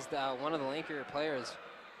comes in, he's one of the lankier players.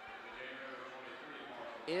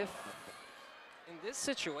 If in this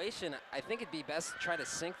situation, I think it'd be best to try to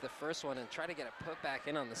sink the first one and try to get a putback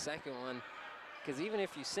in on the second one. Because even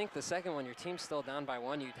if you sink the second one, your team's still down by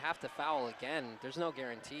 1. You'd have to foul again. There's no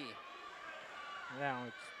guarantee. Yeah,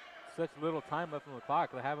 it's such little time left on the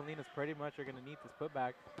clock. The Javelinas pretty much are going to need this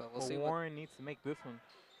putback. But we'll see. Warren needs to make this one.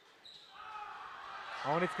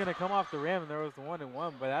 Oh, and it's going to come off the rim. There was the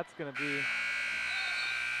 1-and-1, but that's going to be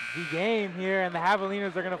the game here. And the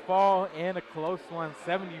Javelinas are going to fall in a close one,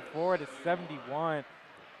 74-71. A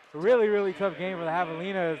really, really tough game for the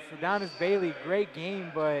Javelinas. Down is Bailey, great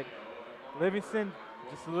game, but Livingston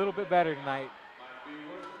just a little bit better tonight.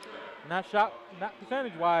 Not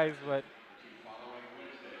percentage-wise, but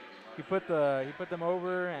he put them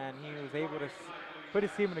over, and he was able to put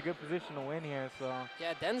his team in a good position to win here. So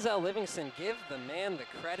yeah, Denzel Livingston, give the man the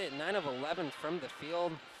credit. 9 of 11 from the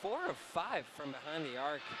field, 4 of 5 from behind the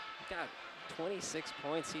arc. He got 26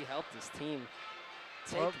 points. He helped his team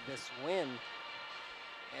take this win.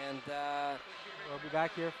 And we'll be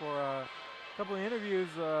back here for a couple of interviews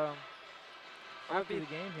up to the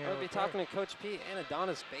game here. I would be talking to Coach Pete and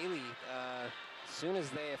Adonis Bailey as soon as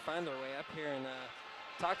they find their way up here and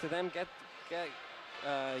talk to them, get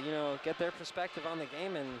their perspective on the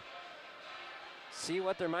game and see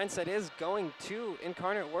what their mindset is going to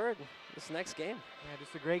Incarnate Word this next game. Yeah,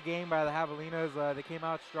 just a great game by the Javelinas. They came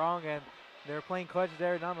out strong and they were playing clutch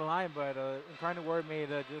there down the line, but Incarnate Word made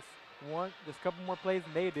just a couple more plays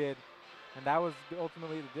than they did, and that was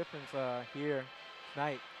ultimately the difference here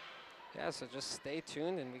tonight. Yeah, so just stay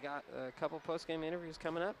tuned, and we got a couple post-game interviews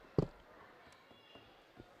coming up.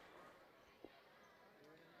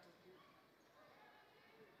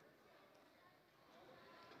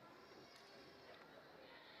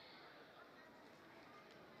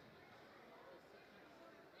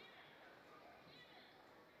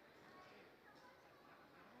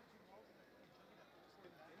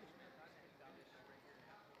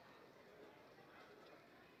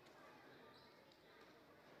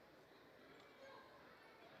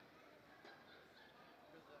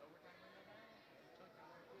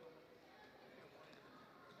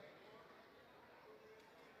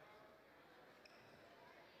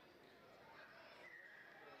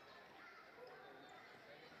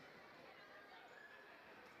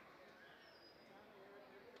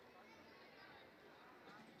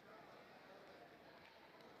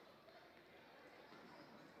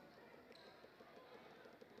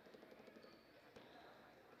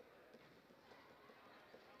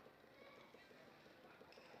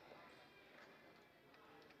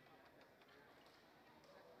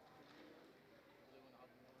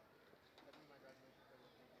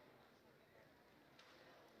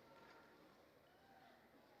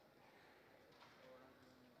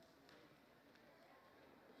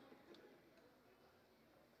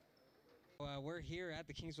 We're here at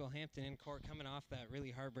the Kingsville Hampton in court coming off that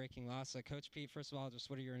really heartbreaking loss. Coach Pete, first of all, just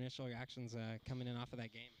what are your initial reactions coming in off of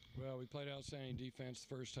that game? Well, we played outstanding defense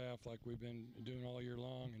the first half like we've been doing all year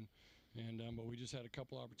long, but we just had a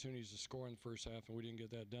couple opportunities to score in the first half, and we didn't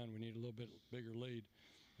get that done. We need a little bit bigger lead.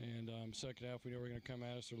 And second half, we know we're going to come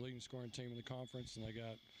at us. They're leading scoring team in the conference, and they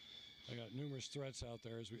got numerous threats out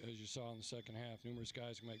there, as you saw in the second half. Numerous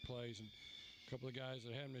guys can make plays, and a couple of guys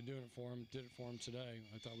that hadn't been doing it for them did it for them today.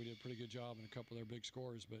 I thought we did a pretty good job in a couple of their big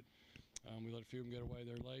scores, but we let a few of them get away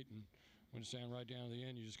there late, and when it's stand right down to the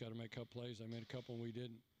end, you just got to make a couple plays. I made a couple, and we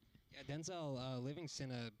didn't. Yeah, Denzel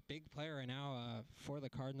Livingston, a big player right now for the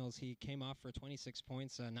Cardinals. He came off for 26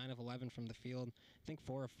 points, 9 of 11 from the field. I think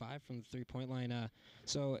 4 of 5 from the three-point line.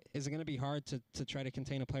 So is it going to be hard to try to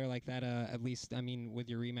contain a player like that, at least, I mean, with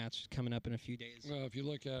your rematch coming up in a few days? Well, if you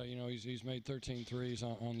look at it, he's made 13 threes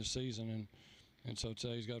on the season, and so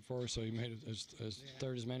today he's got 4, so he made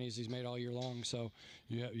third as many as he's made all year long. So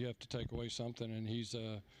you have to take away something, and he's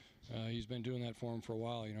been doing that for him for a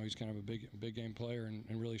while. He's kind of a big game player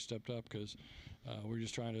and really stepped up because we're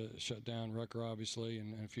just trying to shut down Rucker, obviously,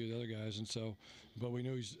 and a few of the other guys. And so, but we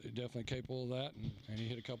knew he's definitely capable of that, and he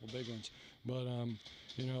hit a couple big ones. But,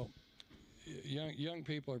 young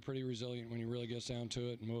people are pretty resilient when it really gets down to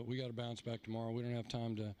it, and we got to bounce back tomorrow. We don't have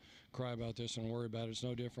time to cry about this and worry about it. It's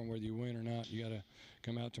no different whether you win or not. You got to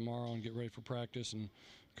come out tomorrow and get ready for practice, and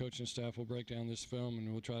coaching staff will break down this film,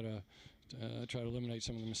 and we'll try to eliminate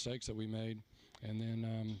some of the mistakes that we made, and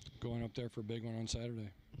then going up there for a big one on Saturday.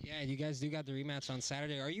 Yeah, you guys do got the rematch on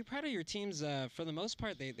Saturday. Are you proud of your teams? For the most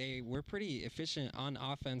part, they were pretty efficient on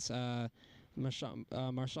offense.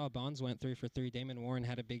 Marshall Bonds went 3 for 3. Damon Warren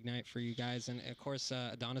had a big night for you guys, and of course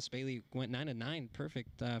Adonis Bailey went 9 of 9,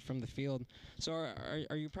 perfect from the field. So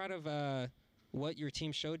are you proud of what your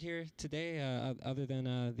team showed here today, other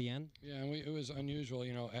than the end? Yeah, and it was unusual.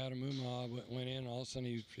 Adam Umla went in, all of a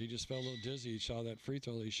sudden he just felt a little dizzy. He saw that free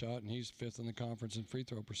throw that he shot, and he's 5th in the conference in free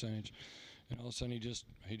throw percentage. And all of a sudden he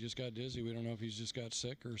just got dizzy. We don't know if he's just got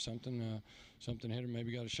sick or something. Something hit him.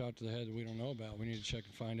 Maybe got a shot to the head that we don't know about. We need to check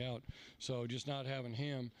and find out. So just not having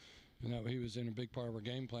him, he was in a big part of our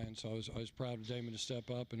game plan. So I was proud of Damon to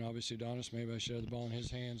step up, and obviously Adonis. Maybe I should have the ball in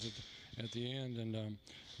his hands at the end.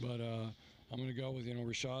 But I'm going to go with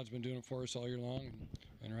Rashad's been doing it for us all year long,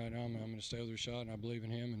 and right now I'm going to stay with Rashad, and I believe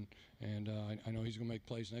in him, and I know he's going to make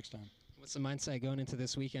plays next time. What's the mindset going into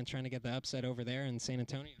this weekend, trying to get the upset over there in San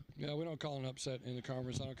Antonio? Yeah, we don't call an upset in the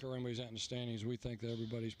conference. I don't care where anybody's at in the standings. We think that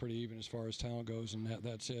everybody's pretty even as far as talent goes, and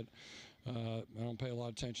that's it. I don't pay a lot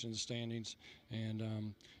of attention to the standings,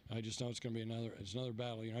 and I just know it's going to be another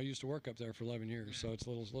battle. I used to work up there for 11 years, so it's a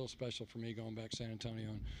little special for me going back to San Antonio,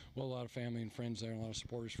 and a lot of family and friends there, and a lot of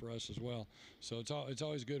supporters for us as well. So it's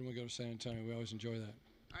always good when we go to San Antonio. We always enjoy that.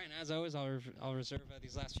 All right, and as always, I'll reserve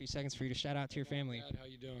these last few seconds for you to shout out to your family. Dad, how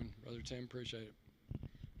you doing, Brother Tim? Appreciate it.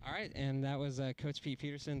 All right, and that was Coach Pete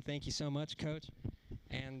Peterson. Thank you so much, Coach.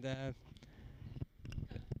 And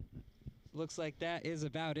looks like that is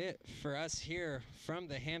about it for us here from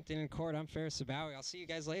the Hampton Inn Court. I'm Ferris Sabawi. I'll see you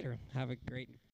guys later. Have a great